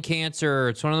battling cancer.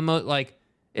 It's one of the most, like,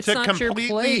 it's to not your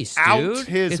place, dude. Out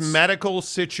his medical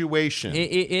situation.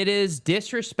 It is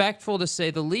disrespectful, to say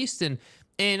the least.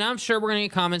 And I'm sure we're going to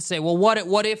get comments say, well,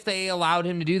 what if they allowed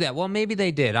him to do that? Well, maybe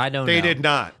they did. I don't know. They did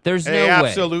not. There's no way. They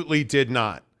absolutely did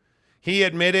not. He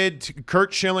admitted,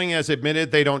 Curt Schilling has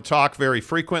admitted they don't talk very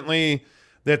frequently,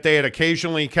 that they had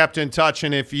occasionally kept in touch.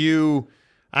 And if you,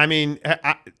 I mean,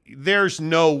 there's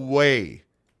no way,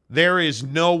 there is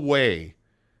no way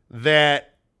that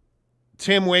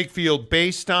Tim Wakefield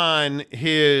based on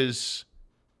his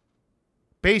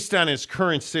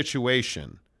current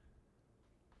situation.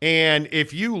 And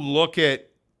if you look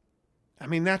at, I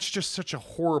mean, that's just such a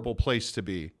horrible place to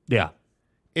be. Yeah.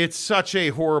 It's such a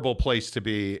horrible place to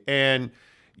be. And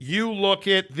you look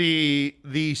at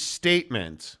the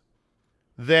statement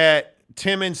that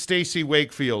Tim and Stacey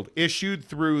Wakefield issued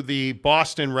through the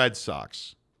Boston Red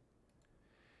Sox,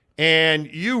 and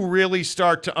you really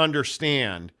start to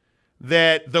understand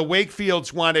that the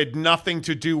Wakefields wanted nothing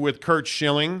to do with Curt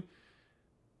Schilling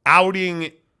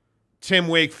outing Tim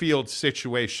Wakefield's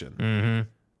situation. Mm-hmm.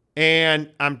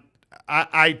 And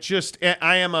I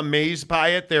am amazed by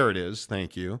it. There it is.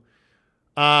 Thank you.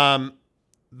 The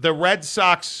Red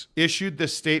Sox issued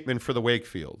this statement for the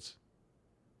Wakefields.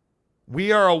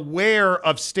 We are aware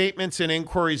of statements and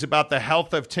inquiries about the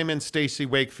health of Tim and Stacey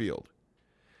Wakefield.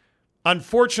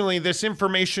 Unfortunately, this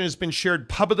information has been shared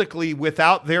publicly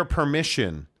without their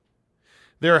permission.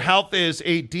 Their health is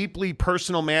a deeply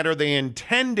personal matter they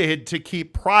intended to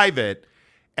keep private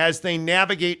as they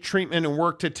navigate treatment and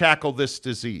work to tackle this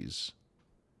disease.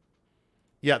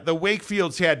 Yeah, the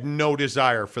Wakefields had no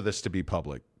desire for this to be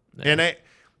public. Yeah. And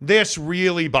this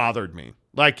really bothered me.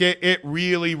 Like, it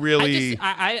really...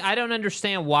 I don't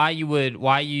understand why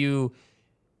you...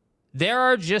 There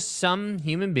are just some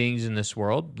human beings in this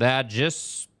world that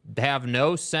just have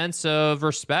no sense of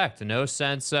respect, no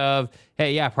sense of,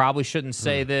 hey, yeah, probably shouldn't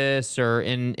say this,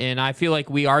 and I feel like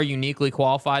we are uniquely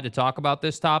qualified to talk about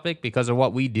this topic because of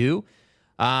what we do.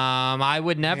 I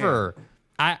would never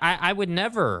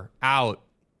out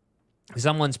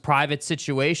someone's private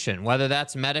situation, whether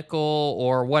that's medical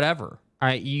or whatever. All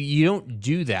right, you don't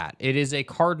do that. It is a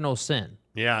cardinal sin.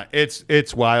 Yeah,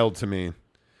 it's wild to me.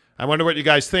 I wonder what you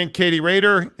guys think. Katie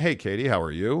Rader. Hey, Katie, how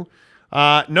are you?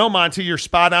 No, Monty, you're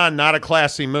spot on. Not a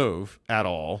classy move at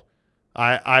all.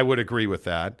 I would agree with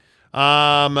that.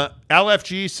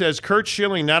 LFG says, Curt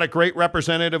Schilling, not a great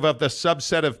representative of the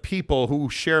subset of people who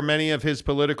share many of his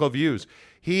political views.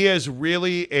 He is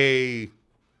really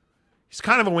he's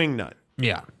kind of a wingnut.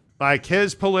 Yeah. Like,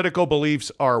 his political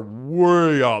beliefs are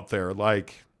way out there.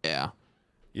 Like,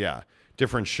 yeah,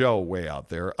 different show way out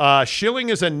there. Schilling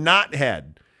is a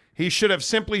knothead. He should have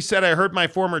simply said, I heard my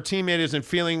former teammate isn't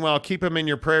feeling well. Keep him in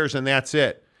your prayers, and that's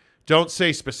it. Don't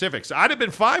say specifics. I'd have been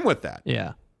fine with that.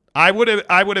 Yeah. I would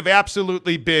have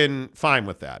absolutely been fine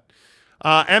with that.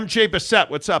 MJ Bissett,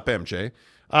 what's up, MJ?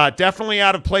 Definitely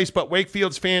out of place, but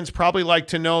Wakefield's fans probably like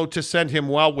to know to send him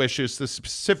well wishes. The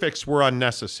specifics were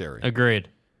unnecessary. Agreed.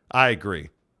 I agree.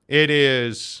 It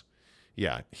is,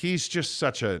 yeah, he's just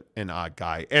such an odd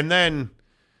guy. And then,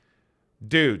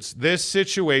 dudes, this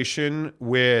situation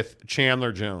with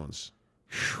Chandler Jones.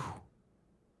 Whew.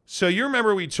 So you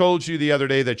remember we told you the other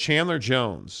day that Chandler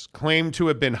Jones claimed to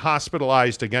have been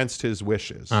hospitalized against his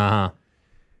wishes. Uh-huh.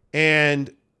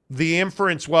 And the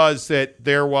inference was that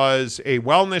there was a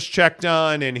wellness check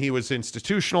done and he was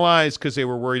institutionalized because they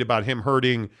were worried about him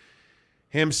hurting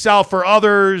himself or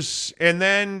others. And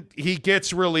then he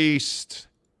gets released.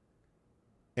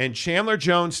 And Chandler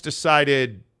Jones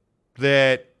decided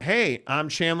that, hey, I'm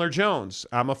Chandler Jones.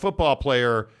 I'm a football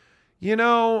player. You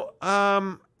know,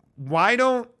 why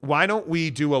don't we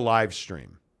do a live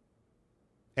stream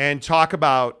and talk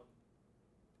about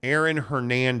Aaron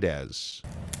Hernandez?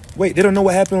 Wait, they don't know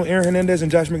what happened with Aaron Hernandez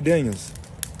and Josh McDaniels.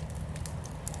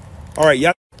 All right,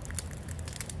 y'all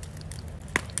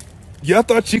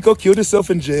thought Chico killed himself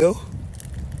in jail?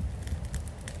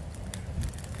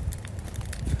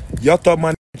 Y'all thought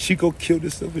my Chico killed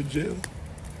himself in jail?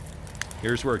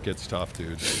 Here's where it gets tough,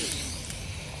 dude.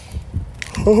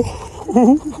 Oh.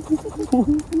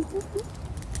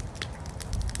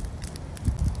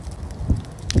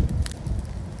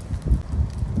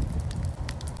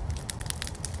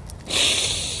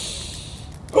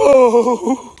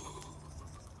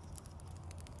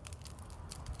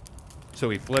 So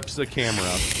he flips the camera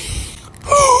up.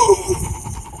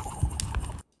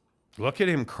 Look at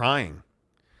him crying.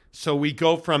 So we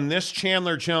go from this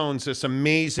Chandler Jones, this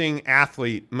amazing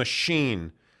athlete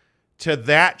machine, to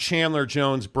that Chandler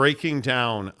Jones breaking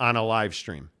down on a live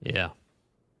stream. Yeah.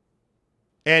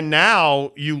 And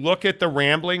now you look at the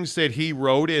ramblings that he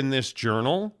wrote in this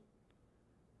journal.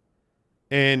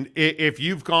 And if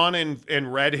you've gone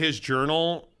and read his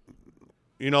journal,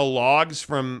 you know, logs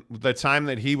from the time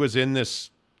that he was in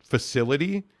this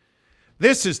facility,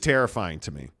 this is terrifying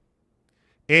to me.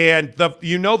 And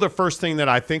the first thing that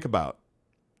I think about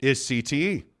is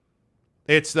CTE.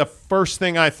 It's the first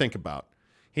thing I think about.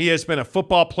 He has been a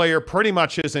football player pretty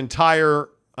much his entire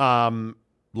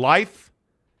life.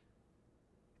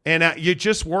 And you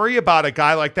just worry about a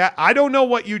guy like that. I don't know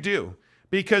what you do,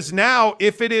 Because now,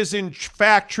 if it is in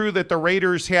fact true that the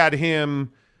Raiders had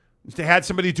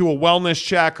somebody do a wellness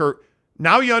check, or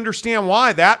now you understand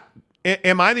why.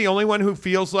 Am I the only one who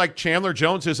feels like Chandler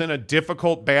Jones is in a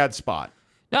difficult, bad spot?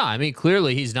 No, I mean,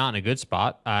 clearly he's not in a good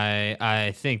spot.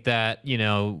 I think that,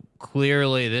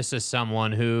 clearly this is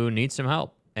someone who needs some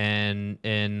help. And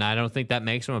I don't think that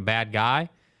makes him a bad guy.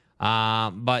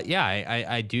 But yeah,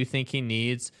 I do think he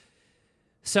needs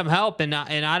some help. And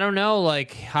I don't know,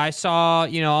 like I saw,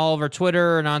 all over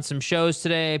Twitter and on some shows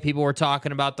today, people were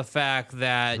talking about the fact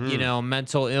that,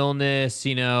 mental illness,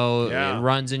 it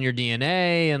runs in your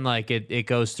DNA and like it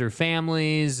goes through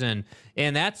families and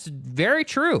that's very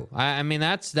true. I mean,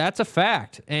 that's a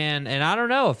fact. And I don't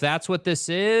know if that's what this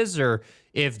is or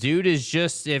if dude is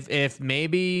just, if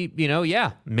maybe,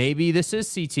 maybe this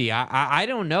is CT. I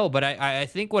don't know, but I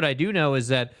think what I do know is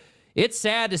that it's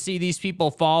sad to see these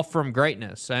people fall from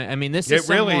greatness. I mean, this is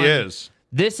really is.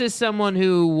 This is someone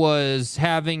who was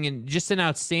having just an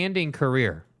outstanding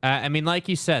career. I mean, like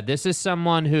you said, this is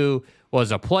someone who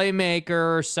was a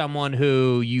playmaker, someone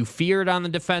who you feared on the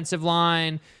defensive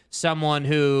line, someone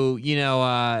who,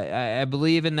 I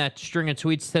believe in that string of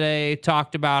tweets today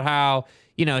talked about how,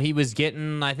 he was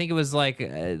getting, I think it was like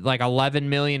 $11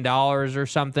 million or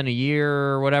something a year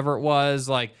or whatever it was.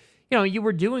 Like, you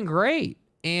were doing great.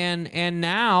 And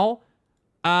now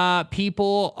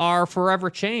people are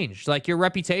forever changed. Like your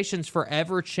reputation's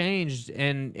forever changed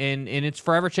and it's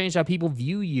forever changed how people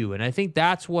view you. And I think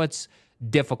that's what's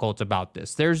difficult about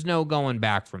this. There's no going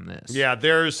back from this. Yeah,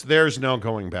 there's no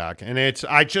going back. And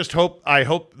I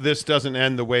hope this doesn't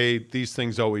end the way these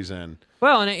things always end.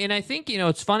 Well, and I think,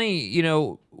 it's funny,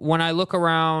 when I look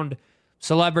around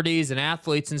celebrities and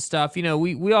athletes and stuff,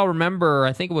 we all remember,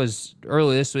 I think it was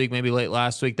early this week, maybe late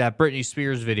last week, that Britney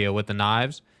Spears video with the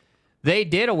knives. They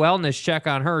did a wellness check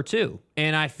on her too.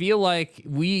 And I feel like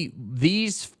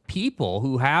these people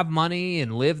who have money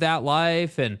and live that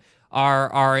life and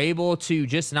are able to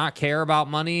just not care about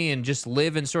money and just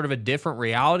live in sort of a different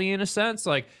reality in a sense,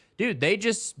 like, dude, they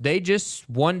just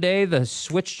one day the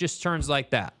switch just turns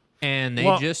like that. And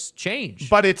they just change.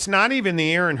 But it's not even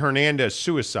the Aaron Hernandez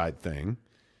suicide thing.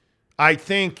 I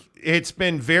think it's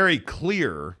been very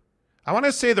clear. I want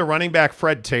to say the running back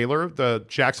Fred Taylor, the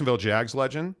Jacksonville Jags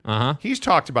legend, he's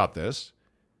talked about this,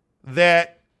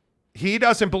 that he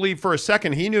doesn't believe for a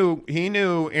second. He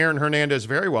knew Aaron Hernandez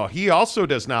very well. He also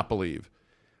does not believe.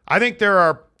 I think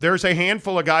there's a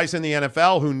handful of guys in the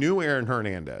NFL who knew Aaron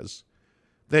Hernandez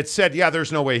that said, yeah,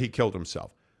 there's no way he killed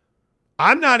himself.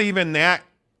 I'm not even that.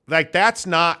 Like, that's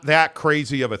not that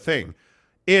crazy of a thing.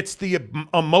 It's the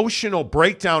emotional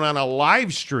breakdown on a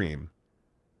live stream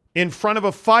in front of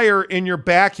a fire in your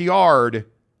backyard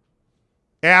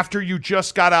after you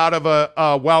just got out of a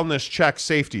wellness check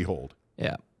safety hold.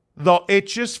 Yeah. Though it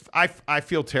just, I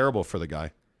feel terrible for the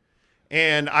guy.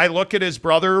 And I look at his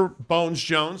brother, Bones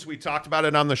Jones. We talked about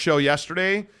it on the show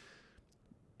yesterday.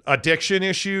 Addiction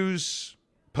issues,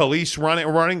 police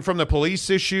running from the police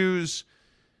issues.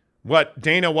 What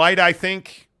Dana White, I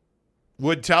think,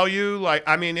 would tell you, like,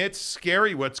 I mean, it's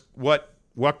scary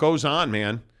what goes on,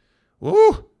 man.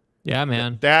 Woo. Yeah,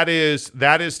 man. That is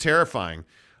terrifying.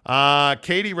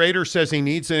 Katie Rader says he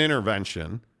needs an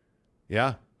intervention.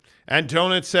 Yeah. And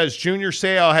Donut says Junior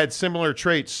Seau had similar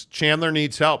traits. Chandler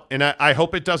needs help. And I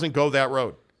hope it doesn't go that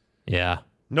road. Yeah.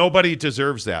 Nobody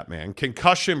deserves that, man.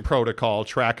 Concussion protocol,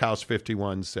 Trackhouse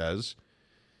 51 says.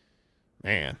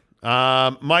 Man.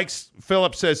 Mike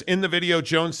Phillips says, in the video,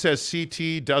 Jones says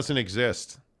CT doesn't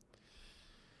exist.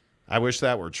 I wish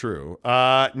that were true.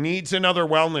 Needs another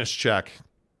wellness check.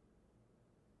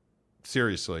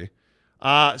 Seriously.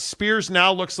 Spears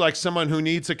now looks like someone who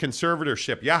needs a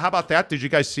conservatorship. Yeah, how about that? Did you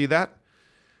guys see that?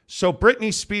 So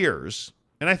Britney Spears,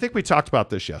 and I think we talked about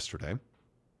this yesterday,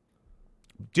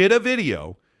 did a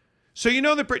video. So you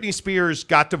know that Britney Spears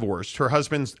got divorced. Her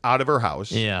husband's out of her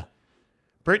house. Yeah.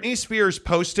 Britney Spears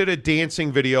posted a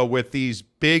dancing video with these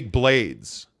big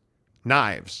blades,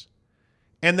 knives.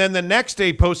 And then the next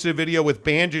day posted a video with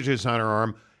bandages on her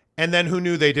arm. And then who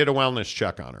knew they did a wellness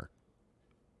check on her?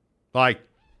 Like,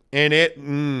 and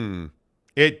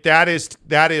that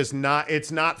is not,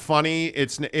 it's not funny.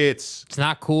 It's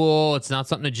not cool. It's not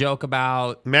something to joke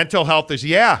about. Mental health is,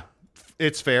 yeah,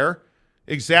 it's fair.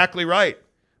 Exactly right.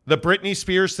 The Britney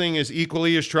Spears thing is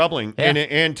equally as troubling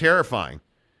and terrifying.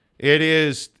 It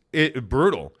is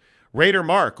brutal. Raider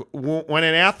Mark, when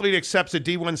an athlete accepts a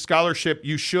D1 scholarship,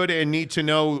 you should and need to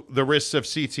know the risks of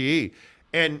CTE.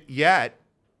 And yet,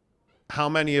 how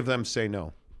many of them say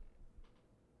no?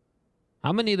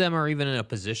 How many of them are even in a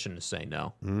position to say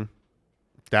no? Mm-hmm.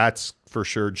 That's for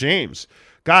sure. James,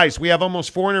 guys, we have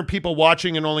almost 400 people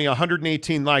watching and only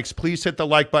 118 likes. Please hit the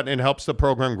like button. It helps the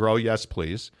program grow. Yes,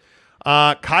 please.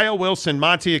 Kyle Wilson,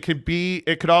 Monty,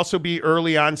 it could also be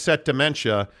early onset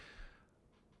dementia.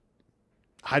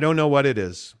 I don't know what it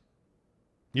is.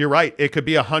 You're right. It could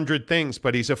be 100 things,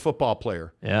 but he's a football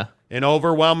player. Yeah. And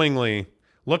overwhelmingly,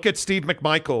 look at Steve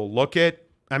McMichael.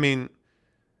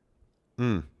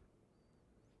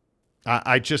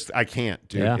 I can't,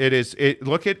 dude. Yeah.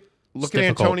 Look at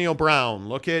Antonio Brown.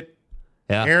 Look at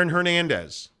Aaron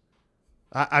Hernandez.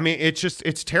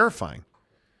 It's terrifying.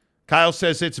 Kyle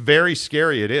says it's very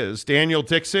scary. It is. Daniel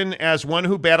Dixon, as one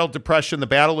who battled depression, the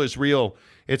battle is real.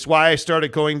 It's why I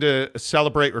started going to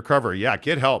Celebrate Recovery. Yeah,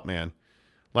 get help, man.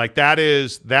 Like that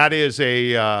is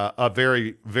a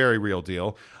very, very real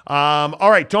deal.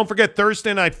 All right, don't forget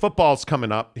Thursday Night Football's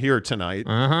coming up here tonight.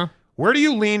 Uh-huh. Where do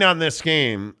you lean on this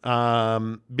game?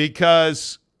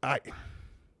 Because I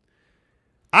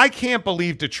can't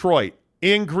believe Detroit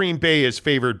in Green Bay is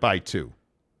favored by 2.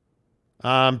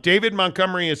 David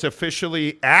Montgomery is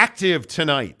officially active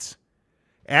tonight.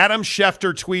 Adam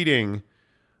Schefter tweeting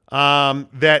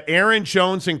that Aaron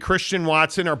Jones and Christian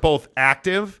Watson are both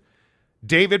active.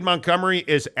 David Montgomery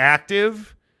is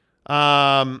active.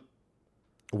 Wow,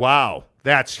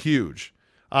 that's huge.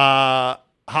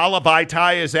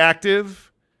 Halavaitai is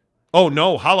active. Oh,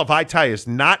 no, Halavaitai is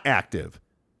not active.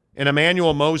 And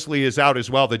Emmanuel Mosley is out as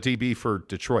well, the DB for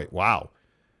Detroit. Wow,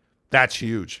 that's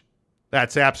huge.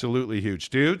 That's absolutely huge.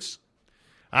 Dudes,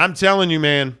 I'm telling you,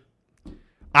 man,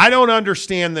 I don't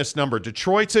understand this number.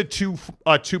 Detroit's a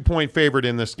 2-point favorite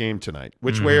in this game tonight.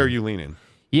 Which way are you leaning?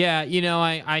 Yeah,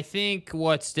 I think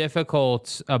what's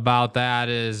difficult about that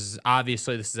is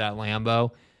obviously this is at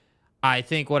Lambeau. I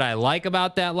think what I like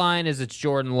about that line is it's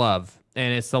Jordan Love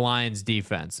and it's the Lions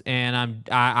defense. And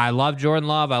I love Jordan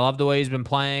Love. I love the way he's been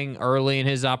playing early in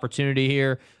his opportunity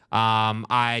here.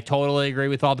 I totally agree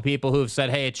with all the people who have said,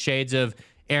 hey, it's shades of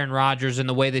Aaron Rodgers and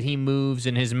the way that he moves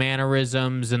and his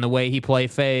mannerisms and the way he play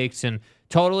fakes, and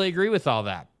totally agree with all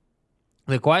that.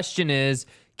 The question is,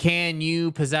 can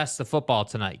you possess the football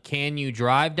tonight? Can you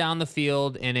drive down the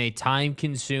field in a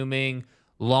time-consuming,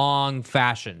 long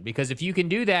fashion? Because if you can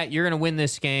do that, you're going to win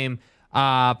this game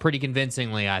pretty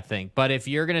convincingly, I think. But if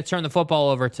you're going to turn the football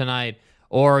over tonight,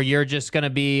 or you're just going to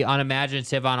be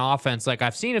unimaginative on offense like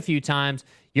I've seen a few times,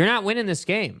 you're not winning this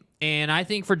game. And I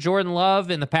think for Jordan Love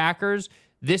and the Packers,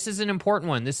 this is an important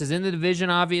one. This is in the division,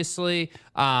 obviously.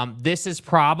 This is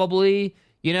probably,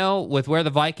 with where the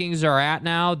Vikings are at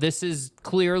now, this is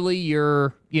clearly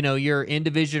your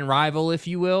in-division rival, if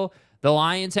you will. The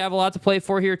Lions have a lot to play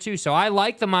for here, too. So I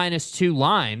like the -2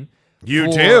 line.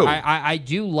 You do. I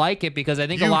do like it because I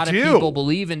think a lot of people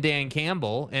believe in Dan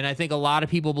Campbell, and I think a lot of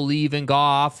people believe in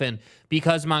Goff, and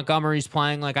because Montgomery's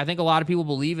playing, I think a lot of people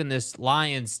believe in this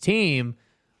Lions team,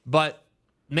 but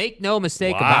make no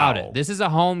mistake about it. This is a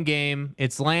home game.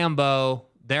 It's Lambeau.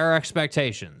 There are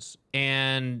expectations,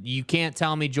 and you can't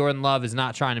tell me Jordan Love is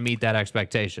not trying to meet that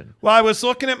expectation. Well, I was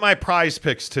looking at my prize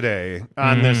picks today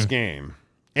on this game.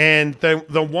 And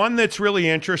the one that's really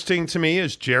interesting to me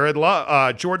is Jordan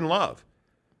Love.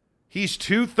 He's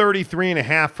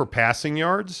 233.5 for passing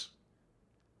yards,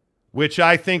 which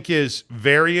I think is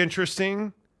very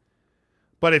interesting.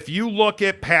 But if you look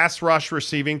at pass rush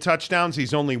receiving touchdowns,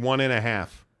 he's only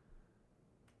 1.5.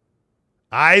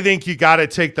 I think you got to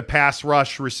take the pass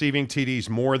rush receiving TDs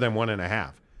more than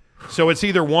 1.5. So it's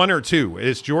either 1 or 2.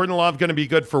 Is Jordan Love going to be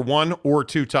good for 1 or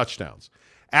 2 touchdowns?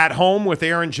 At home with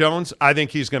Aaron Jones, I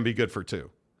think he's going to be good for 2.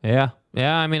 Yeah.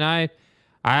 I mean, I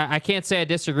can't say I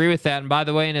disagree with that. And by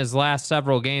the way, in his last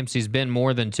several games, he's been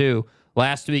more than 2.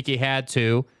 Last week he had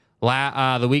 2.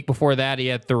 The week before that he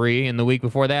had 3, and the week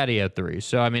before that he had 3.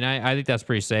 So I mean, I think that's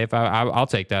pretty safe. I'll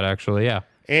take that actually. Yeah.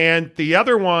 And the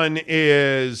other one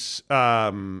is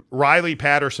Riley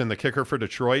Patterson, the kicker for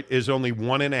Detroit, is only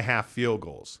 1.5 field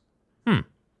goals.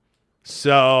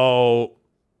 So.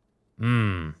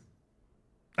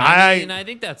 I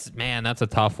think that's a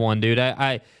tough one, dude.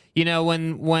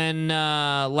 When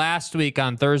last week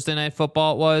on Thursday Night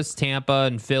Football it was Tampa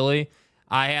and Philly,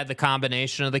 I had the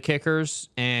combination of the kickers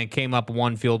and came up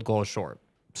 1 field goal short.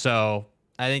 So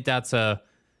I think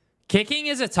kicking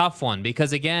is a tough one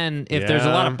because again, if there's a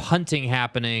lot of punting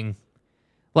happening,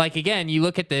 like again, you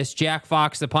look at this, Jack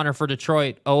Fox, the punter for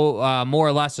Detroit, more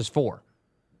or less is 4.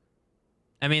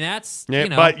 I mean, that's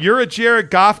but you're a Jared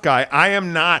Goff guy. I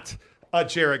am not a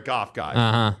Jared Goff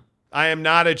guy. I am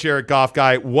not a Jared Goff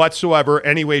guy whatsoever,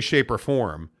 any way, shape, or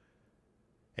form.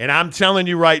 And I'm telling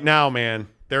you right now, man,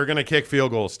 they're going to kick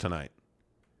field goals tonight.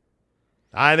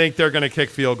 I think they're going to kick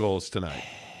field goals tonight.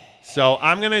 So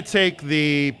I'm going to take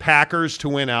the Packers to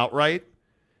win outright,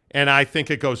 and I think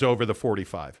it goes over the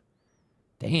 45.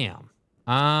 Damn.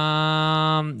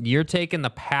 You're taking the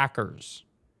Packers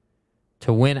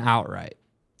to win outright.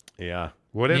 Yeah.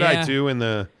 What did I do in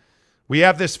the... We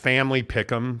have this family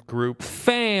pick'em group.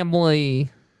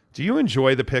 Family. Do you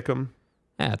enjoy the pick'em?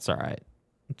 Yeah, it's all right.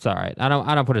 It's all right. I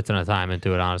don't put a ton of time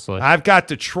into it, honestly. I've got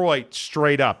Detroit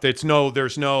straight up. There's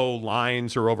no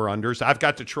lines or over unders. I've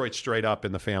got Detroit straight up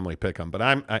in the family pick'em. But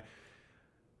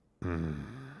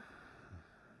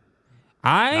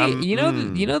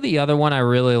the other one I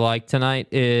really like tonight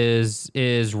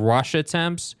is rush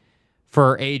attempts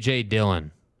for AJ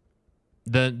Dillon.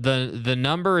 The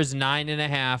number is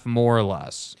 9.5 more or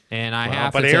less, and I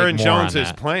have to. But take Aaron more Jones on is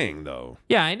that. playing though.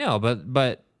 Yeah, I know,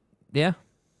 but yeah.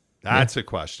 That's a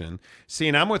question. See,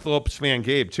 and I'm with Lopez fan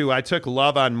Gabe, too. I took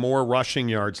Love on more rushing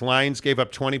yards. Lions gave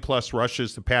up 20-plus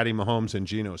rushes to Patty Mahomes and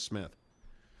Geno Smith.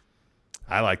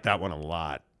 I like that one a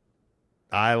lot.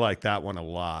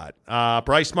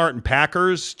 Bryce Martin,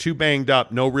 Packers, too banged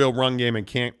up. No real run game and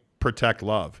can't protect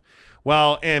Love.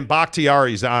 Well, and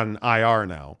Bakhtiari's on IR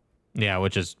now. Yeah,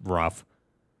 which is rough.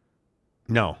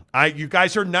 No. You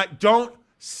guys are not – don't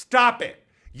 – stop it.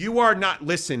 You are not –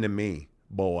 listen to me,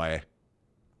 boy.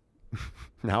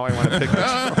 Now I want to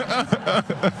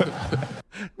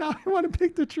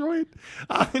pick Detroit.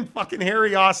 And fucking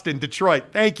Harry Austin, Detroit.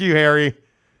 Thank you, Harry.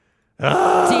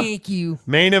 Thank you.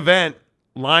 Main event.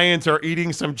 Lions are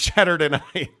eating some cheddar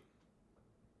tonight.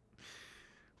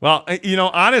 Well,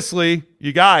 honestly,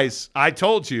 you guys, I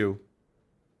told you.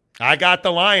 I got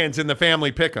the Lions in the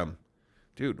family pick'em.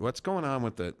 Dude, what's going on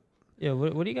with it? Yeah,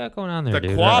 what do you got going on there,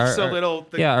 dude? The quaff's a little...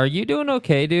 are you doing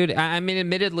okay, dude? I mean,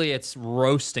 admittedly, it's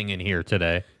roasting in here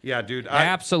today. Yeah, dude.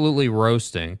 Absolutely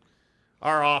roasting.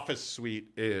 Our office suite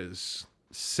is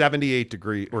 78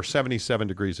 degrees or 77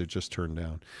 degrees. It just turned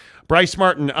down. Bryce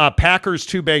Martin, Packers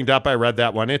too banged up. I read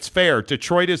that one. It's fair.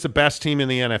 Detroit is the best team in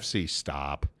the NFC.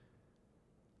 Stop.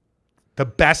 The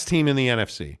best team in the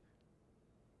NFC.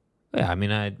 Yeah, I mean,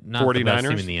 not 49ers? The best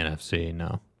team in the NFC,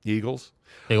 no. Eagles.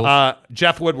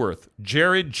 Jeff Woodworth,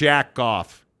 Jared Jack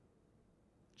Goff.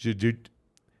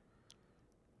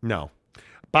 No.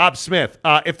 Bob Smith,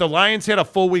 if the Lions had a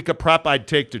full week of prep, I'd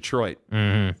take Detroit.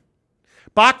 Mm-hmm.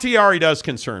 Bakhtiari does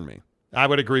concern me. I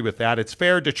would agree with that. It's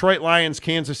fair. Detroit Lions,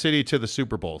 Kansas City to the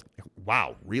Super Bowl.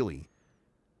 Wow, really?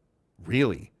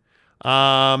 Really?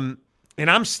 And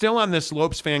I'm still on this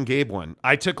Lopes fan Gabe one.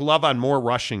 I took Love on more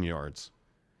rushing yards.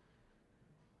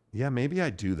 Yeah, maybe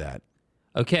I do that.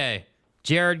 Okay.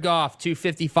 Jared Goff,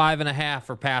 255.5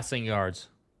 for passing yards.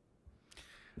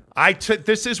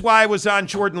 This is why I was on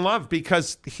Jordan Love,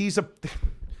 because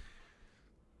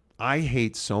I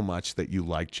hate so much that you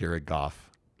like Jared Goff.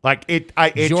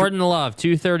 Jordan Love,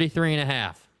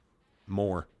 233.5.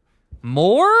 More.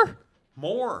 More?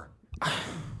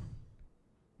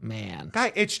 Man.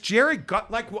 Guy, it's Jared Goff.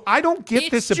 I don't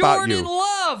get this about you. It's Jordan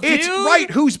Love, dude. It's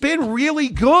right, who's been really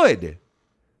good.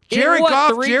 Jared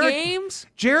Goff, 3 games?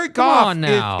 Jared Goff, Come on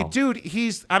now. dude,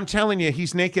 I'm telling you,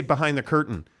 he's naked behind the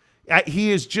curtain.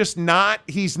 He is just not,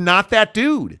 he's not that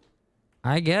dude.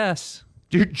 I guess.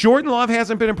 Dude, Jordan Love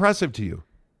hasn't been impressive to you.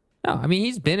 No, I mean,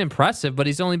 he's been impressive, but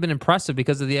he's only been impressive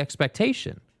because of the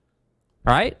expectation.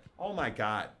 Right? Oh, my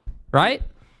God. Right?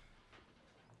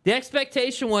 The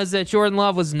expectation was that Jordan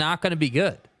Love was not going to be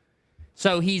good.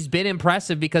 So he's been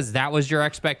impressive because that was your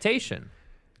expectation.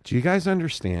 Do you guys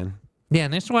understand? Yeah,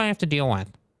 and this is what I have to deal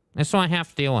with. This is what I have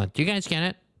to deal with. Do you guys get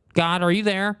it? God, are you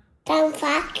there? Don't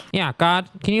fuck. Yeah, God,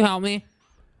 can you help me?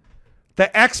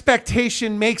 The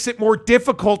expectation makes it more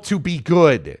difficult to be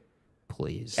good.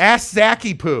 Please. Ask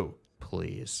Zachy Poo.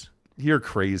 Please. You're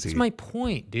crazy. That's my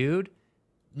point, dude.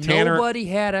 Tanner, nobody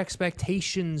had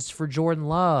expectations for Jordan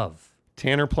Love.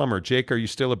 Tanner Plummer. Jake, are you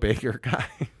still a Baker guy?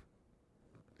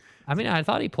 I mean, I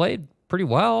thought he played pretty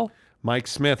well. Mike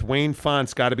Smith, Wayne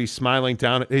Font's got to be smiling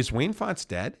down. Is Wayne Font's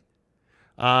dead?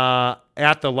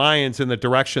 At the Lions in the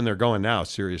direction they're going now,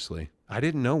 seriously. I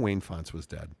didn't know Wayne Fonts was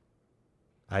dead.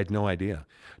 I had no idea.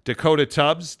 Dakota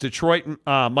Tubbs, Detroit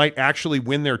might actually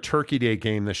win their Turkey Day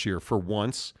game this year for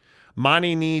once.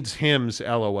 Monty needs hymns,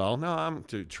 LOL. No,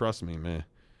 dude, trust me, man.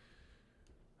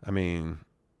 I mean,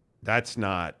 that's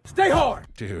not. Stay hard.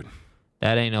 Dude.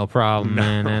 That ain't no problem,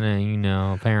 man. That ain't,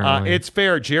 apparently. It's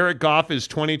fair. Jared Goff is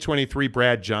 2023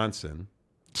 Brad Johnson.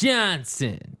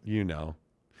 You know.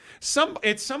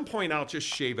 At some point, I'll just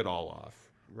shave it all off,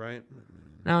 right?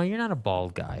 No, you're not a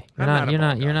bald guy.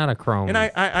 You're You're not a chrome. And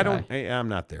I'm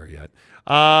not there yet.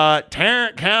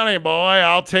 Tarrant County boy,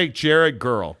 I'll take Jared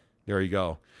Girl. There you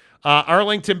go.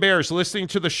 Arlington Bears listening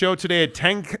to the show today at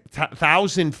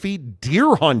 10,000 feet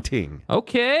deer hunting.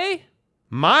 Okay.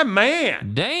 My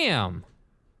man. Damn.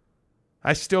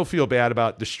 I still feel bad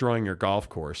about destroying your golf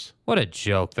course. What a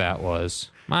joke that was.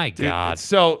 My God.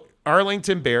 So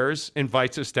Arlington Bears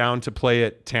invites us down to play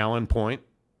at Talon Point.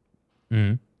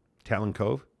 Talon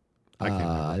Cove?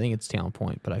 I think it's Talon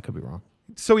Point, but I could be wrong.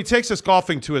 So he takes us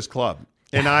golfing to his club.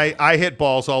 And I hit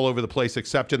balls all over the place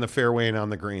except in the fairway and on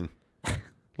the green.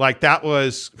 Like that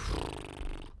was,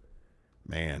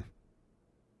 man.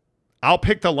 I'll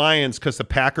pick the Lions because the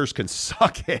Packers can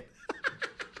suck it.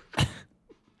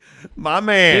 My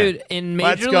man. Dude, in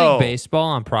Major League Baseball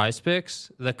on Prize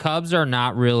Picks, the Cubs are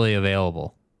not really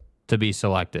available to be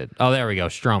selected. Oh, there we go.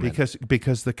 Stroman.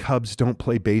 Because the Cubs don't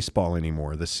play baseball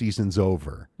anymore. The season's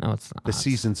over. No, it's not. The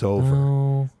season's over.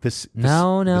 No.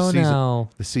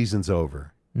 The season's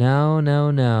over.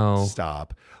 No.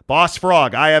 Stop. Boss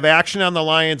Frog, I have action on the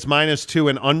Lions -2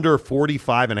 and under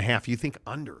 45.5. You think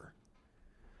under?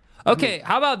 Okay,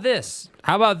 how about this?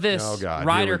 Oh, God.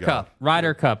 Ryder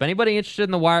Cup. Anybody interested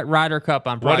in the Ryder Cup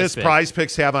on Prize What does Picks? Prize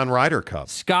Picks have on Ryder Cup?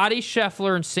 Scotty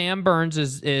Scheffler and Sam Burns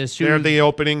is They're shooting the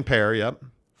opening pair, yep.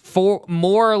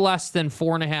 more or less than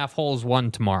 4.5 holes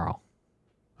won tomorrow.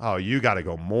 Oh, you got to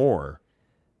go more.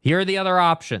 Here are the other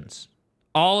options.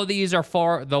 All of these are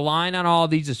the line on all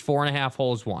of these is 4.5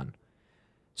 holes won.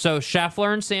 So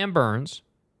Scheffler and Sam Burns,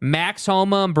 Max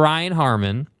Homa and Brian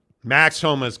Harmon. Max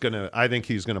Homa's I think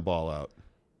he's gonna ball out.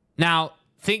 Now,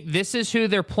 think this is who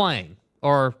they're playing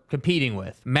or competing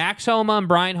with. Max Homa and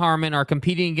Brian Harmon are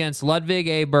competing against Ludwig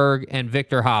Aberg and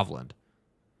Victor Hovland.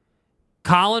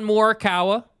 Colin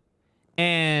Morikawa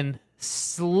and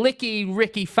Slicky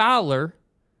Ricky Fowler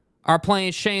are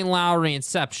playing Shane Lowry and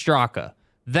Sepp Straka.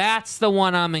 That's the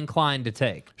one I'm inclined to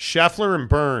take. Scheffler and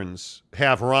Burns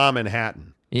have Rahm and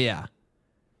Hatton. Yeah.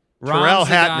 Terrell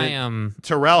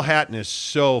Hatton is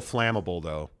so flammable,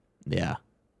 though. Yeah.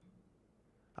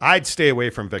 I'd stay away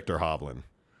from Victor Hovland.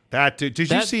 That dude. Did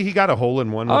you see he got a hole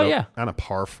in one? On a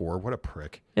par 4? What a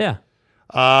prick. Yeah.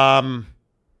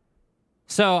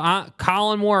 So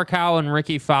Colin Morikawa and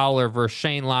Ricky Fowler versus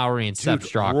Shane Lowry and Sepp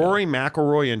Straka. Rory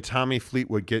McIlroy and Tommy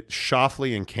Fleetwood get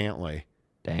Schauffele and Cantlay.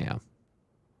 Damn.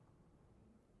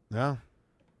 No.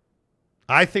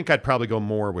 I think I'd probably go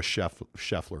more with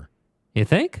Scheffler. You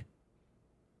think?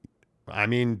 I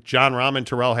mean, John Rahm and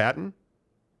Terrell Hatton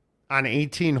on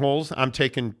 18 holes. I'm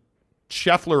taking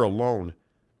Scheffler alone.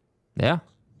 Yeah.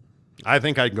 I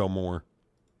think I'd go more.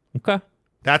 Okay.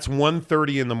 That's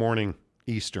 1:30 in the morning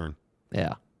Eastern.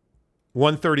 Yeah.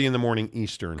 1:30 in the morning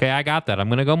Eastern. Okay, I got that. I'm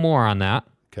going to go more on that.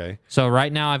 Okay. So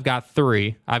right now I've got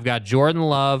 3. I've got Jordan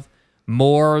Love,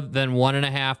 more than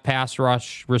 1.5 pass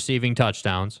rush receiving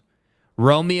touchdowns.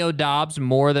 Romeo Dobbs,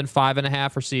 more than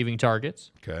 5.5 receiving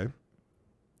targets. Okay.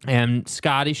 And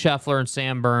Scotty Scheffler and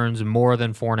Sam Burns, more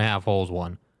than 4.5 holes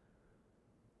won.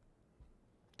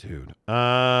 Dude.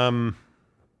 I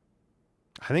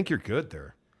think you're good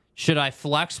there. Should I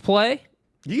flex play?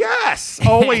 Yes.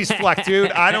 Always flex,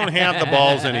 dude. I don't have the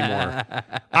balls anymore.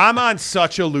 I'm on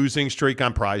such a losing streak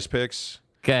on Prize Picks.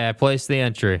 Okay, I placed the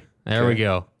entry. There we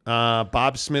go.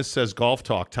 Bob Smith says golf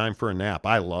talk, time for a nap.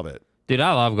 I love it. Dude,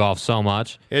 I love golf so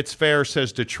much. It's fair,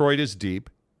 says Detroit is deep.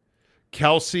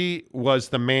 Kelsey was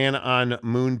the man on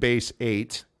Moonbase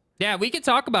 8. Yeah, we could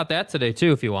talk about that today,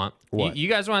 too, if you want. What? You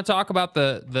guys want to talk about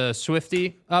the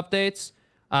Swifty updates?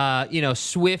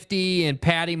 Swifty and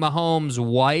Patty Mahomes'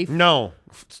 wife? No.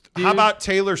 Dude. How about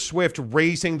Taylor Swift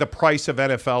raising the price of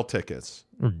NFL tickets?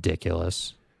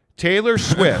 Ridiculous. Taylor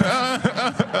Swift.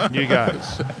 You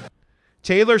guys.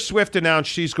 Taylor Swift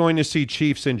announced she's going to see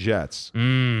Chiefs and Jets.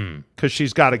 Because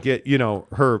she's got to get,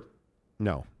 her.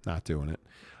 No, not doing it.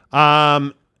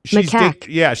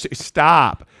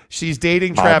 Stop. She's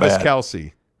dating Travis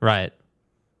Kelce. Right.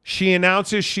 She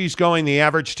announces she's going. The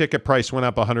average ticket price went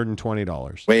up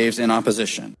 $120. Waves in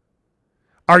opposition.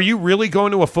 Are you really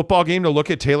going to a football game to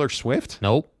look at Taylor Swift?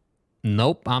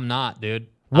 Nope, I'm not, dude.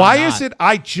 Why is it?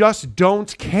 I just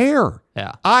don't care.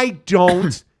 Yeah. I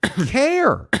don't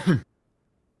care.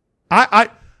 I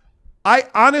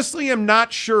honestly am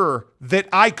not sure that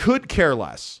I could care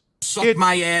less.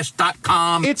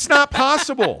 Suckmyass.com. It's not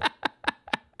possible.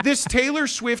 This Taylor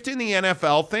Swift in the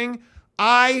NFL thing,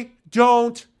 I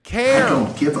don't care. I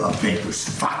don't give a baker's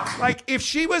fuck. Like, if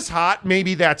she was hot,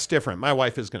 maybe that's different. My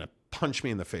wife is going to punch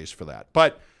me in the face for that.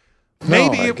 But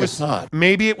maybe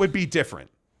maybe it would be different.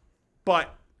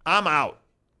 But I'm out.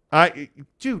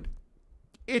 Dude,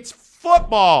 it's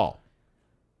football.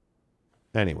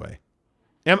 Anyway,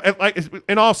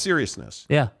 in all seriousness,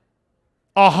 yeah,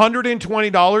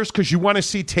 $120 because you want to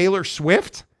see Taylor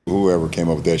Swift? Whoever came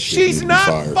up with that shit She's needs to be not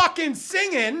fired. fucking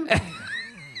singing.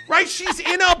 Right? She's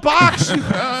in a box.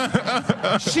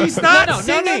 She's not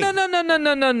singing.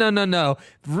 No.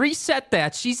 Reset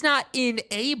that. She's not in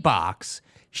a box.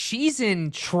 She's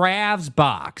in Trav's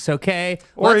box, okay?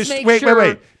 Or wait.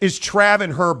 Is Trav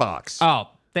in her box? Oh,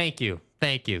 thank you.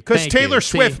 Because Taylor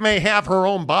Swift may have her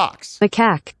own box.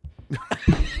 Macaque.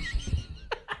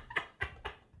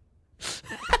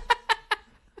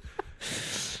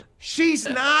 She's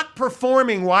not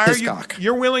performing. Why are you?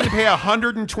 You're willing to pay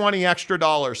 $120 extra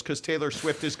because Taylor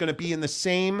Swift is going to be in the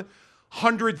same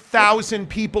 100,000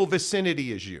 people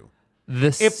vicinity as you.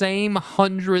 Same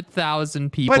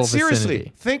 100,000 people. But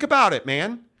seriously, think about it,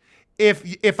 man.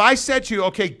 If I said to you,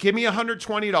 okay, give me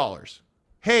 $120.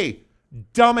 Hey,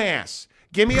 dumbass,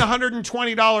 give me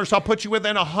 $120. I'll put you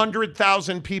within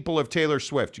 100,000 people of Taylor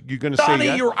Swift. You're going to say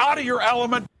yes? You're out of your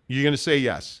element. You're going to say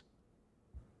yes.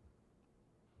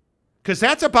 Because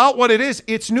that's about what it is.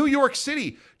 It's New York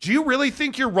City. Do you really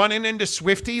think you're running into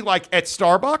Swiftie like at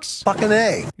Starbucks? Fucking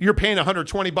A. You're paying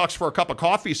 $120 for a cup of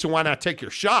coffee, so why not take your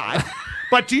shot?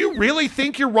 But do you really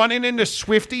think you're running into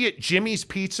Swiftie at Jimmy's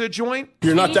Pizza joint?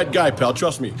 You're not that guy, pal.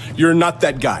 Trust me. You're not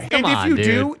that guy. And if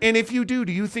you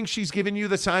do you think she's giving you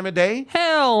the time of day?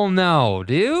 Hell no,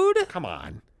 dude. Come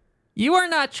on. You are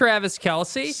not Travis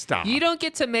Kelce. Stop. You don't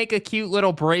get to make a cute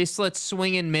little bracelet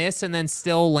swing and miss and then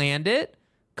still land it.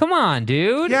 Come on,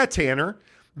 dude. Yeah, Tanner.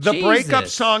 The breakup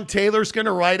song Taylor's going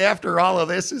to write after all of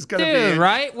this is going to be... Dude,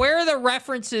 right? Where are the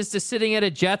references to sitting at a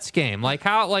Jets game?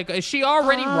 Is she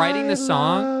already writing the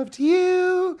song? I loved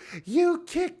you. You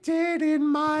kicked it in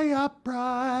my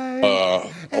upright.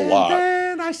 A lot. And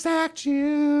then I sacked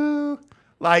you.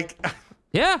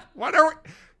 Yeah. What are we...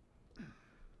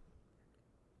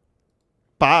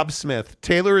 Bob Smith.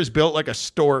 Taylor is built like a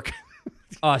stork.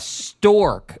 A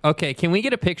stork. Okay, can we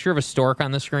get a picture of a stork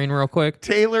on the screen real quick?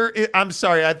 Taylor, I'm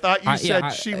sorry. I thought you said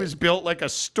she was built like a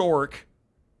stork.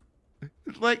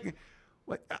 I'm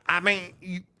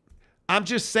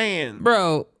just saying.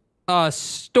 Bro, a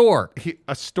stork.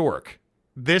 A stork.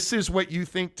 This is what you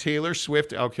think Taylor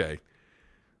Swift... Okay.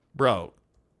 Bro.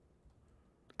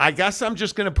 I guess I'm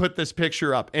just going to put this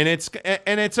picture up. And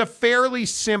it's a fairly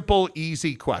simple,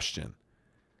 easy question.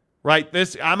 Right?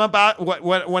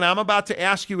 What I'm about to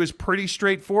ask you is pretty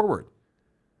straightforward.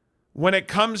 When it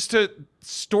comes to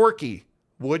Storky,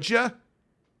 would you?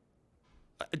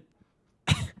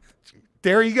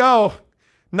 There you go.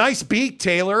 Nice beat,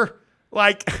 Taylor.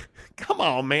 Come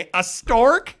on, man. A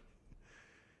stork?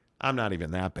 I'm not even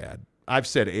that bad. I've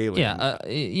said alien. Yeah,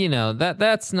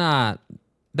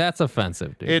 that's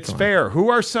offensive, dude. It's fair.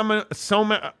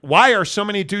 Why are so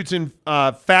many dudes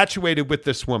infatuated with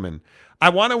this woman? I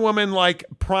want a woman like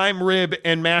prime rib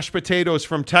and mashed potatoes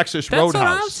from Texas Roadhouse. That's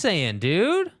what I'm saying,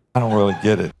 dude. I don't really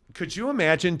get it. Could you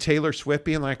imagine Taylor Swift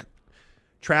being like,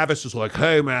 Travis is like,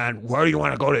 hey, man, where do you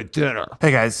want to go to dinner? Hey,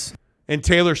 guys. And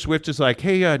Taylor Swift is like,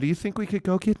 hey, do you think we could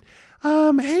go get,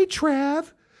 hey,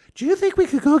 Trav, do you think we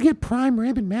could go get prime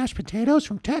rib and mashed potatoes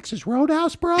from Texas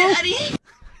Roadhouse, bro? Daddy?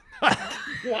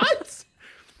 What?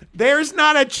 There's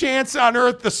not a chance on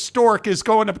earth the stork is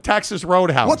going to Texas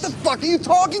Roadhouse. What the fuck are you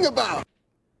talking about?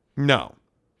 No.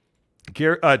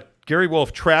 Gary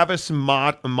Wolf, Travis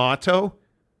Motto.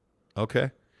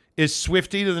 Okay. Is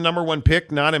Swiftie the number one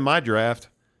pick? Not in my draft.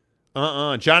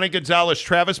 Johnny Gonzalez,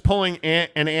 Travis pulling an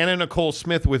Anna Nicole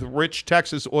Smith with rich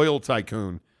Texas oil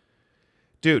tycoon.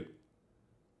 Dude,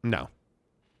 no.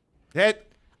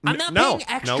 I'm not paying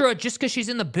extra just because she's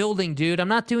in the building, dude. I'm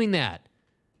not doing that.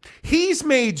 He's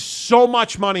made so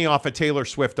much money off of Taylor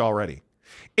Swift already.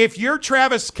 If you're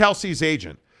Travis Kelce's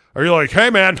agent, are you like, hey,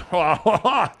 man,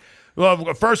 well,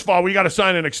 first of all, we got to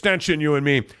sign an extension, you and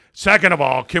me. Second of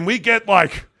all, can we get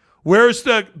where's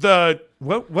the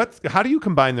how do you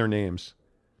combine their names?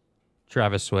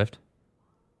 Travis Swift.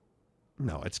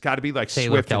 No, it's got to be like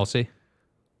Taylor Swift. Kelce.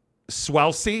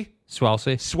 Swelsey.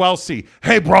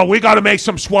 Hey, bro, we got to make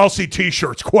some Swelsey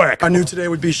t-shirts quick. I knew today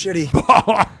would be shitty.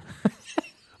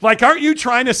 Aren't you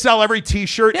trying to sell every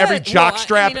T-shirt, every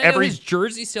jockstrap, every his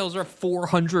jersey sales are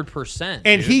 400%.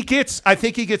 And I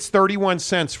think he gets 31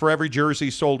 cents for every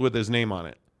jersey sold with his name on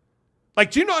it.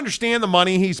 Do you not understand the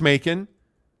money he's making?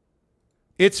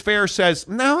 It's Fair says,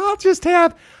 no, I'll just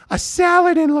have a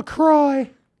salad and LaCroix.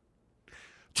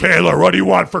 Taylor, what do you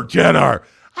want for dinner?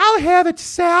 I'll have a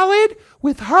salad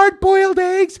with hard-boiled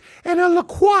eggs and a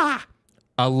LaCroix.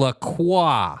 A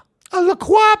LaCroix. A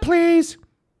LaCroix, please.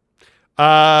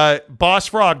 Boss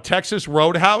Frog, Texas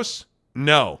Roadhouse?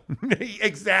 No.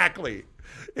 Exactly.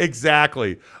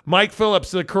 Mike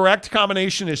Phillips, the correct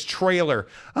combination is trailer.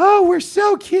 Oh, we're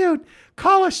so cute.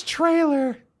 Call us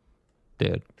trailer.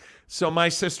 Dude. So my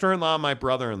sister-in-law, my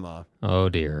brother-in-law. Oh,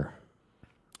 dear.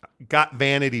 Got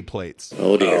vanity plates.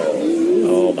 Oh, dear.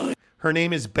 Oh, my. Her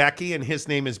name is Becky and his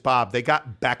name is Bob. They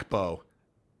got Beckbo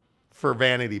for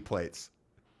vanity plates.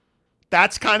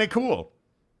 That's kind of cool.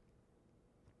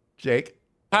 Jake?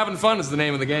 Having fun is the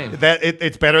name of the game.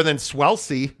 It's better than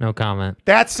Swelsey. No comment.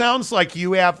 That sounds like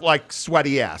you have like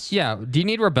sweaty ass. Yeah. Do you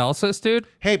need Rebelsis, dude?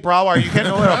 Hey, bro, are you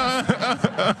getting a little...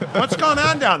 What's going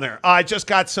on down there? I just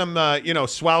got some,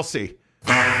 Swelsey.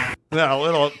 A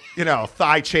little,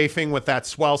 thigh chafing with that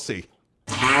Swelsey.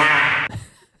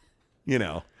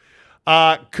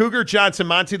 Cougar Johnson,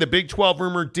 Monty, the Big 12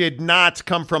 rumor did not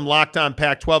come from Locked On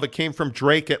Pac-12. It came from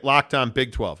Drake at Locked On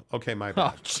Big 12. Okay, my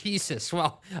bad. Oh, Jesus.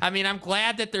 Well, I mean, I'm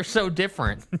glad that they're so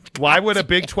different. Why would a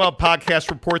Big 12 podcast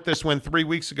report this when 3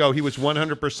 weeks ago he was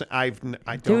 100%? I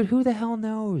don't. Dude, who the hell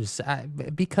knows?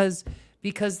 Because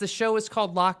the show is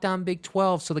called Locked On Big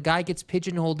 12, so the guy gets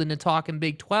pigeonholed into talking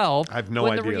Big 12. I have no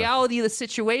when idea. The reality of the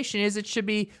situation is it should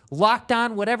be Locked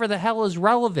On whatever the hell is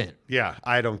relevant. Yeah,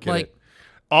 I don't get it.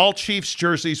 All Chiefs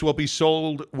jerseys will be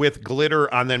sold with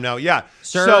glitter on them now. Yeah.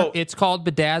 Sir, so, it's called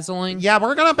bedazzling. Yeah,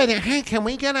 we're going to... Hey, can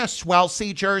we get a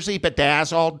Swelsey jersey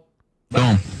bedazzled?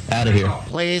 Boom. Out of here.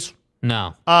 Please?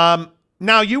 No.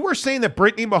 Now, you were saying that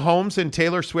Brittany Mahomes and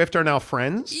Taylor Swift are now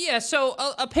friends? Yeah, so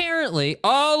apparently,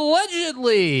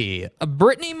 allegedly,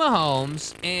 Brittany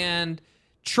Mahomes and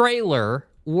Trailer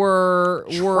were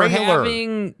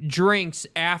having drinks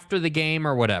after the game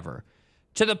or whatever.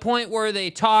 To the point where they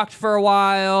talked for a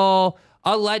while.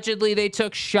 Allegedly, they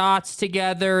took shots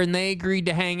together and they agreed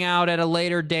to hang out at a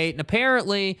later date. And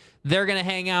apparently, they're going to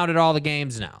hang out at all the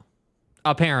games now.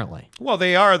 Apparently. Well,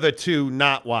 they are the two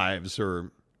not wives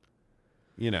or,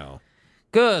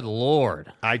 Good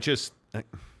Lord.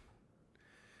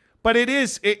 But it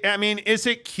is, is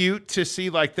it cute to see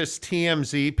like this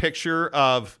TMZ picture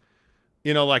of,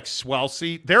 like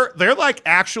Swelsey? They're like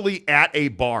actually at a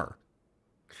bar.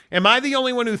 Am I the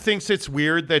only one who thinks it's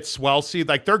weird that Swelsey,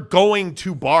 like they're going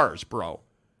to bars, bro?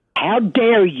 How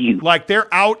dare you? Like they're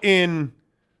out in,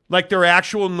 like they're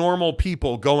actual normal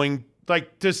people going,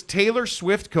 like does Taylor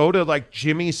Swift go to like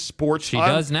Jimmy's Sports She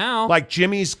does now. Like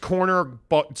Jimmy's Corner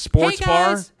Sports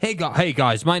Bar? Hey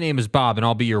guys, my name is Bob and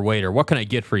I'll be your waiter. What can I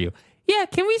get for you? Yeah,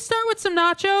 can we start with some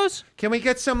nachos? Can we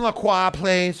get some La Croix,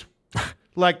 please?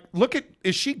 Like,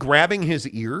 is she grabbing his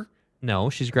ear? No,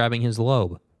 she's grabbing his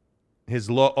lobe.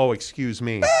 Oh, excuse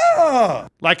me.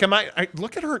 Like,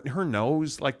 look at her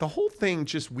nose. Like, the whole thing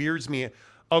just weirds me.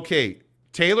 Okay,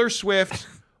 Taylor Swift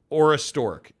or a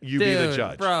stork. You be the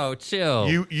judge. Bro, chill.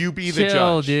 You be the judge.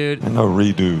 Chill, dude. No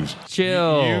redos.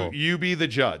 Chill. You be the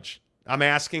judge. I'm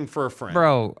asking for a friend.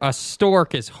 Bro, a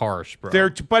stork is harsh, bro.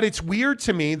 But it's weird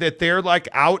to me that they're like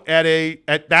out at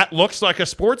that looks like a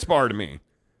sports bar to me.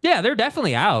 Yeah, they're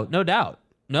definitely out. No doubt.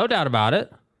 No doubt about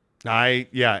it.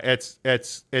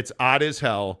 It's odd as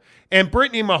hell. And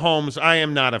Brittany Mahomes, I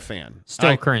am not a fan.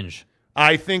 Still cringe.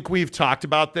 I think we've talked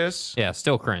about this. Yeah,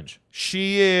 still cringe.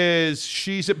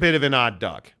 She's a bit of an odd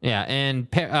duck. Yeah, and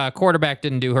quarterback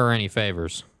didn't do her any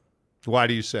favors. Why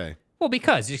do you say? Well,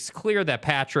 because it's clear that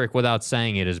Patrick, without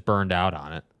saying it, is burned out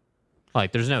on it.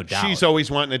 Like, there's no doubt. She's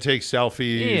always wanting to take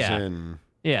selfies.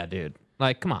 Yeah, dude.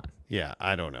 Like, come on. Yeah,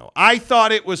 I don't know. I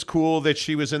thought it was cool that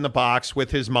she was in the box with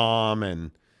his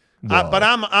mom, but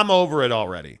I'm over it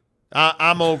already.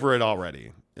 I'm over it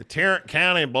already. Tarrant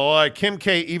County boy, Kim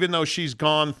K. Even though she's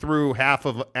gone through half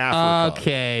of Africa.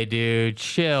 Okay, dude,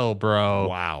 chill, bro.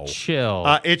 Wow,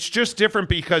 chill. It's just different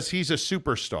because he's a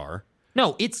superstar.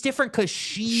 No, it's different because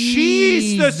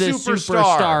she's the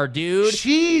superstar, dude.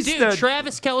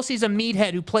 Travis Kelce's a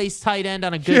meathead who plays tight end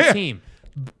on a good team.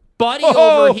 Buddy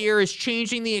over here is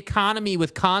changing the economy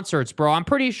with concerts, bro. I'm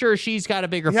pretty sure she's got a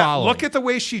bigger following. Look at the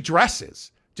way she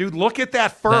dresses. Dude, look at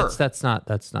that fur. That's not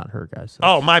her, guys.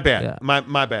 My bad. Yeah.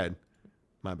 My bad.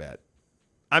 My bad.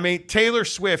 I mean, Taylor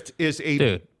Swift is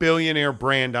a billionaire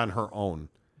brand on her own.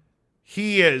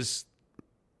 He is,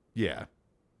 I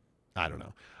don't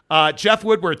know. Jeff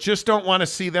Woodward, just don't want to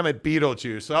see them at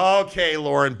Beetlejuice. Okay,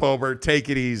 Lauren Boebert, take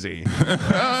it easy.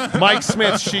 Mike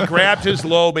Smith, she grabbed his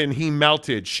lobe and he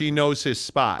melted. She knows his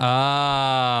spot.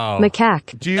 Oh.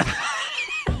 Macaque. Do you...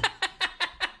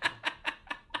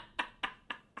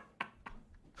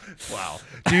 Wow.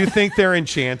 Do you think they're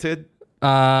enchanted?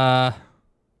 To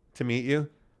meet you?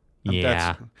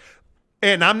 Yeah.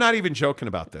 And I'm not even joking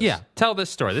about this. Yeah, tell this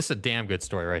story. This is a damn good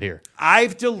story right here.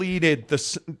 I've deleted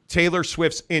the Taylor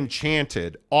Swift's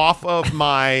Enchanted off of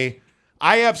my...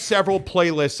 I have several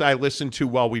playlists I listen to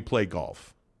while we play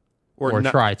golf. Or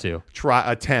try to.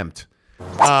 Attempt.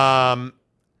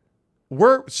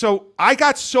 So I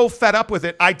got so fed up with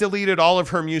it, I deleted all of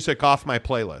her music off my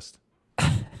playlist.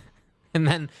 And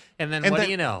then what do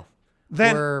you know?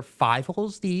 Then we're 5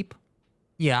 holes deep.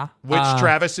 Yeah. Which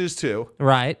Travis is too.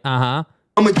 Right. Uh-huh.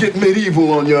 I'm going to get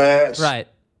medieval on your ass. Right.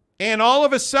 And all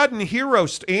of a sudden, Anti-Hero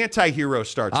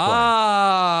starts playing.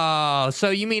 Oh, so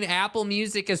you mean Apple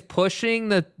Music is pushing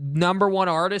the #1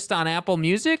 artist on Apple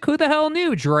Music? Who the hell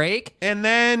knew, Drake? And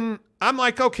then I'm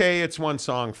like, okay, it's one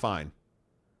song, fine.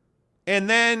 And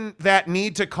then that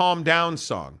Need to Calm Down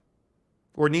song,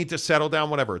 or Need to Settle Down,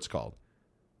 whatever it's called.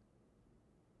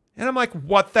 And I'm like,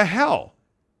 what the hell?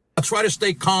 I try to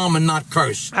stay calm and not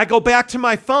curse. I go back to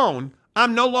my phone.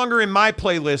 I'm no longer in my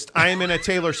playlist. I am in a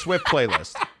Taylor Swift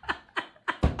playlist.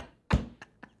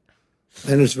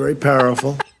 And it's very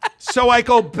powerful. So I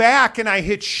go back and I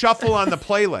hit shuffle on the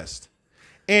playlist.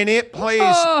 And it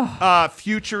plays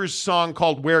Future's song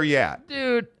called Where You At?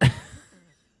 Dude.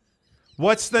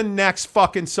 What's the next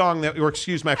fucking song or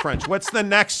excuse my French, what's the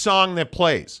next song that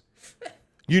plays?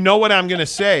 You know what I'm going to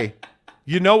say.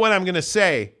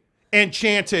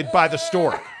 Enchanted by the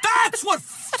Stork. That's what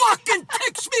fucking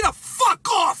ticks me to fuck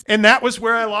off. And that was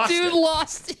where I lost it. Dude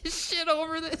lost his shit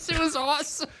over this. It was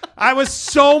awesome. I was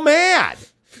so mad.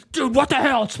 Dude, what the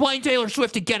hell? It's playing Taylor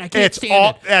Swift again. I can't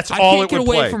stand it. That's I all can't it get would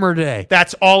away play. from her today.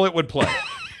 That's all it would play.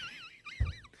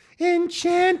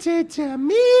 Enchanted to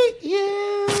meet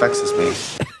you. Flexes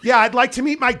me. Yeah, I'd like to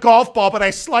meet my golf ball, but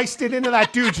I sliced it into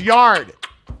that dude's yard.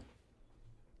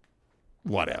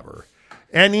 Whatever.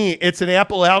 It's an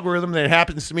Apple algorithm that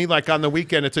happens to me like on the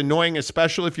weekend. It's annoying,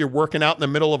 especially if you're working out in the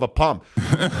middle of a pump.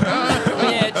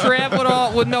 Yeah,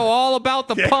 Trav would know all about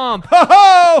the pump.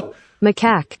 Ho-ho!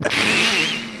 Macaque.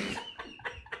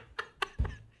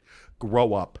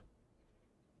 Grow up.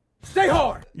 Stay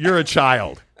hard. You're a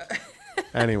child.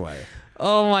 Anyway.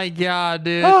 Oh, my God,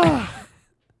 dude. Now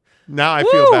I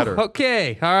feel better.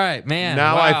 Okay. All right, man.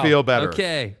 Now wow. I feel better.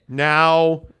 Okay.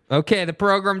 Now... Okay, the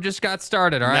program just got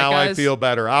started. All right, now guys? I feel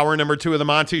better. Hour number 2 of the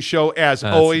Monty Show, as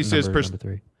always, is number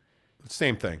 3.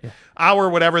 Same thing. Yeah. Hour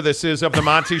whatever this is of the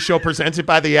Monty Show, presented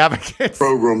by the Advocates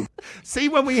Program. See,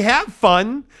 when we have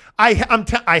fun,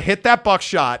 I hit that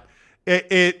buckshot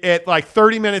at like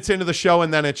 30 minutes into the show,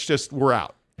 and then it's just we're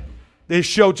out. This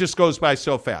show just goes by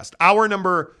so fast. Hour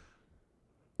number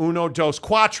uno, dos,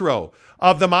 cuatro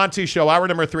of the Monty Show. Hour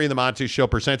number 3 of the Monty Show,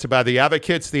 presented by the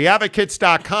Advocates.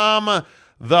 TheAdvocates.com.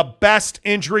 The best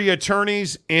injury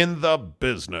attorneys in the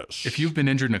business. If you've been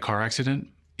injured in a car accident,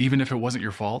 even if it wasn't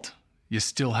your fault, you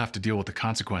still have to deal with the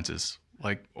consequences,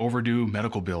 like overdue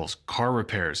medical bills, car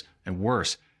repairs, and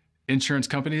worse, insurance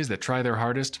companies that try their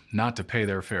hardest not to pay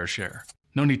their fair share.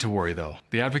 No need to worry, though.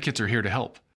 The Advocates are here to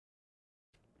help.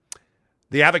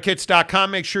 TheAdvocates.com.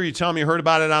 Make sure you tell them you heard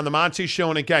about it on the Monty Show.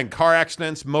 And again, car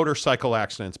accidents, motorcycle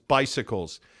accidents,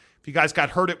 bicycles. If you guys got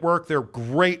hurt at work, they're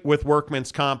great with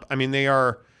workman's comp. I mean,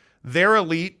 they're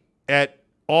elite at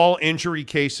all injury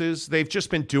cases. They've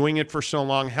just been doing it for so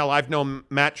long. Hell, I've known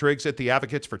Matt Driggs at the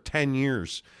Advocates for 10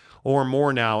 years or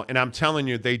more now. And I'm telling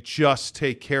you, they just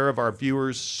take care of our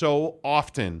viewers so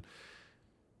often.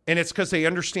 And it's because they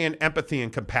understand empathy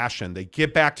and compassion. They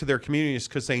give back to their communities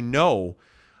because they know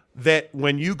that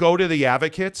when you go to the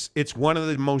Advocates, it's one of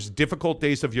the most difficult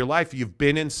days of your life. You've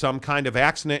been in some kind of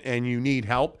accident and you need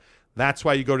help. That's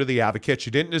why you go to the Advocates.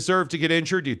 You didn't deserve to get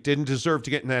injured. You didn't deserve to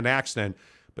get in an accident,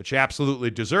 but you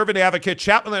absolutely deserve an advocate.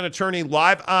 Chat with an attorney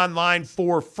live online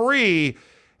for free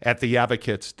at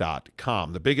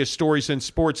theadvocates.com. The biggest stories in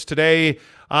sports today,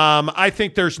 I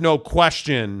think there's no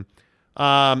question.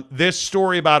 This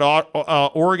story about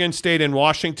Oregon State and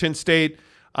Washington State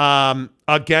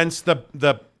against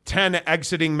the 10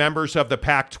 exiting members of the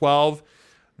Pac-12.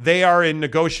 They are in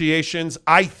negotiations.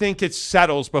 I think it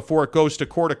settles before it goes to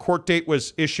court. A court date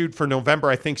was issued for November,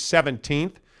 I think,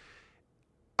 17th.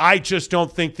 I just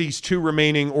don't think these two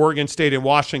remaining, Oregon State and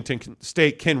Washington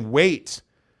State, can wait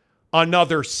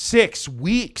another 6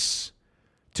 weeks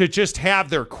to just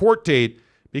have their court date,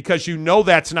 because you know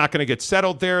that's not going to get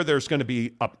settled there. There's going to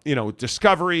be,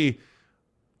 discovery,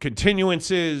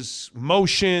 continuances,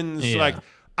 motions. Yeah. Like,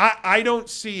 I don't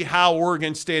see how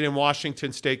Oregon State and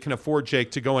Washington State can afford, Jake,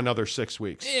 to go another 6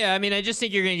 weeks. Yeah, I mean, I just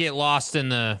think you're going to get lost in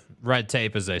the red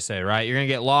tape, as they say, right? You're going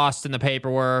to get lost in the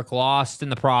paperwork, lost in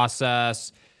the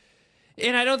process.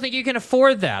 And I don't think you can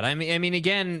afford that. I mean,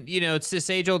 again, it's this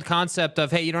age-old concept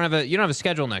of, hey, you don't have a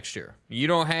schedule next year. You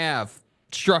don't have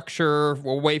structure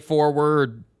or way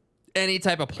forward, any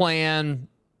type of plan,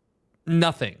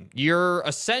 nothing. You're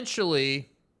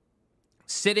essentially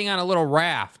sitting on a little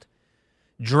raft,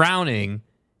 drowning,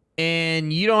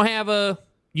 and you don't have a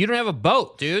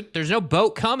boat, dude. There's no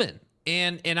boat coming.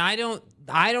 And I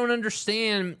I don't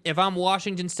understand if I'm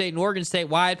Washington State and Oregon State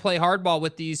why I'd play hardball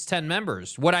with these 10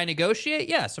 members. Would I negotiate?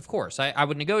 Yes, of course. I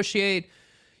would negotiate.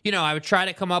 I would try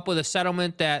to come up with a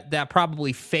settlement that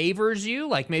probably favors you,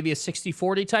 like maybe a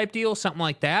 60-40 type deal, something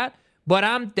like that. But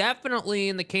I'm definitely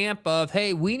in the camp of,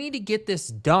 hey, we need to get this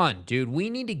done, dude.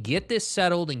 We need to get this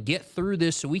settled and get through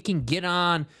this so we can get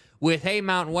on with, hey,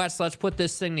 Mountain West, let's put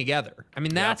this thing together. I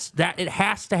mean, that. It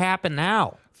has to happen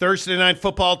now. Thursday Night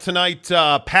Football tonight,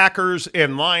 Packers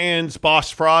and Lions.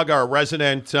 Boss Frog, our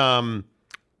resident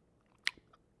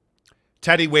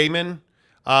Teddy Wayman.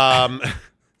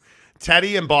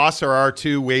 Teddy and Boss are our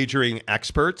two wagering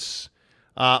experts.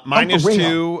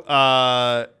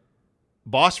 -2.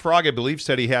 Boss Frog, I believe,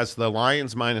 said he has the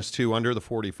Lions -2 under the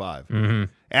 45. Mm-hmm.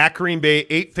 At Green Bay,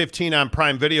 8:15 on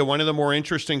Prime Video. One of the more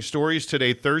interesting stories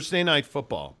today, Thursday Night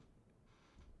Football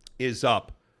is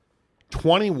up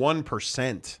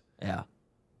 21%. Yeah.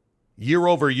 Year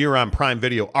over year on Prime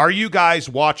Video. Are you guys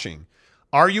watching?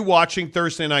 Are you watching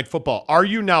Thursday Night Football? Are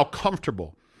you now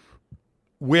comfortable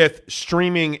with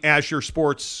streaming as your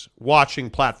sports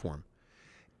watching platform?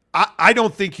 I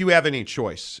don't think you have any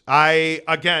choice. I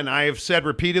have said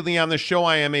repeatedly on this show,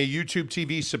 I am a YouTube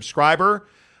TV subscriber.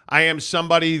 I am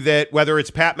somebody that, whether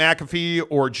it's Pat McAfee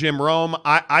or Jim Rome,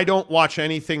 I don't watch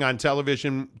anything on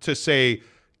television to say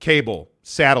cable,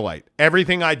 satellite.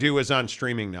 Everything I do is on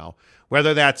streaming now.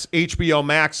 Whether that's HBO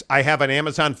Max, I have an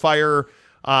Amazon Fire,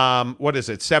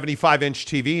 75-inch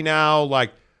TV now.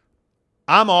 Like,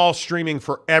 I'm all streaming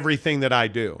for everything that I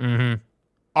do. Mm-hmm.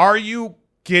 Are you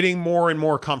getting more and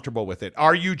more comfortable with it?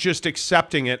 Are you just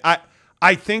accepting it?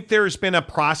 I think there's been a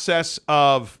process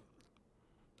of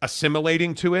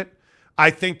assimilating to it. I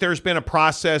think there's been a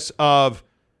process of,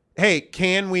 hey,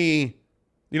 can we,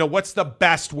 what's the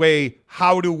best way?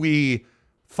 How do we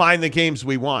find the games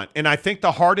we want? And I think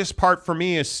the hardest part for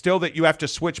me is still that you have to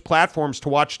switch platforms to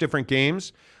watch different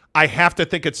games. I have to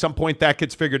think at some point that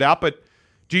gets figured out. But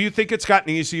do you think it's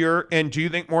gotten easier? And do you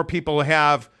think more people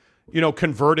have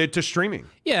converted to streaming?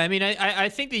 Yeah, I mean, I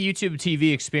think the YouTube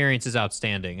TV experience is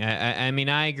outstanding. I mean,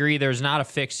 I agree there's not a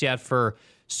fix yet for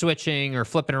switching or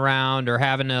flipping around or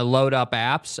having to load up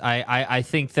apps. I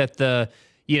think that the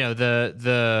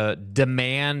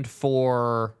demand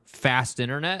for fast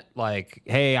internet, like,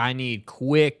 hey, I need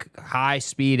quick,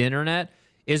 high-speed internet,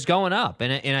 is going up.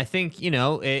 And I think,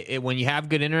 when you have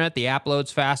good internet, the app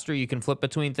loads faster, you can flip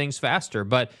between things faster.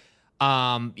 But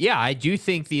I do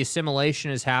think the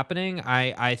assimilation is happening.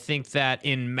 I think that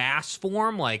in mass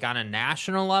form, like on a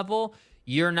national level,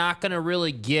 you're not going to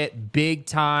really get big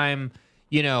time,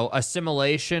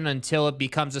 assimilation until it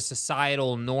becomes a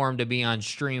societal norm to be on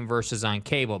stream versus on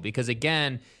cable. Because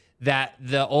again, that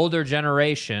the older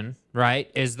generation, right,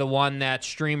 is the one that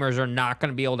streamers are not going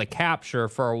to be able to capture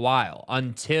for a while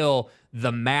until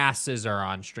the masses are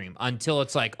on stream, until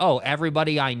it's like, oh,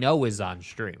 everybody I know is on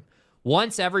stream.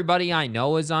 Once everybody I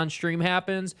know is on stream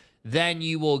happens, then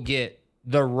you will get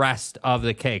the rest of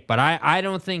the cake. But I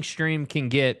don't think stream can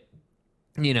get,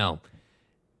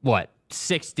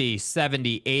 60,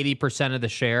 70, 80% of the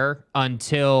share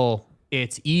until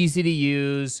it's easy to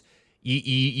use.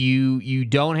 You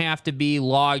don't have to be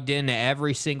logged into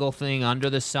every single thing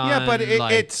under the sun. Yeah, but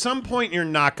at some point you're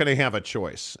not going to have a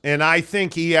choice. And I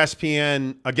think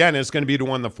ESPN, again, is going to be the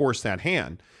one to force that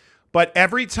hand. But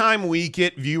every time we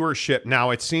get viewership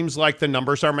now, it seems like the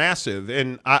numbers are massive.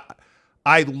 And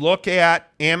I look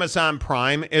at Amazon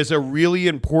Prime as a really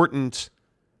important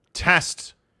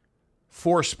test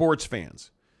for sports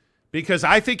fans. Because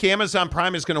I think Amazon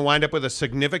Prime is going to wind up with a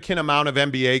significant amount of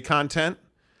NBA content.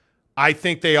 I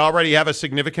think they already have a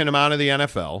significant amount of the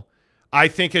NFL. I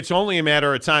think it's only a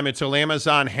matter of time until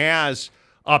Amazon has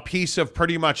a piece of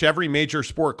pretty much every major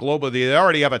sport globally. They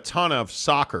already have a ton of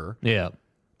soccer. Yeah.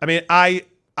 I mean, I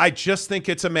just think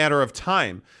it's a matter of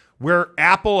time. Where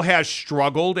Apple has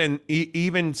struggled, and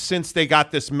even since they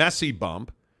got this messy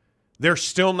bump, they're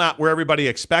still not where everybody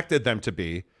expected them to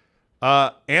be.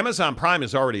 Amazon Prime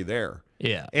is already there.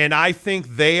 Yeah. And I think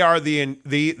they are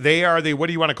the what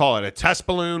do you want to call it? A test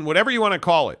balloon, whatever you want to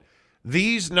call it.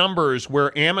 These numbers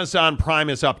where Amazon Prime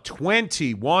is up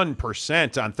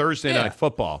 21% on Thursday Night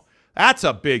Football. That's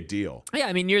a big deal. Yeah,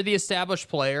 I mean, you're the established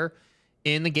player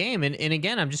in the game. And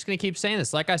again, I'm just going to keep saying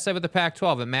this. Like I said with the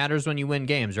Pac-12, it matters when you win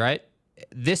games, right?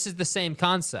 This is the same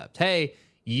concept. Hey,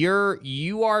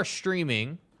 you are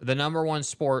streaming the number one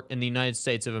sport in the United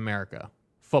States of America,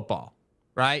 football,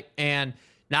 right? And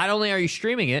not only are you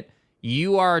streaming it,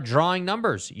 You are drawing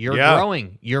numbers. You're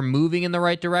growing. You're moving in the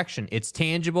right direction. It's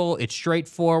tangible. It's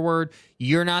straightforward.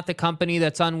 You're not the company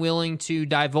that's unwilling to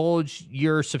divulge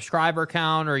your subscriber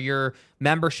count or your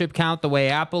membership count the way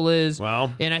Apple is.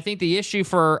 Well, and I think the issue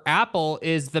for Apple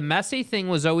is the messy thing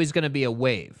was always going to be a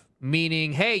wave,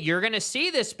 meaning, hey, you're going to see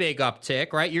this big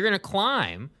uptick, right? You're going to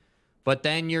climb, but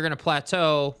then you're going to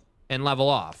plateau and level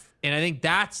off. And I think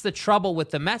that's the trouble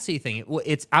with the messy thing.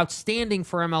 It's outstanding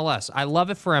for MLS. I love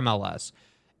it for MLS.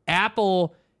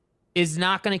 Apple is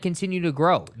not going to continue to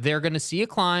grow. They're going to see a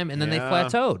climb, and then they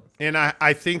plateaued. And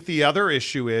I think the other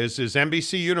issue is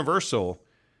NBC Universal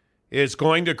is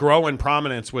going to grow in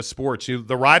prominence with sports.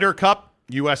 The Ryder Cup,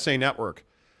 USA Network.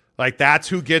 Like, that's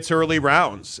who gets early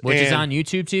rounds. Which is on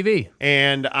YouTube TV.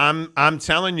 And I'm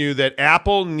telling you that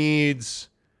Apple needs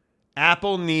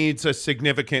a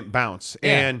significant bounce.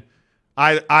 Yeah. And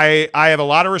I have a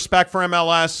lot of respect for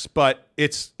MLS, but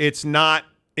it's not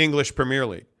English Premier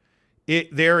League.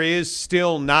 There is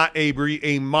still not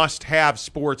a must-have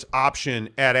sports option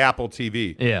at Apple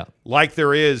TV. Yeah. Like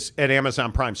there is at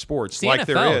Amazon Prime Sports. It's the like NFL,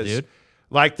 there is. dude.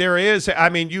 Like there is. I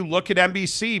mean, you look at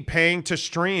NBC paying to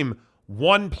stream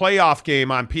one playoff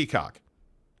game on Peacock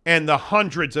and the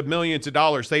hundreds of millions of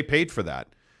dollars they paid for that.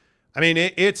 I mean,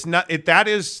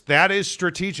 that is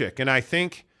strategic, and I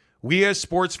think we as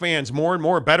sports fans more and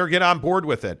more better get on board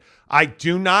with it. I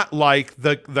do not like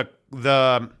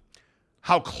the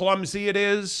how clumsy it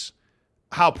is,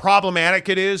 how problematic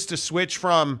it is to switch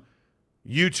from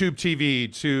YouTube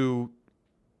TV to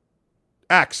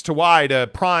X to Y to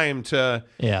Prime to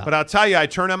But I'll tell you, I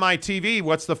turn on my TV,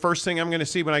 what's the first thing I'm going to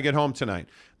see when I get home tonight?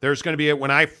 There's going to be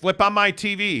when I flip on my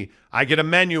TV, I get a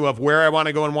menu of where I want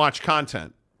to go and watch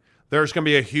content. There's going to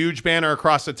be a huge banner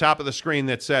across the top of the screen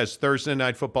that says Thursday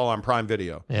Night Football on Prime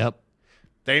Video. Yep.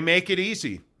 They make it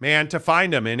easy, man, to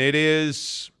find them, and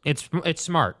it's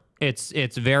smart.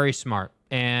 It's very smart,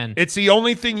 and it's the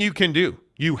only thing you can do.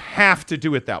 You have to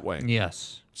do it that way.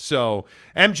 Yes. So,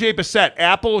 MJ Bissett,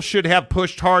 Apple should have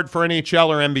pushed hard for NHL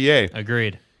or NBA.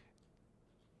 Agreed.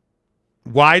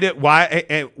 What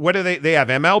do they have?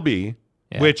 MLB.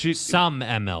 Yeah. Which is some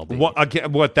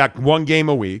MLB. That one game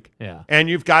a week. Yeah. And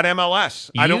you've got MLS.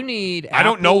 I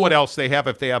don't know what else they have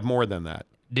if they have more than that.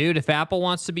 Dude, if Apple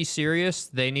wants to be serious,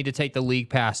 they need to take the league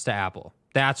pass to Apple.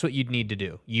 That's what you'd need to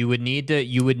do. You would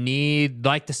need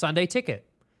like the Sunday ticket.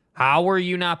 How were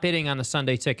you not bidding on the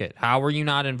Sunday ticket? How were you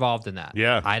not involved in that?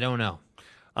 Yeah. I don't know.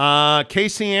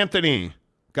 Casey Anthony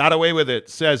got away with it.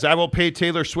 Says, I will pay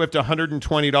Taylor Swift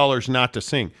 $120 not to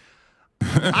sing.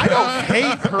 I don't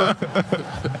hate her.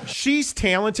 She's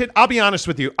talented. I'll be honest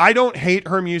with you. I don't hate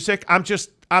her music. I'm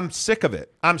sick of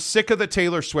it. I'm sick of the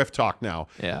Taylor Swift talk now.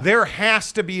 Yeah. There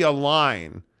has to be a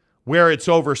line where it's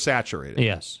oversaturated.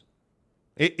 Yes.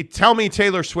 Tell me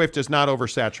Taylor Swift is not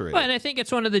oversaturated. Well, and I think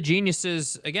it's one of the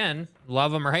geniuses, again,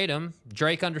 love him or hate him,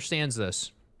 Drake understands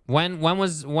this.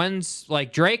 When's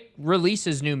like Drake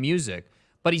releases new music,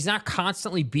 but he's not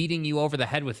constantly beating you over the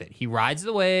head with it. He rides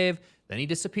the wave. Then he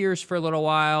disappears for a little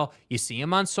while. You see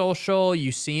him on social.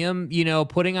 You see him,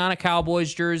 putting on a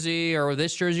Cowboys jersey or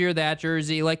this jersey or that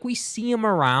jersey. Like, we see him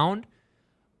around,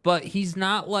 but he's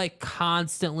not, like,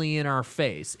 constantly in our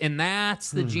face. And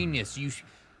that's the genius.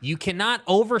 You cannot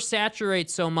oversaturate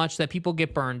so much that people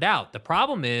get burned out. The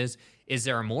problem is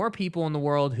there are more people in the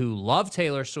world who love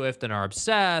Taylor Swift and are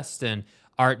obsessed and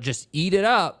are just eat it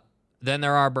up than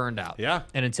there are burned out. Yeah.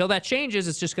 And until that changes,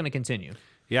 it's just going to continue.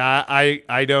 Yeah,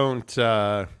 I don't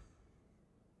know.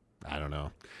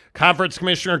 Conference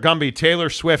Commissioner Gumby, Taylor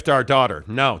Swift, our daughter.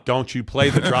 No, don't you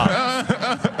play the drop.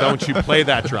 Don't you play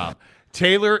that drop.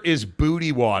 Taylor is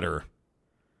booty water.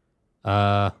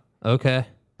 Okay.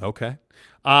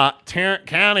 Tarrant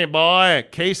County boy,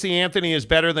 Casey Anthony is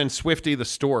better than Swifty the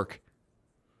Stork.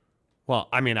 Well,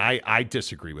 I mean, I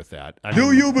disagree with that.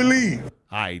 Do you believe?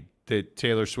 That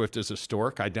Taylor Swift is a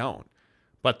stork? I don't.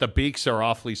 But the beaks are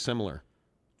awfully similar.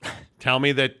 Tell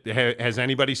me that, has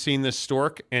anybody seen this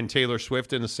stork and Taylor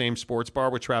Swift in the same sports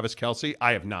bar with Travis Kelce?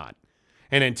 I have not.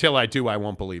 And until I do, I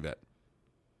won't believe it.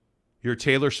 You're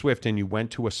Taylor Swift and you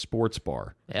went to a sports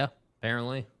bar. Yeah,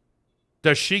 apparently.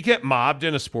 Does she get mobbed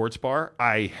in a sports bar?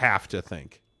 I have to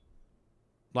think.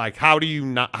 Like, how do you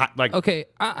not, like... Okay,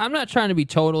 I'm not trying to be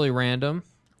totally random.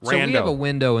 So we have a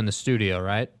window in the studio,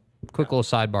 right? Quick little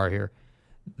sidebar here.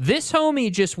 This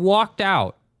homie just walked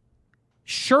out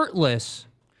shirtless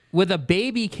with a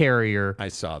baby carrier. I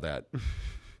saw that.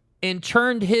 And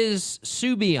turned his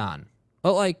Subi on.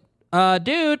 But like,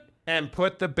 dude. And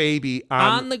put the baby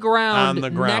on the ground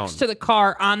next to the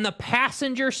car on the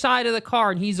passenger side of the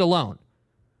car, and he's alone.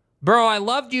 Bro, I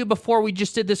loved you before we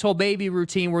just did this whole baby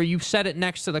routine where you set it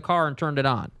next to the car and turned it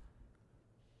on.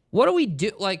 What do we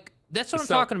do? Like, that's what I'm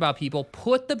talking about, people.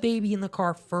 Put the baby in the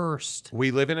car first.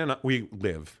 We live.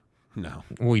 No.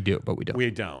 We do, but we don't.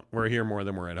 We don't. We're here more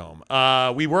than we're at home.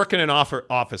 We work in an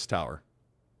office tower.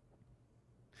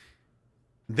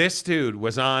 This dude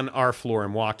was on our floor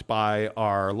and walked by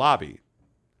our lobby,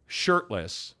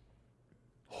 shirtless,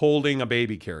 holding a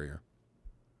baby carrier.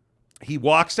 He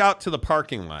walks out to the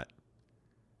parking lot.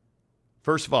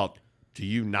 First of all, do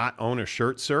you not own a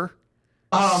shirt, sir?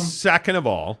 Second of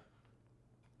all,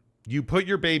 you put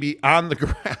your baby on the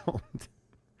ground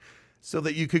so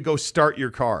that you could go start your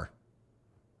car.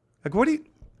 Like, what are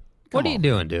you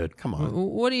doing, dude? Come on.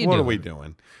 What are you doing? What are we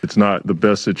doing? It's not the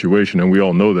best situation, and we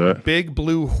all know that. Big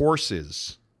blue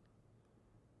horses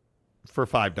for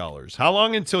 $5. How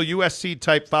long until USC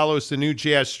type follows the new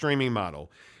Jazz streaming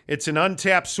model? It's an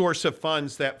untapped source of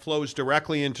funds that flows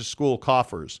directly into school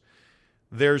coffers.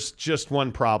 There's just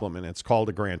one problem, and it's called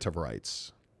a grant of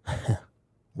rights,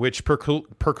 which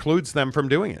precludes them from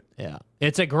doing it. Yeah.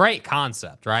 It's a great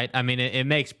concept, right? I mean, it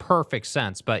makes perfect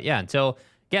sense. But yeah,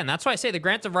 again, that's why I say the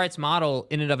grant of rights model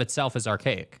in and of itself is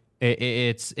archaic.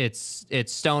 It's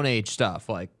Stone Age stuff.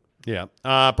 Like, yeah.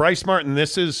 Bryce Martin,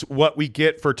 this is what we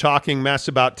get for talking mess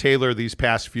about Taylor these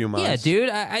past few months. Yeah, dude,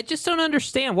 I just don't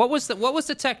understand. What was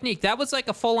the technique? That was like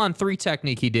a full-on 3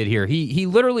 technique he did here. He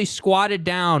literally squatted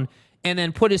down and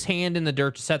then put his hand in the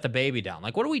dirt to set the baby down.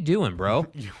 Like, what are we doing, bro?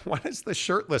 What does the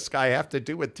shirtless guy have to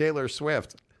do with Taylor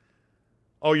Swift?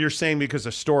 Oh, you're saying because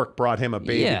a stork brought him a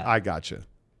baby? Yeah. I gotcha.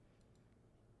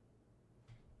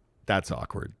 That's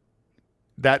awkward.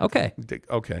 Okay.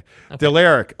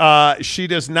 Delaric, she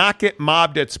does not get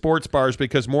mobbed at sports bars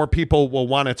because more people will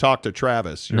want to talk to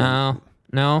Travis. No.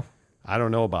 I don't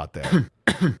know about that.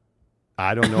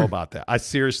 I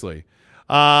seriously.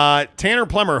 Tanner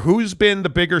Plummer, who's been the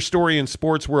bigger story in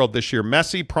sports world this year?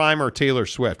 Messi, Prime, or Taylor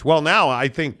Swift? Well, now I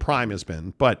think Prime has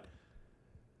been, but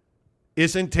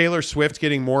isn't Taylor Swift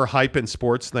getting more hype in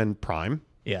sports than Prime?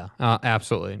 Yeah,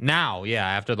 absolutely. Now, yeah,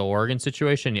 after the Oregon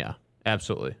situation, yeah,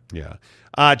 absolutely. Yeah.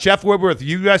 Jeff Woodworth,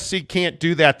 USC can't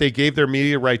do that. They gave their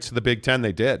media rights to the Big Ten.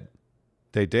 They did.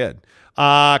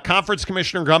 Conference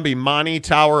Commissioner Gumby, Monty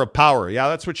Tower of Power. Yeah,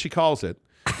 that's what she calls it.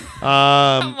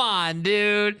 Come on,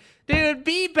 dude. Dude,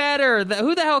 be better.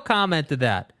 Who the hell commented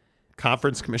that?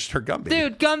 Conference Commissioner Gumby.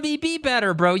 Dude, Gumby, be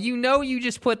better, bro. You know you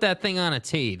just put that thing on a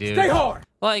tee, dude. Stay hard.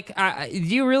 Like, do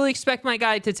you really expect my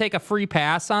guy to take a free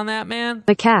pass on that, man?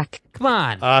 The CAC. Come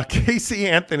on. Casey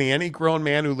Anthony, any grown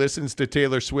man who listens to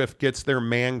Taylor Swift gets their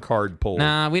man card pulled.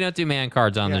 Nah, we don't do man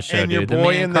cards on this show, and your dude.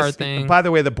 boy The man card thing. By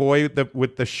the way, the boy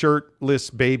with the shirtless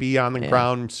baby on the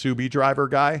ground, Subi driver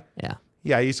guy. Yeah.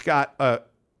 Yeah, he's got a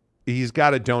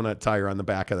donut tire on the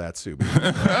back of that Subi.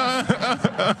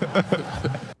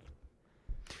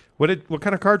 What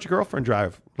kind of car did your girlfriend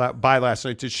buy last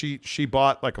night? Did she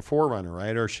bought like a 4Runner,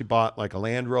 right? Or she bought like a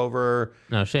Land Rover?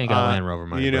 No, she ain't got a Land Rover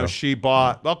money, bro. She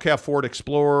bought a Ford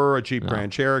Explorer, a Jeep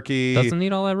Grand Cherokee. Doesn't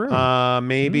need all that room.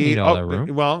 Maybe. Doesn't need all that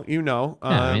room. Well,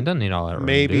 doesn't need all that room.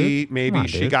 Maybe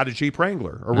she got a Jeep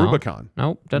Wrangler or Rubicon.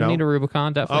 Nope, doesn't need a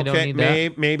Rubicon. Definitely don't need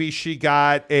that. Maybe she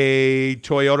got a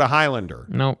Toyota Highlander.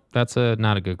 Nope, that's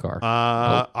not a good car.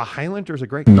 A Highlander's a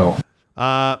great car. No.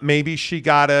 Maybe she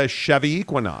got a Chevy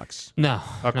Equinox. No.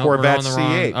 A Corvette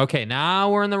C8. Okay,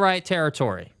 now we're in the right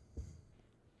territory.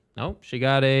 Nope, she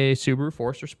got a Subaru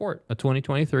Forester Sport, a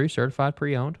 2023 certified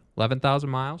pre-owned, 11,000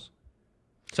 miles,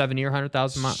 7-year,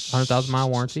 100,000 mile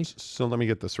warranty. So let me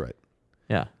get this right.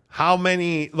 Yeah. How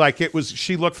many,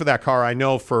 she looked for that car, I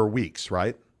know, for weeks,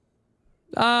 right?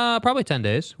 Probably 10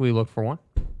 days. We looked for one.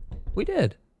 We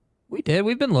did.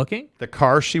 We've been looking. The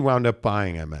car she wound up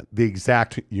buying, I meant, the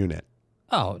exact unit.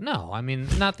 Oh, no. I mean,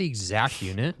 not the exact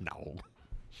unit. No.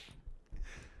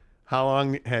 How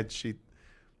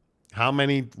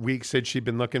many weeks had she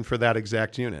been looking for that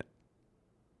exact unit?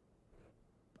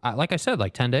 Like I said,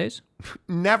 10 days.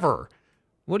 Never.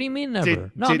 What do you mean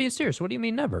never? I'm being serious. What do you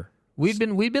mean never? We've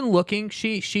been looking.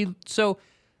 She'd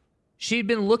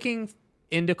been looking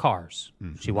into cars.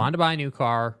 Mm-hmm. She wanted to buy a new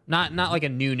car. Not like a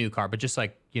new car, but just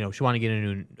she wanted to get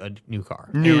a new car.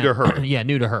 New to her. Yeah,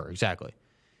 new to her, exactly.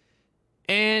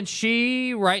 And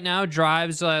she right now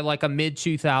drives like a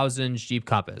mid-2000s Jeep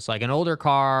Compass, like an older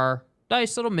car,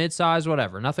 nice little mid-size,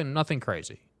 whatever, nothing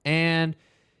crazy. And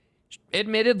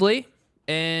admittedly,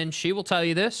 and she will tell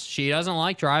you this, she doesn't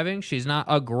like driving. She's not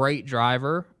a great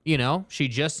driver. She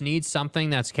just needs something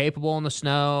that's capable in the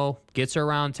snow, gets her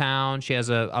around town. She has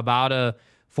about a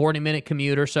 40-minute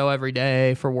commute or so every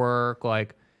day for work.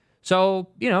 So,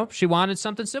 she wanted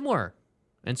something similar.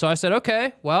 And so I said,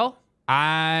 okay, well,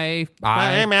 Hey,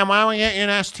 man, why don't we get you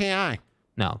an STI?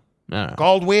 No.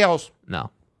 Gold wheels.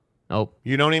 No. Nope.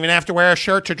 You don't even have to wear a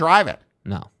shirt to drive it.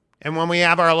 No. And when we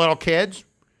have our little kids,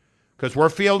 because we're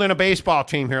fielding a baseball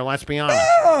team here, let's be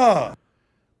honest.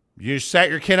 You set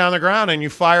your kid on the ground and you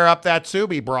fire up that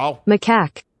Subi, bro.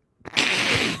 Macaque.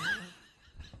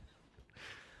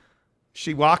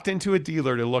 She walked into a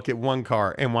dealer to look at one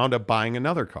car and wound up buying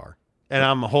another car. And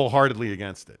I'm wholeheartedly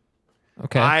against it.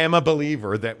 Okay. I am a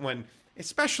believer that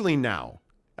especially now,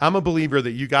 I'm a believer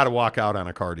that you got to walk out on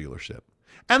a car dealership.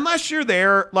 Unless you're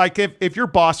there, like if you're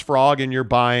Boss Frog and you're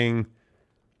buying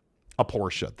a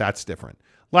Porsche, that's different.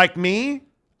 Like me,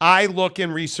 I look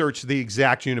and research the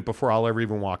exact unit before I'll ever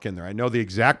even walk in there. I know the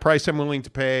exact price I'm willing to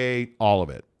pay, all of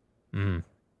it. Mm.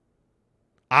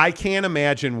 I can't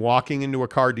imagine walking into a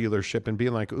car dealership and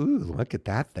being like, ooh, look at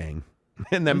that thing.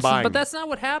 And then buying. But that's not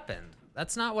what happened.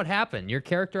 That's not what happened. You're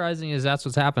characterizing as that's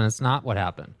what's happened. It's not what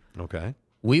happened. Okay.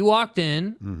 We walked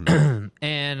in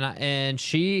and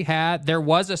there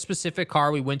was a specific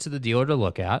car we went to the dealer to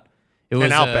look at. It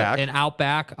was an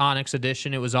Outback Onyx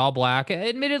edition. It was all black.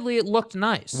 Admittedly, it looked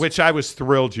nice. Which I was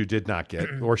thrilled you did not get,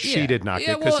 or she did not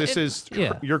get, because this is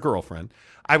your girlfriend.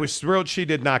 I was thrilled she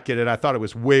did not get it. I thought it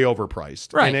was way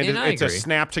overpriced. Right, and it's agree. a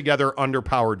snap-together,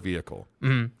 underpowered vehicle.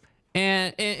 Mm-hmm.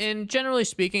 And generally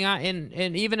speaking, and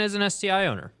even as an STI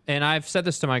owner, and I've said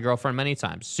this to my girlfriend many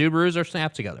times, Subarus are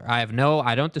snapped together. I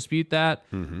don't dispute that.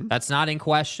 Mm-hmm. That's not in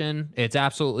question. It's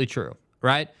absolutely true,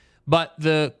 right? But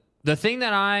the thing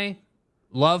that I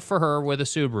love for her with a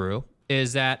Subaru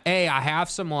is that, A, I have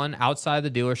someone outside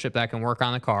the dealership that can work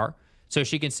on the car, so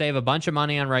she can save a bunch of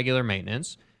money on regular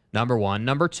maintenance. Number one.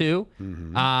 Number two,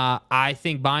 I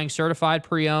think buying certified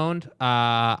pre-owned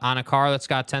on a car that's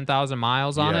got 10,000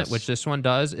 miles on it, which this one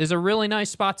does, is a really nice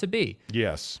spot to be.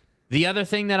 Yes. The other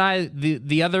thing that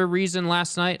the other reason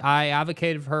last night I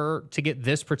advocated for her to get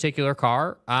this particular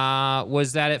car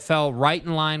was that it fell right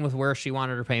in line with where she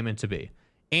wanted her payment to be.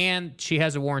 And she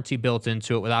has a warranty built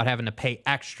into it without having to pay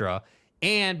extra.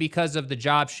 And because of the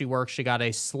job she works, she got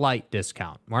a slight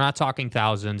discount. We're not talking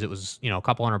thousands. It was, a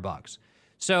couple $100.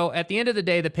 So at the end of the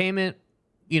day, the payment,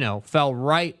 fell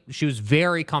right. She was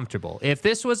very comfortable. If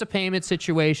this was a payment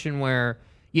situation where,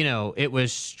 it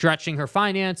was stretching her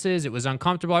finances, it was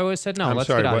uncomfortable, I always said, no, let's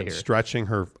get out of here. Stretching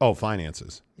her,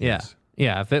 finances. Yeah. Yes.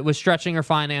 Yeah. If it was stretching her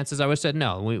finances, I would have said,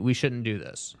 no, we shouldn't do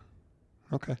this.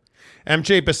 Okay.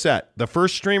 MJ Bissett, the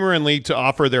first streamer in league to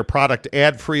offer their product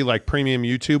ad-free like premium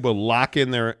YouTube, will lock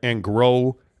in there and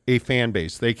grow a fan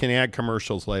base. They can add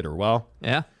commercials later. Well,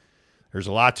 yeah, there's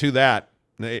a lot to that.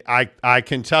 I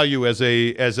can tell you as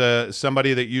a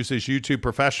somebody that uses YouTube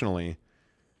professionally,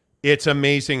 it's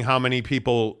amazing how many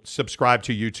people subscribe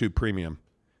to YouTube Premium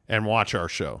and watch our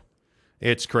show.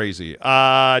 It's crazy.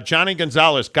 Johnny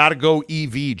Gonzalez, got to go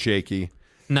EV, Jakey.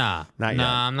 Not yet.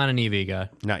 I'm not an EV guy.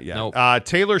 Not yet. Nope.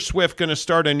 Taylor Swift going to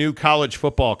start a new college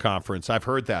football conference. I've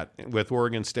heard that with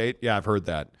Oregon State. Yeah, I've heard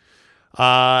that.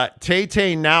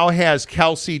 Tay-Tay now has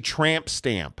Kelsey tramp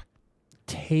stamp.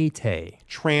 Tay-Tay.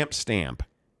 Tramp stamp.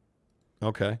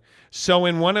 Okay. So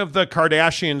is one of the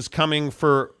Kardashians coming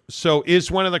for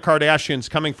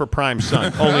Prime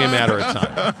Son? Only a matter of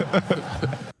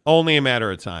time. Only a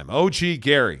matter of time. OG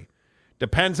Gary.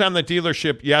 Depends on the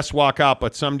dealership. Yes, walk out,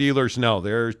 but some dealers no.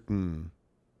 There's,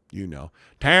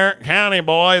 Tarrant County,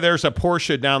 boy, there's a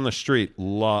Porsche down the street.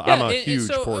 I'm a huge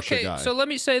Porsche guy. So let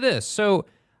me say this. So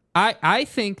I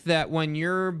think that when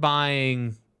you're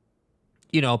buying,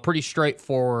 a pretty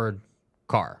straightforward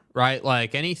car, right?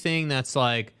 Like anything that's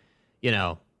like,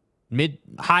 high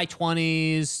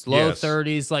 20s, low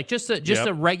 30s, like just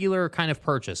a regular kind of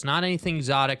purchase, not anything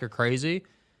exotic or crazy.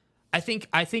 I think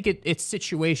it's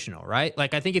situational, right?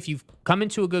 Like I think if you've come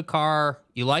into a good car,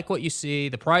 you like what you see,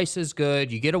 the price is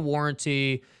good, you get a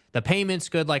warranty, the payment's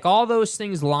good, like all those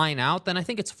things line out, then I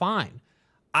think it's fine.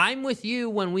 I'm with you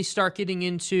when we start getting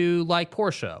into like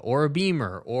Porsche or a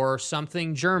Beamer or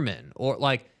something German, or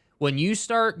like when you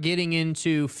start getting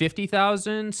into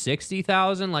 50,000,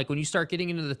 60,000, like when you start getting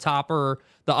into the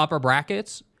upper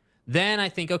brackets, then I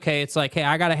think, okay, it's like, hey,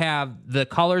 I got to have the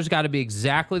color's got to be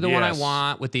exactly the one I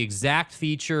want with the exact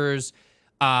features.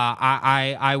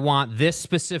 I want this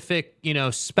specific,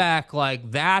 spec.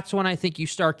 Like that's when I think you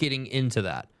start getting into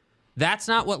that. That's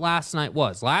not what last night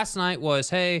was. Last night was,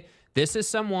 hey, this is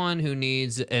someone who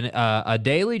needs a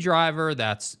daily driver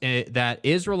that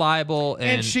is reliable,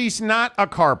 and she's not a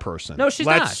car person. No, she's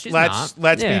not.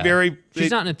 Let's be very.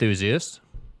 She's not an enthusiast.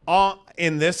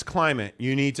 In this climate,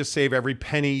 you need to save every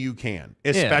penny you can,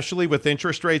 especially with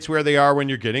interest rates where they are when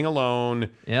you're getting a loan.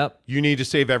 Yep. You need to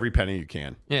save every penny you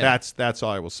can. Yeah. That's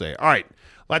all I will say. All right,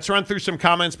 let's run through some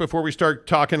comments before we start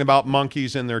talking about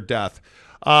monkeys and their death.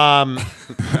 Wait,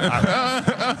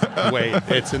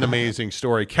 it's an amazing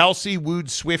story. Kelsey wooed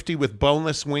Swiftie with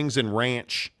boneless wings and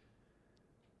ranch.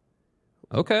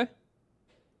 Okay.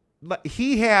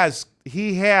 He has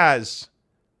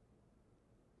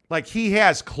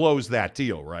closed that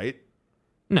deal, right?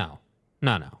 No.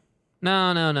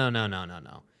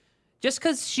 Just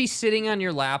because she's sitting on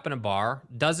your lap in a bar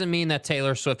doesn't mean that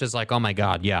Taylor Swift is like, oh my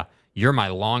God, yeah, you're my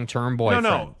long-term boyfriend.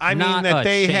 No. I mean that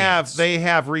they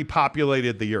have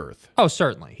repopulated the earth. Oh,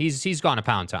 certainly. He's gone to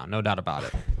Pound Town, no doubt about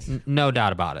it. No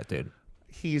doubt about it, dude.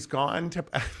 He's gone to.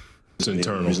 It's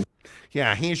internal.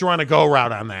 Yeah, he's run a go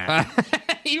route on that.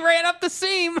 He ran up the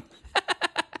seam.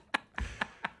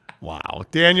 Wow.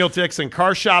 Daniel Dixon,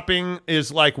 car shopping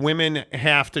is like women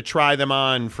have to try them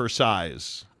on for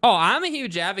size. Oh, I'm a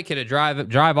huge advocate of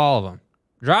drive all of them.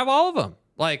 Drive all of them.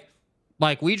 Like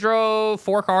we drove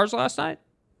 4 cars last night.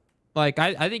 Like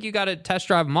I think you got to test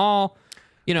drive them all.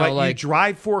 You know, but you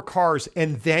drive 4 cars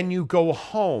and then you go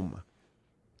home.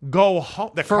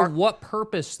 For what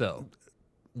purpose though?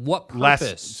 What purpose?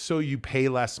 Less, so you pay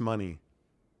less money.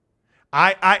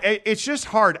 It's just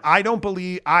hard. I don't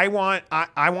believe I want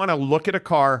to look at a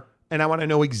car and I want to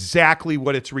know exactly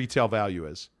what its retail value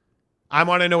is. I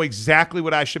want to know exactly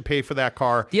what I should pay for that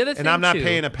car. The other thing, and I'm not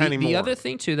paying a penny more. The other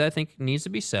thing too that I think needs to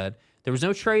be said, there was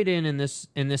no trade-in in this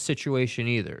situation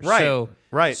either.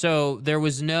 Right. So there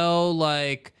was no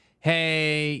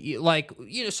hey,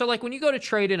 so when you go to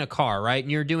trade in a car, right,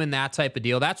 and you're doing that type of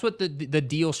deal, that's what the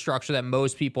deal structure that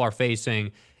most people are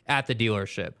facing at the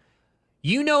dealership.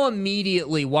 You know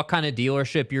immediately what kind of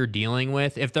dealership you're dealing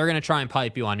with if they're going to try and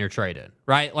pipe you on your trade-in,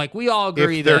 right? Like, we all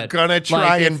agree that if they're going to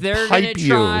try and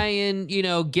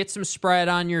get some spread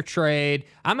on your trade,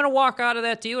 I'm going to walk out of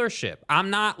that dealership.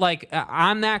 I'm not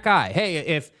I'm that guy.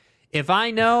 Hey, if I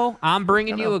know I'm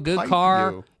bringing you a good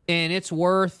car and it's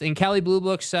worth, and Kelly Blue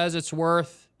Book says it's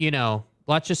worth,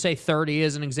 let's just say 30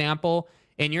 as an example,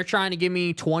 and you're trying to give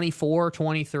me 24,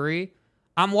 23,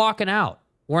 I'm walking out.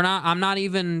 I'm not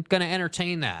even going to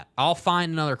entertain that. I'll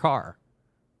find another car.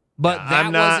 But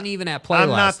that wasn't even at play last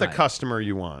night. I'm not the customer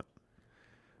you want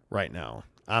right now.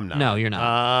 I'm not. No, you're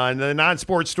not. The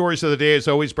non-sports stories of the day is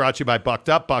always brought to you by Bucked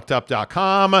Up,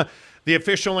 buckedup.com, the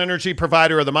official energy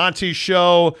provider of the Monty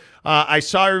Show. I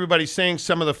saw everybody saying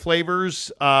some of the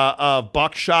flavors of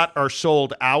buckshot are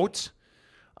sold out.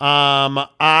 I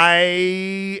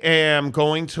am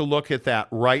going to look at that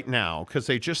right now because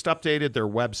they just updated their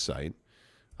website.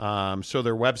 So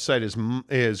their website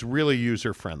is really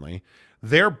user friendly.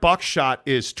 Their buckshot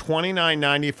is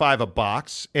 $29.95 a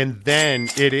box, and then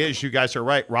it is, you guys are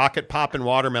right, Rocket Pop and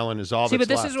Watermelon is all that's left.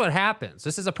 See, but this is what happens.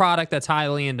 This is a product that's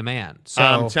highly in demand. So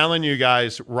I'm telling you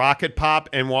guys, Rocket Pop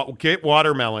and get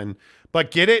Watermelon, but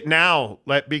get it now,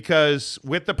 because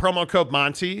with the promo code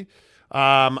Monty,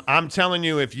 I'm telling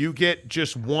you, if you get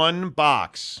just 1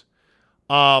 box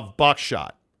of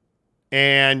buckshot,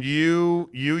 and you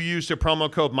use the promo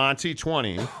code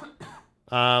Monty20.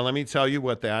 Let me tell you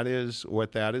what that is.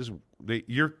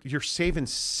 You're saving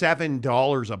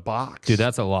 $7 a box. Dude,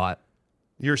 that's a lot.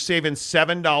 You're saving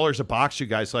 $7 a box, you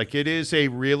guys. It is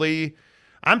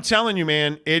I'm telling you,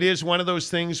 man, it is one of those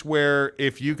things where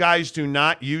if you guys do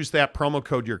not use that promo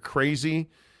code, you're crazy.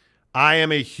 I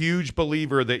am a huge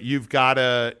believer that you've got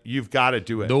to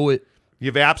do it. Do it.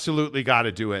 You've absolutely got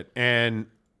to do it. And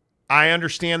I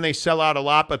understand they sell out a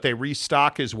lot, but they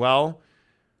restock as well.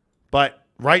 But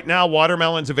right now,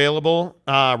 Watermelon's available.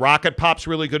 Rocket Pop's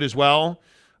really good as well.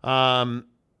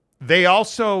 They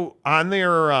also, on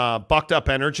their Bucked Up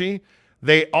Energy,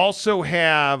 they also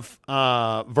have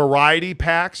variety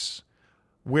packs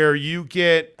where you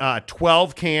get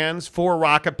 12 cans, 4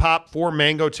 Rocket Pop, 4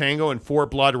 Mango Tango, and 4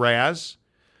 Blood Raz.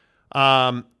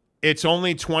 It's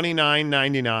only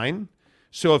 $29.99.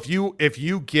 So if you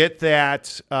get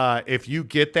that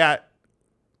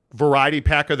variety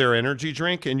pack of their energy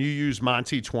drink and you use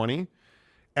Monty20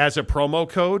 as a promo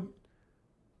code,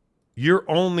 you're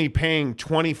only paying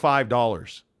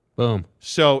 $25. Boom.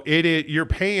 So you're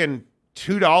paying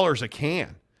 $2 a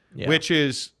can, which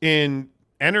is in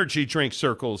energy drink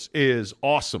circles is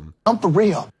awesome. I'm for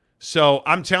real. So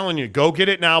I'm telling you, go get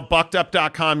it now.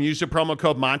 Buckedup.com. Use the promo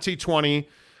code Monty20.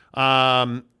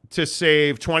 To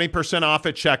save 20% off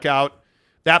at checkout.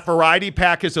 That variety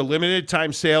pack is a limited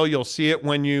time sale. You'll see it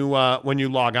when you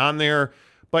log on there.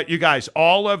 But you guys,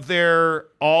 all of their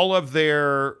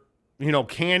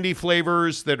candy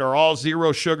flavors that are all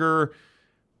 0 sugar,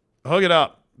 hook it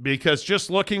up, because just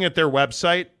looking at their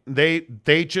website,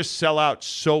 they just sell out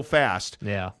so fast.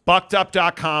 Yeah.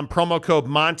 Buckedup.com, promo code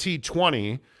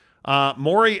Monty20.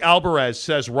 Maury Alvarez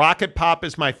says, Rocket Pop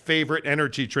is my favorite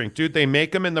energy drink. Dude, they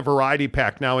make them in the variety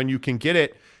pack now, and you can get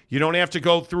it. You don't have to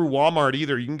go through Walmart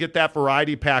either. You can get that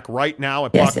variety pack right now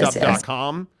at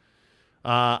buckedup.com.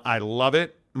 I love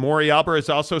it. Maury Alvarez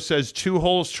also says, 2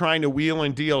 holes trying to wheel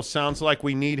and deal. Sounds like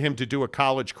we need him to do a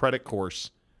college credit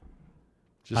course.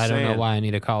 I don't know why I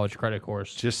need a college credit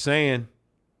course. Just saying.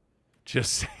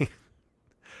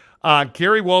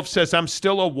 Gary Wolf says, I'm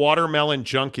still a watermelon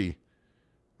junkie.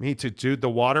 Me too, dude. The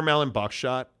watermelon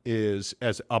buckshot is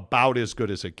about as good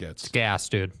as it gets. It's gas,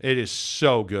 dude. It is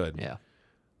so good. Yeah.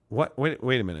 What? Wait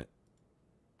a minute.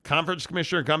 Conference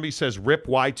Commissioner Gumby says, rip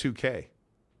Y2K.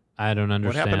 I don't understand.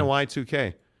 What happened to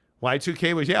Y2K?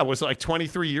 Y2K was like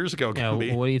 23 years ago, Gumby.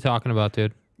 Yeah, what are you talking about,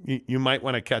 dude? You might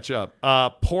want to catch up.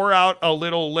 Pour out a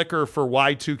little liquor for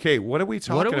Y2K. What are we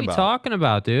talking about? What are we talking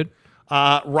about, dude?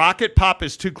 Rocket Pop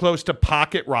is too close to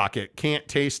Pocket Rocket. Can't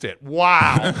taste it.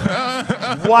 Wow.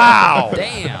 Wow.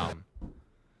 Damn.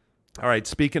 All right,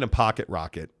 speaking of Pocket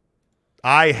Rocket,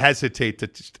 I hesitate to...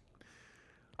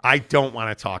 I don't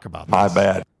want to talk about this. My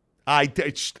bad.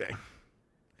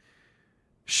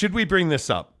 Should we bring this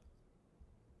up?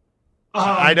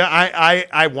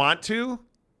 I want to.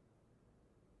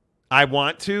 I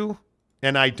want to,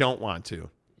 and I don't want to.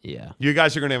 Yeah. You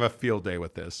guys are going to have a field day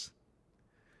with this.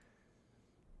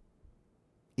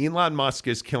 Elon Musk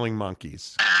is killing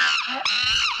monkeys.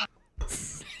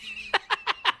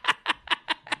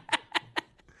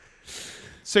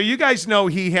 So you guys know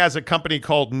he has a company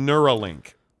called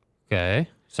Neuralink. Okay.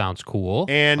 Sounds cool.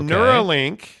 And okay.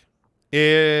 Neuralink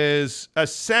is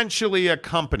essentially a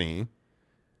company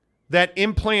that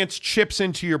implants chips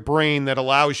into your brain that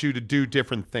allows you to do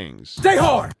different things. Stay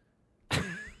hard.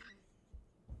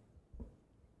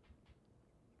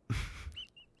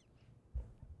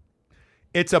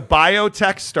 It's a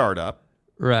biotech startup.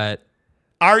 Right.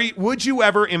 Would you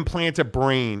ever implant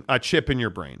a chip in your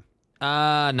brain?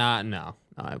 No,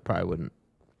 I probably wouldn't.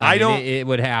 I mean, it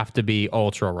would have to be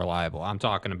ultra reliable. I'm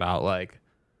talking about like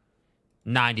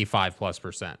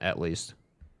 95+% at least.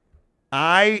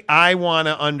 I want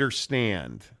to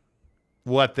understand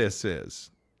what this is.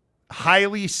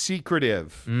 Highly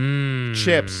secretive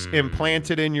chips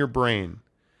implanted in your brain.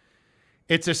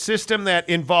 It's a system that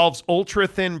involves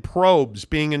ultra-thin probes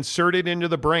being inserted into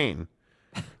the brain.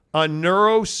 A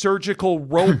neurosurgical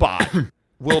robot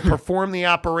will perform the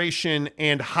operation,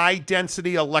 and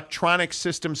high-density electronic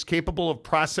systems capable of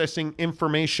processing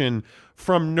information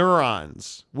from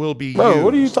neurons will be used. Bro,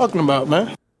 what are you talking about,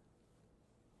 man?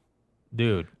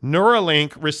 Dude.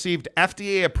 Neuralink received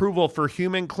FDA approval for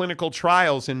human clinical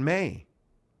trials in May.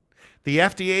 The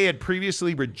FDA had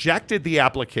previously rejected the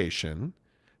application,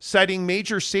 citing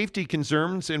major safety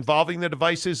concerns involving the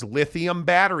device's lithium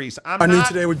batteries. I knew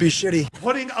today would be shitty.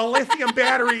 Putting a lithium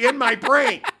battery in my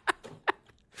brain.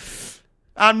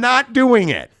 I'm not doing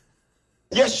it.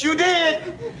 Yes, you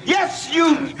did. Yes,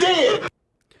 you did.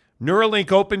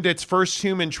 Neuralink opened its first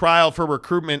human trial for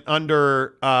recruitment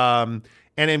under an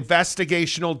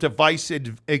investigational device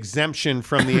exemption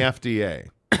from the FDA.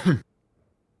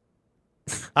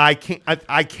 I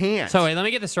can't. So wait, let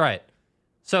me get this right.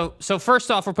 So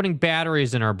first off, we're putting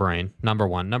batteries in our brain, number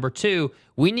one. Number two,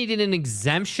 we needed an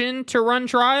exemption to run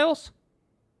trials?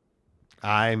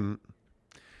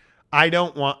 I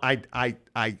don't want,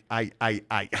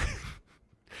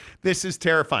 this is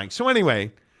terrifying. So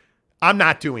anyway, I'm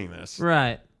not doing this.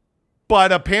 Right.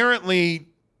 But apparently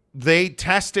they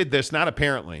tested this, not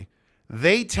apparently,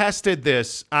 they tested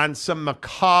this on some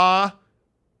macaque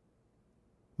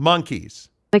monkeys.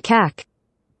 Macaque.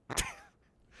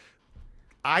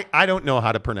 I don't know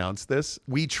how to pronounce this.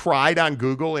 We tried on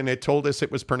Google and it told us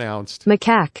it was pronounced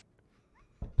macaque.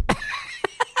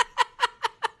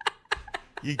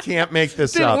 You can't make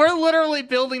this Dude, up. We're literally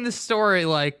building this story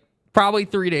like probably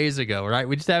 3 days ago, right?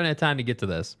 We just haven't had time to get to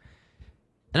this.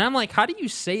 And I'm like, how do you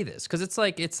say this? Because it's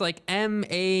like M-A-C-A-Q-U.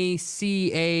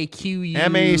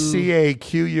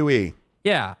 M-A-C-A-Q-U-E.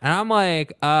 Yeah. And I'm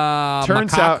like,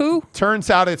 turns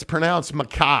out it's pronounced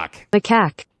macaque.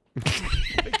 Macaque.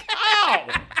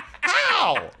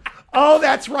 How? Oh,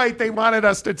 that's right. They wanted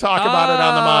us to talk about it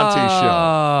on the Monty show.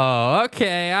 Oh,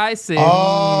 okay. I see.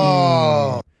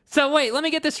 Oh. So wait, let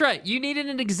me get this right. You needed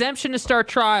an exemption to start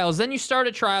trials. Then you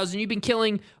started trials, and you've been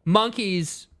killing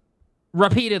monkeys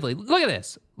repeatedly. Look at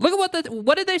this. Look at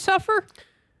what did they suffer?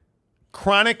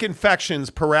 Chronic infections,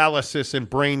 paralysis, and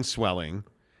brain swelling,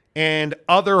 and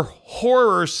other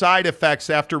horror side effects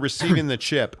after receiving the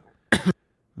chip.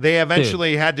 They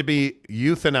eventually had to be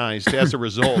euthanized as a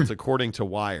result, according to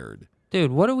Wired.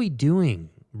 Dude, what are we doing,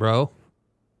 bro?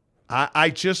 I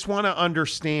just want to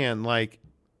understand, like,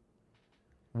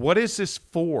 What is this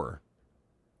for?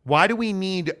 Why do we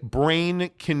need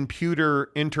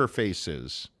brain-computer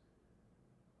interfaces?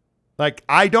 Like,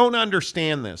 I don't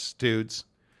understand this, dudes.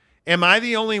 Am I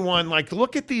the only one? Like,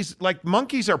 look at these. Like,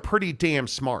 monkeys are pretty damn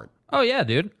smart. Oh, yeah,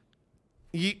 dude.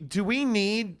 Do we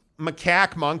need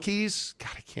macaque monkeys?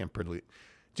 God, I can't believe.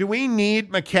 Do we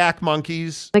need macaque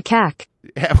monkeys? Macaque.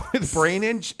 With brain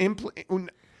implant?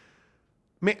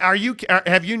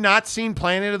 Have you not seen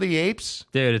Planet of the Apes?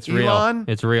 Dude, it's Elon? real.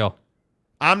 It's real.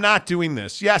 I'm not doing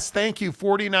this. Yes, thank you,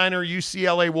 49er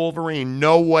UCLA Wolverine.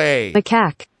 No way.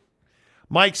 Macaque.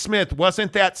 Mike Smith,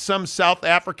 wasn't that some South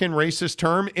African racist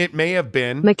term? It may have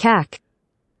been. Macaque.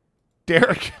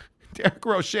 Derek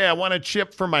Roche, I want a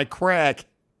chip for my crack.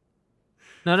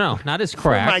 No, not his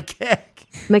crack. For my cack.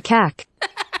 Macaque.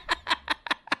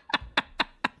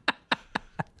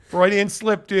 Freudian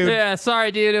slip, dude. Yeah,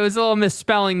 sorry, dude. It was a little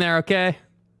misspelling there, okay?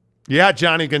 Yeah,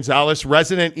 Johnny Gonzalez,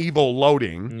 Resident Evil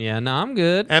loading. Yeah, no, I'm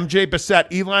good. MJ Bassett,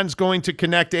 Elon's going to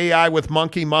connect AI with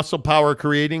monkey muscle power,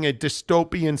 creating a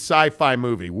dystopian sci-fi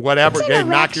movie. Whatever, hey,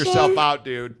 knock yourself out,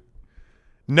 dude.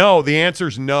 No, the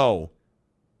answer's no.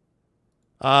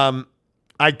 I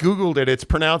Googled it. It's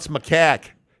pronounced macaque.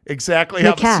 Exactly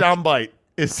how the soundbite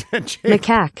is.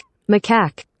 Macaque.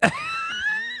 Macaque.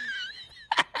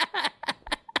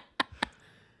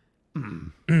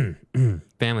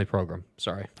 Family program.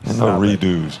 Sorry. No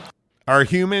redos. Are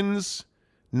humans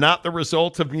not the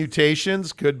result of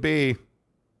mutations? Could be.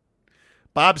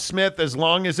 Bob Smith, as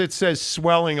long as it says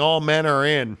swelling, all men are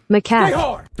in. Macaque. Stay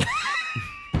hard.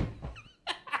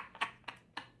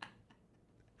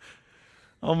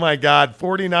 Oh my God.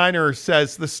 49er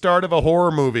says the start of a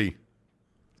horror movie.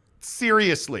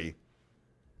 Seriously.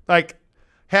 Like,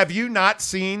 have you not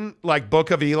seen like Book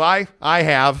of Eli? I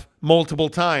have multiple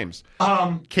times.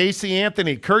 Casey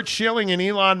Anthony, Kurt Schilling, and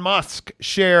Elon Musk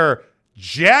share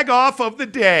jag-off of the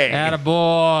day.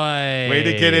 Attaboy. Way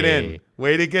to get it in.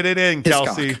 Way to get it in,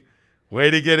 Kelsey.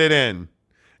 Way to get it in.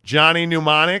 Johnny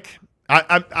Mnemonic,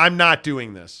 I'm not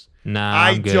doing this. Nah, I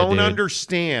I'm good, don't dude.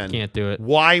 understand Can't do it.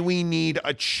 why we need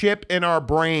a chip in our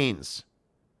brains.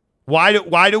 Why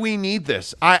do we need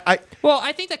this? Well,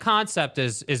 I think the concept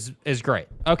is great.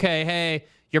 Okay, hey,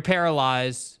 you're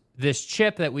paralyzed. This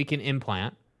chip that we can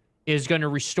implant is going to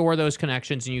restore those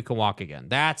connections and you can walk again.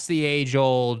 That's the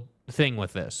age-old thing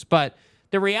with this. But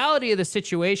the reality of the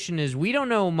situation is we don't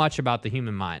know much about the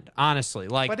human mind, honestly.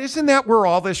 But isn't that where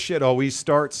all this shit always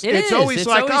starts? It's always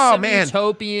like, oh some man,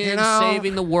 utopian,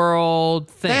 saving the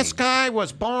world thing. This guy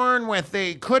was born with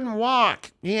couldn't walk.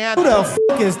 Who the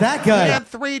fuck is that guy? He had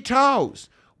 3 toes.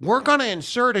 We're going to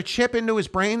insert a chip into his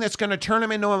brain that's going to turn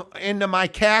him into my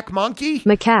macaque monkey.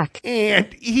 Macaque.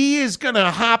 And he is going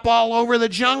to hop all over the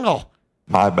jungle.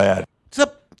 My bad.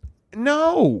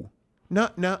 No.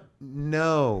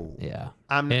 Yeah.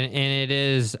 And it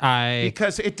is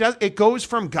because it goes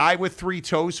from guy with 3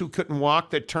 toes who couldn't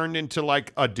walk that turned into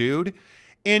like a dude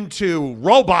into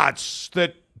robots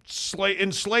that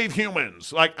enslave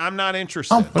humans. Like, I'm not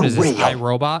interested. What is this,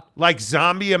 iRobot? Like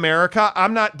Zombie America.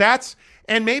 I'm not.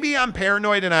 And maybe I'm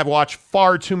paranoid and I've watched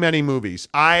far too many movies.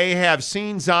 I have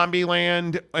seen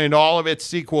Zombieland and all of its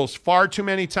sequels far too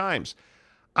many times.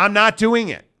 I'm not doing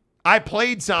it. I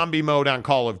played zombie mode on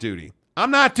Call of Duty.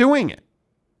 I'm not doing it.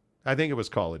 I think it was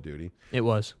Call of Duty. It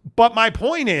was. But my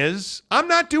point is, I'm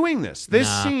not doing this. This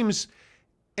seems,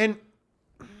 and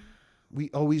we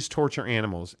always torture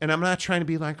animals. And I'm not trying to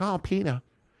be like, oh, PETA.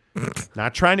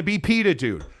 Not trying to be PETA,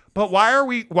 dude. But why are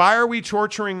we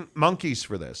torturing monkeys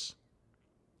for this?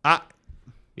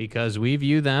 Because we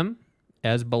view them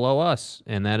as below us,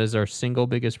 and that is our single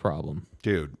biggest problem.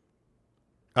 Dude,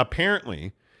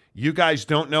 apparently you guys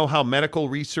don't know how medical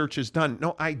research is done.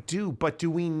 No, I do, but do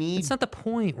we need... That's not the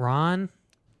point, Ron.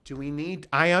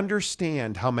 I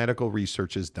understand how medical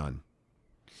research is done.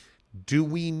 Do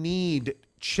we need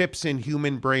chips in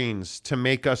human brains to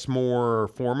make us more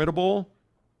formidable?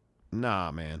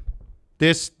 Nah, man.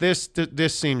 This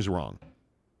seems wrong.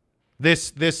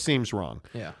 This seems wrong.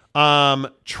 Yeah.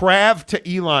 Trav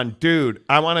to Elon, dude,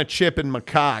 I want a chip in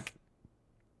macaque.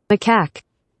 Macaque.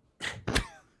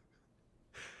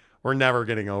 We're never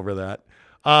getting over that.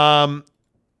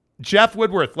 Jeff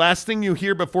Woodworth, last thing you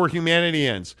hear before humanity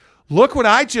ends. Look what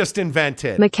I just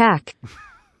invented. Macaque.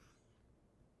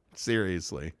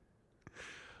 Seriously.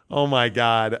 Oh my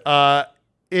God.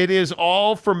 It is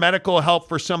all for medical help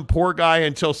for some poor guy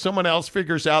until someone else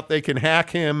figures out they can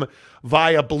hack him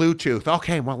via Bluetooth.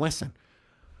 Okay, well, listen.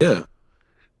 Yeah.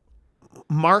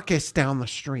 Marcus down the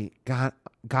street got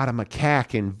a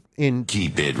macaque in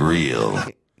Keep it real.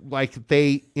 Like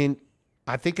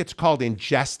I think it's called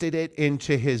ingested it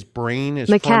into his brain, his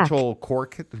macaque. frontal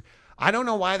cortex. I don't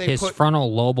know why they his put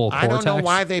frontal lobal cortex. I don't know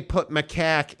why they put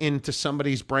macaque into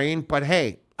somebody's brain, but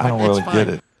hey, I don't really get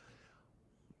it.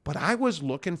 But I was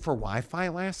looking for Wi-Fi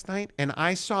last night, and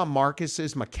I saw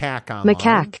Marcus's macaque online.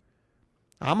 Macaque.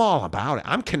 I'm all about it.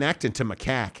 I'm connected to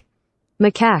macaque.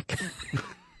 Macaque.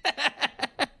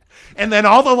 And then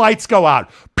all the lights go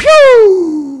out.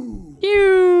 Pew!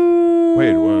 Pew!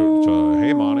 Wait,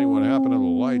 hey, Monty, what happened to the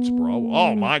lights, bro?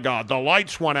 Oh, my God, the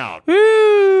lights went out.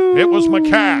 Pew! It was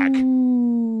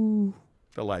macaque.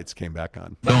 The lights came back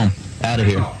on. Boom. Out of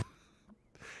here.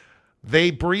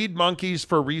 They breed monkeys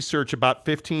for research, about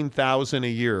 15,000 a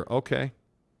year. Okay.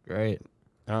 Great.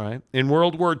 All right. In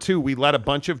World War II, we let a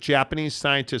bunch of Japanese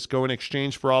scientists go in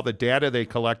exchange for all the data they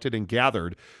collected and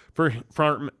gathered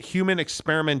from human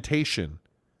experimentation.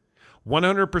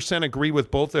 100% agree with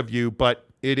both of you, but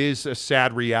it is a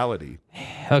sad reality.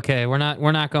 Okay, we're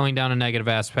not going down a negative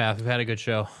ass path. We've had a good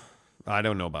show. I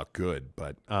don't know about good,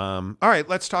 but all right,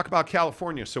 let's talk about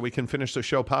California so we can finish the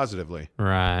show positively.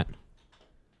 Right.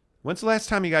 When's the last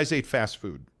time you guys ate fast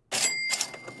food?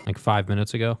 Like 5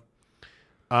 minutes ago.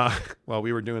 Well,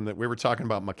 we were talking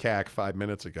about macaque 5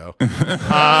 minutes ago.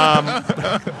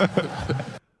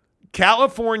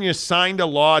 California signed a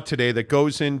law today that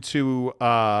goes into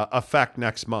effect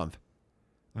next month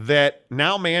that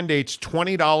now mandates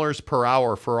 $20 per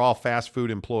hour for all fast food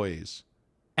employees.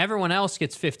 Everyone else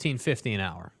gets $15.50 an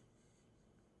hour.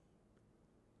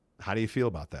 How do you feel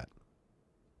about that?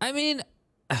 I mean,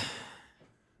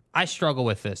 I struggle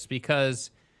with this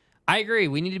because I agree.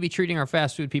 We need to be treating our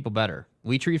fast food people better.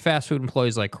 We treat fast food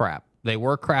employees like crap. They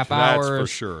work crap hours. That's for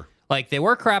sure. Like, they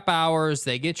work crap hours.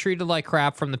 They get treated like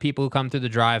crap from the people who come through the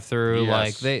drive-thru.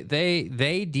 Yes. Like,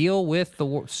 they deal with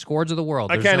the scourge of the world.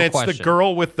 Again, no it's question. the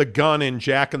girl with the gun in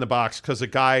Jack in the Box because a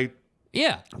guy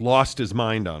lost his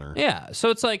mind on her. Yeah.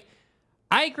 So it's like,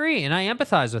 I agree, and I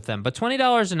empathize with them. But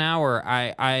 $20 an hour,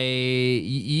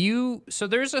 so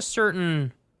there's a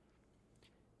certain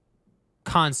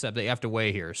concept that you have to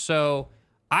weigh here. So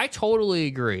I totally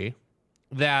agree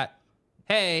that,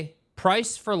 hey,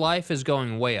 price for life is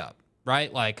going way up,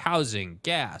 right? Like housing,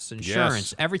 gas,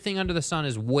 insurance, everything under the sun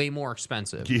is way more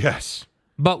expensive. Yes.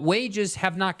 But wages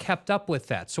have not kept up with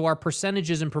that. So our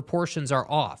percentages and proportions are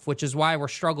off, which is why we're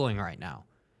struggling right now.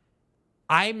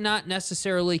 I'm not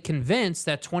necessarily convinced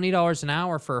that $20 an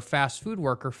hour for a fast food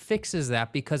worker fixes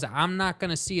that, because I'm not going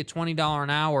to see a $20 an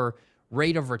hour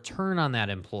rate of return on that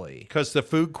employee. Because the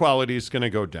food quality is going to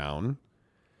go down.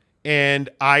 And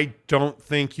I don't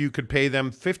think you could pay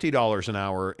them $50 an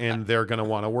hour and they're going to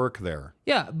want to work there.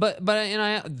 Yeah,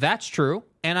 that's true.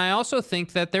 And I also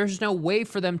think that there's no way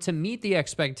for them to meet the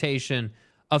expectation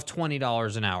of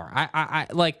 $20 an hour. I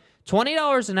like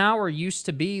 $20 an hour used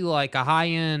to be like a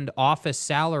high-end office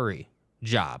salary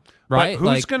job, right?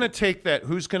 But who's going to take that?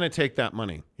 Who's going to take that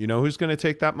money? You know who's going to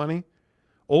take that money?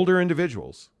 Older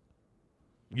individuals.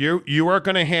 You are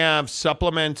going to have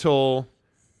supplemental.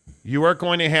 You are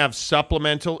going to have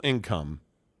supplemental income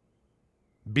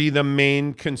be the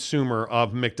main consumer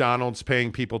of McDonald's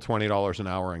paying people $20 an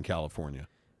hour in California.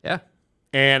 Yeah.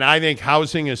 And I think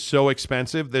housing is so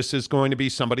expensive, this is going to be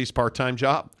somebody's part-time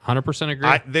job. 100%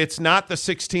 agree. It's not the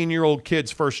 16-year-old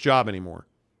kid's first job anymore.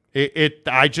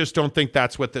 I just don't think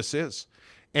that's what this is.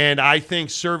 And I think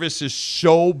service is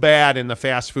so bad in the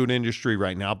fast food industry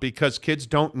right now because kids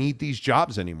don't need these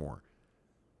jobs anymore.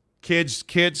 Kids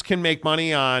can make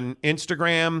money on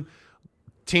Instagram.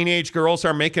 Teenage girls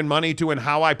are making money doing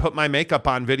how I put my makeup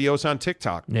on videos on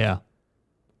TikTok. Yeah.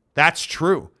 That's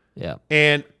true. Yeah.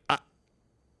 And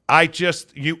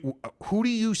who do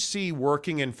you see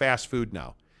working in fast food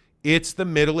now? It's the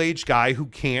middle-aged guy who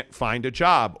can't find a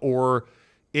job, or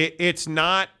it's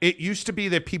not. It used to be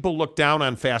that people look down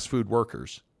on fast food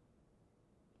workers.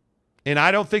 And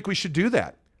I don't think we should do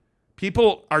that.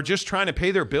 People are just trying to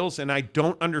pay their bills, and I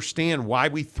don't understand why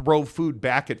we throw food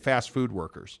back at fast food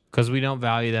workers. Because we don't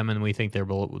value them and we think they're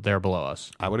below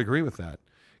us. I would agree with that.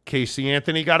 Casey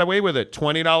Anthony got away with it.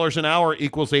 $20 an hour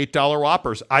equals $8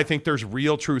 Whoppers. I think there's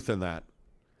real truth in that.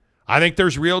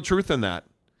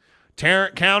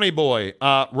 Tarrant County boy,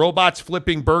 robots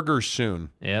flipping burgers soon.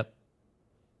 Yep.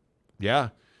 Yeah.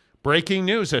 Breaking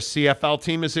news, a CFL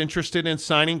team is interested in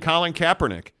signing Colin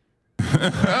Kaepernick. For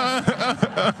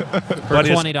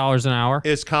 $20 an hour.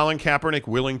 Is Colin Kaepernick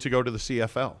willing to go to the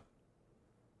CFL?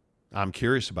 I'm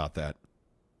curious about that.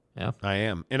 Yeah. I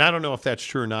am. And I don't know if that's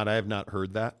true or not. I have not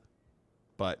heard that.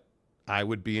 But I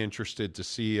would be interested to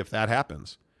see if that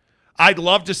happens. I'd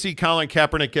love to see Colin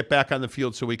Kaepernick get back on the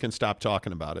field so we can stop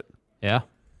talking about it. Yeah.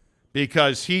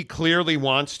 Because he clearly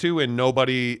wants to, and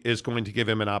nobody is going to give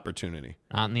him an opportunity.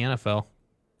 Not in the NFL.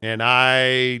 And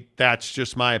that's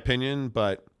just my opinion,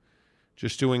 but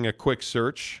Just doing a quick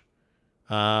search.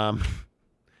 There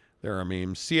are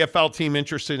memes. CFL team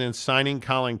interested in signing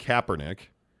Colin Kaepernick.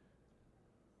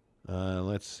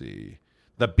 Let's see.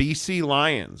 The BC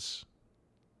Lions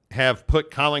have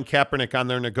put Colin Kaepernick on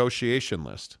their negotiation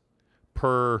list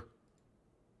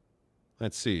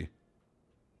let's see,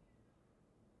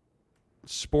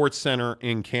 Sports Center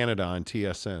in Canada on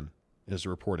TSN is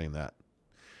reporting that.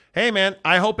 Hey, man,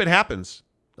 I hope it happens.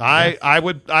 I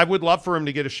would love for him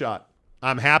to get a shot.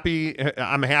 I'm happy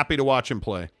to watch him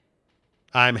play.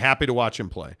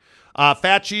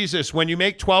 Fat Jesus, when you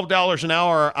make $12 an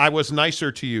hour, I was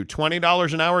nicer to you.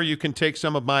 $20 an hour, you can take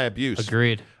some of my abuse.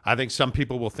 Agreed. I think some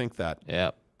people will think that.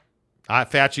 Yep.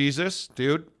 Fat Jesus,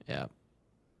 dude. Yep.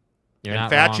 You're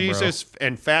not Fat wrong, Jesus, bro.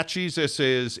 And Fat Jesus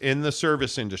is in the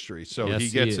service industry, so yes, he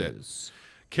gets he it.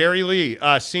 Carrie Lee,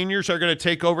 seniors are going to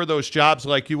take over those jobs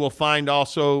like you will find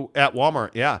also at Walmart.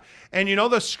 Yeah. And you know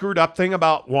the screwed up thing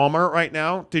about Walmart right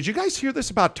now? Did you guys hear this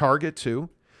about Target too?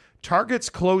 Target's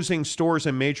closing stores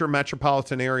in major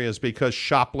metropolitan areas because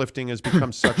shoplifting has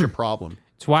become such a problem.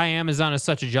 It's why Amazon is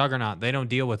such a juggernaut. They don't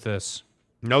deal with this.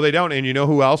 No, they don't. And you know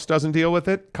who else doesn't deal with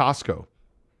it? Costco.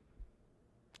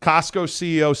 Costco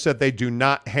CEO said they do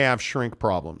not have shrink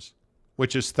problems,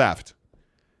 which is theft.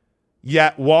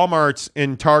 Yet Walmart's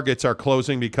and Targets are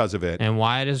closing because of it. And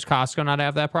why does Costco not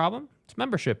have that problem? It's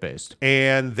membership-based.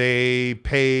 And they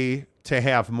pay to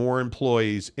have more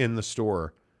employees in the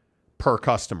store per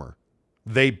customer.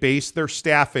 They base their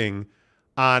staffing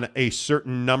on a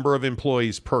certain number of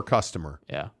employees per customer.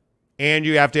 Yeah. And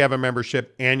you have to have a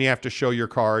membership, and you have to show your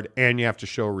card, and you have to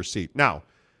show a receipt. Now,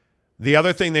 the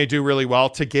other thing they do really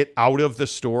well to get out of the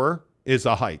store is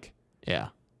a hike. Yeah.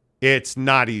 It's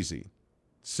not easy.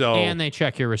 So and they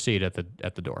check your receipt at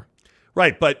the door.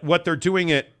 Right, but what they're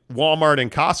doing at Walmart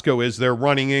and Costco is they're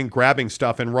running in, grabbing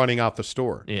stuff, and running out the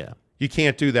store. Yeah. You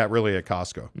can't do that really at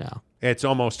Costco. No. It's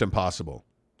almost impossible.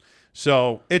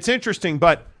 So it's interesting,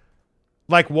 but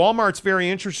like Walmart's very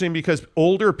interesting because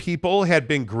older people had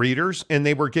been greeters and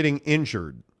they were getting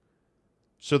injured.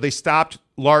 So they stopped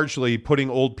largely putting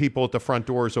old people at the front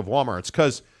doors of Walmart's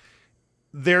because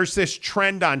there's this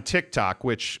trend on TikTok,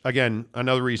 which, again,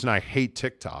 another reason I hate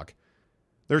TikTok.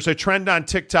 There's a trend on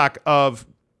TikTok of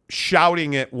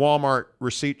shouting at Walmart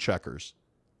receipt checkers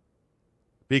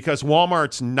because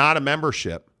Walmart's not a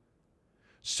membership.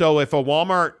 So if a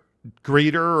Walmart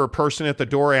greeter or person at the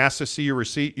door asks to see your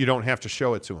receipt, you don't have to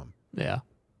show it to them. Yeah.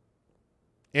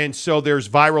 And so there's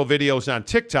viral videos on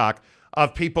TikTok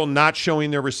of people not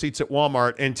showing their receipts at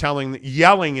Walmart and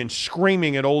yelling and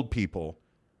screaming at old people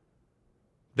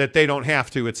that they don't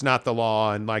have to. It's not the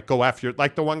law. And like, go after,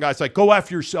 like the one guy's like, go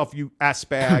after yourself, you ass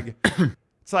bag.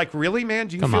 It's like, really, man?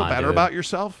 Do you feel better about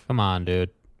yourself? Come on, dude.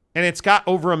 And it's got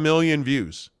over 1 million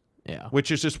views. Yeah.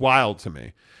 Which is just wild to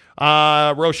me.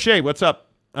 Roche, what's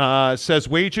up? Says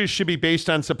wages should be based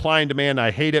on supply and demand.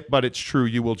 I hate it, but it's true.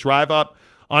 You will drive up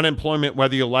unemployment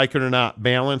whether you like it or not.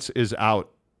 Balance is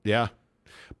out. Yeah.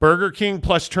 Burger King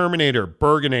plus Terminator.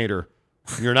 Burginator.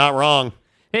 You're not wrong.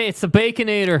 Hey, it's the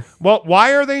Baconator. Well,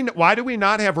 why do we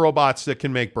not have robots that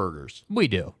can make burgers? We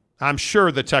do. I'm sure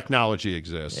the technology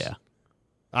exists. Yeah.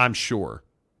 I'm sure.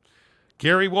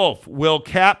 Gary Wolf, will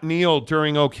Cap kneel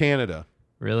during O Canada?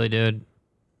 Really, dude?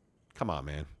 Come on,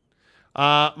 man.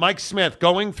 Mike Smith,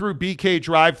 going through BK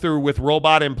drive-thru with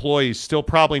robot employees, still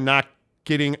probably not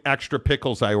getting extra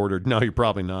pickles I ordered. No, you're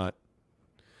probably not.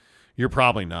 You're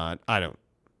probably not. I don't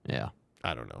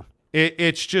know.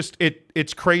 It's just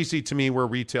it's crazy to me where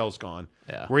retail's gone.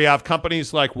 Yeah. Where you have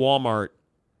companies like Walmart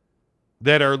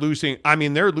that are losing, I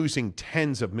mean, they're losing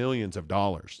tens of millions of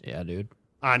dollars. Yeah, dude.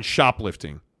 On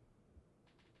shoplifting.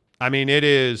 I mean,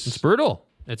 it's brutal.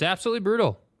 It's absolutely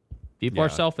brutal. People are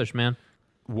selfish, man.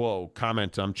 Whoa,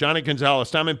 comment. Johnny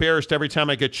Gonzalez, I'm embarrassed every time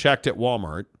I get checked at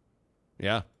Walmart.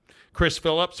 Yeah. Chris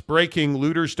Phillips, breaking,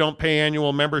 looters don't pay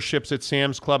annual memberships at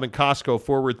Sam's Club and Costco,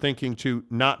 forward thinking to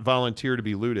not volunteer to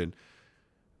be looted.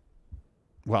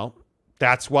 Well,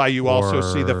 that's why you also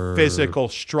see the physical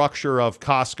structure of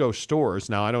Costco stores.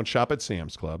 Now, I don't shop at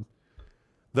Sam's Club.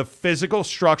 The physical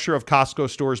structure of Costco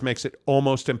stores makes it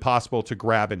almost impossible to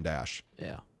grab and dash.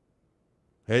 Yeah.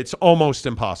 It's almost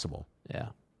impossible. Yeah.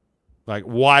 Like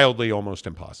wildly almost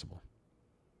impossible.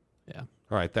 Yeah.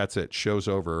 All right, that's it. Show's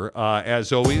over.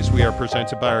 As always, we are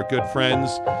presented by our good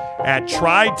friends at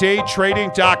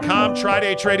TryDayTrading.com.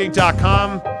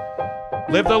 TryDayTrading.com.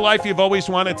 Live the life you've always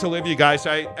wanted to live, you guys.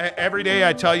 Every day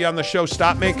I tell you on the show,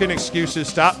 stop making excuses.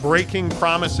 Stop breaking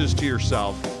promises to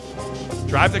yourself.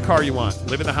 Drive the car you want.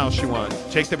 Live in the house you want.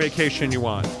 Take the vacation you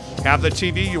want. Have the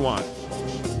TV you want.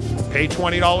 Pay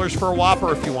 $20 for a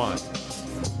Whopper if you want.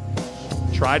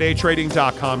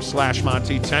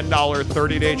 TryDayTrading.com/Monty. $10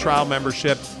 30-day trial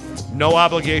membership. No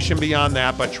obligation beyond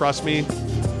that, but trust me,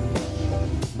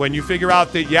 when you figure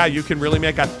out that, yeah, you can really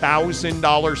make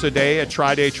 $1,000 a day at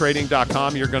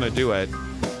TryDayTrading.com, you're going to do it.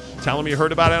 Tell them you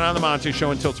heard about it on The Monty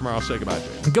Show. Until tomorrow, say goodbye,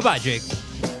 Jake. Goodbye, Jake.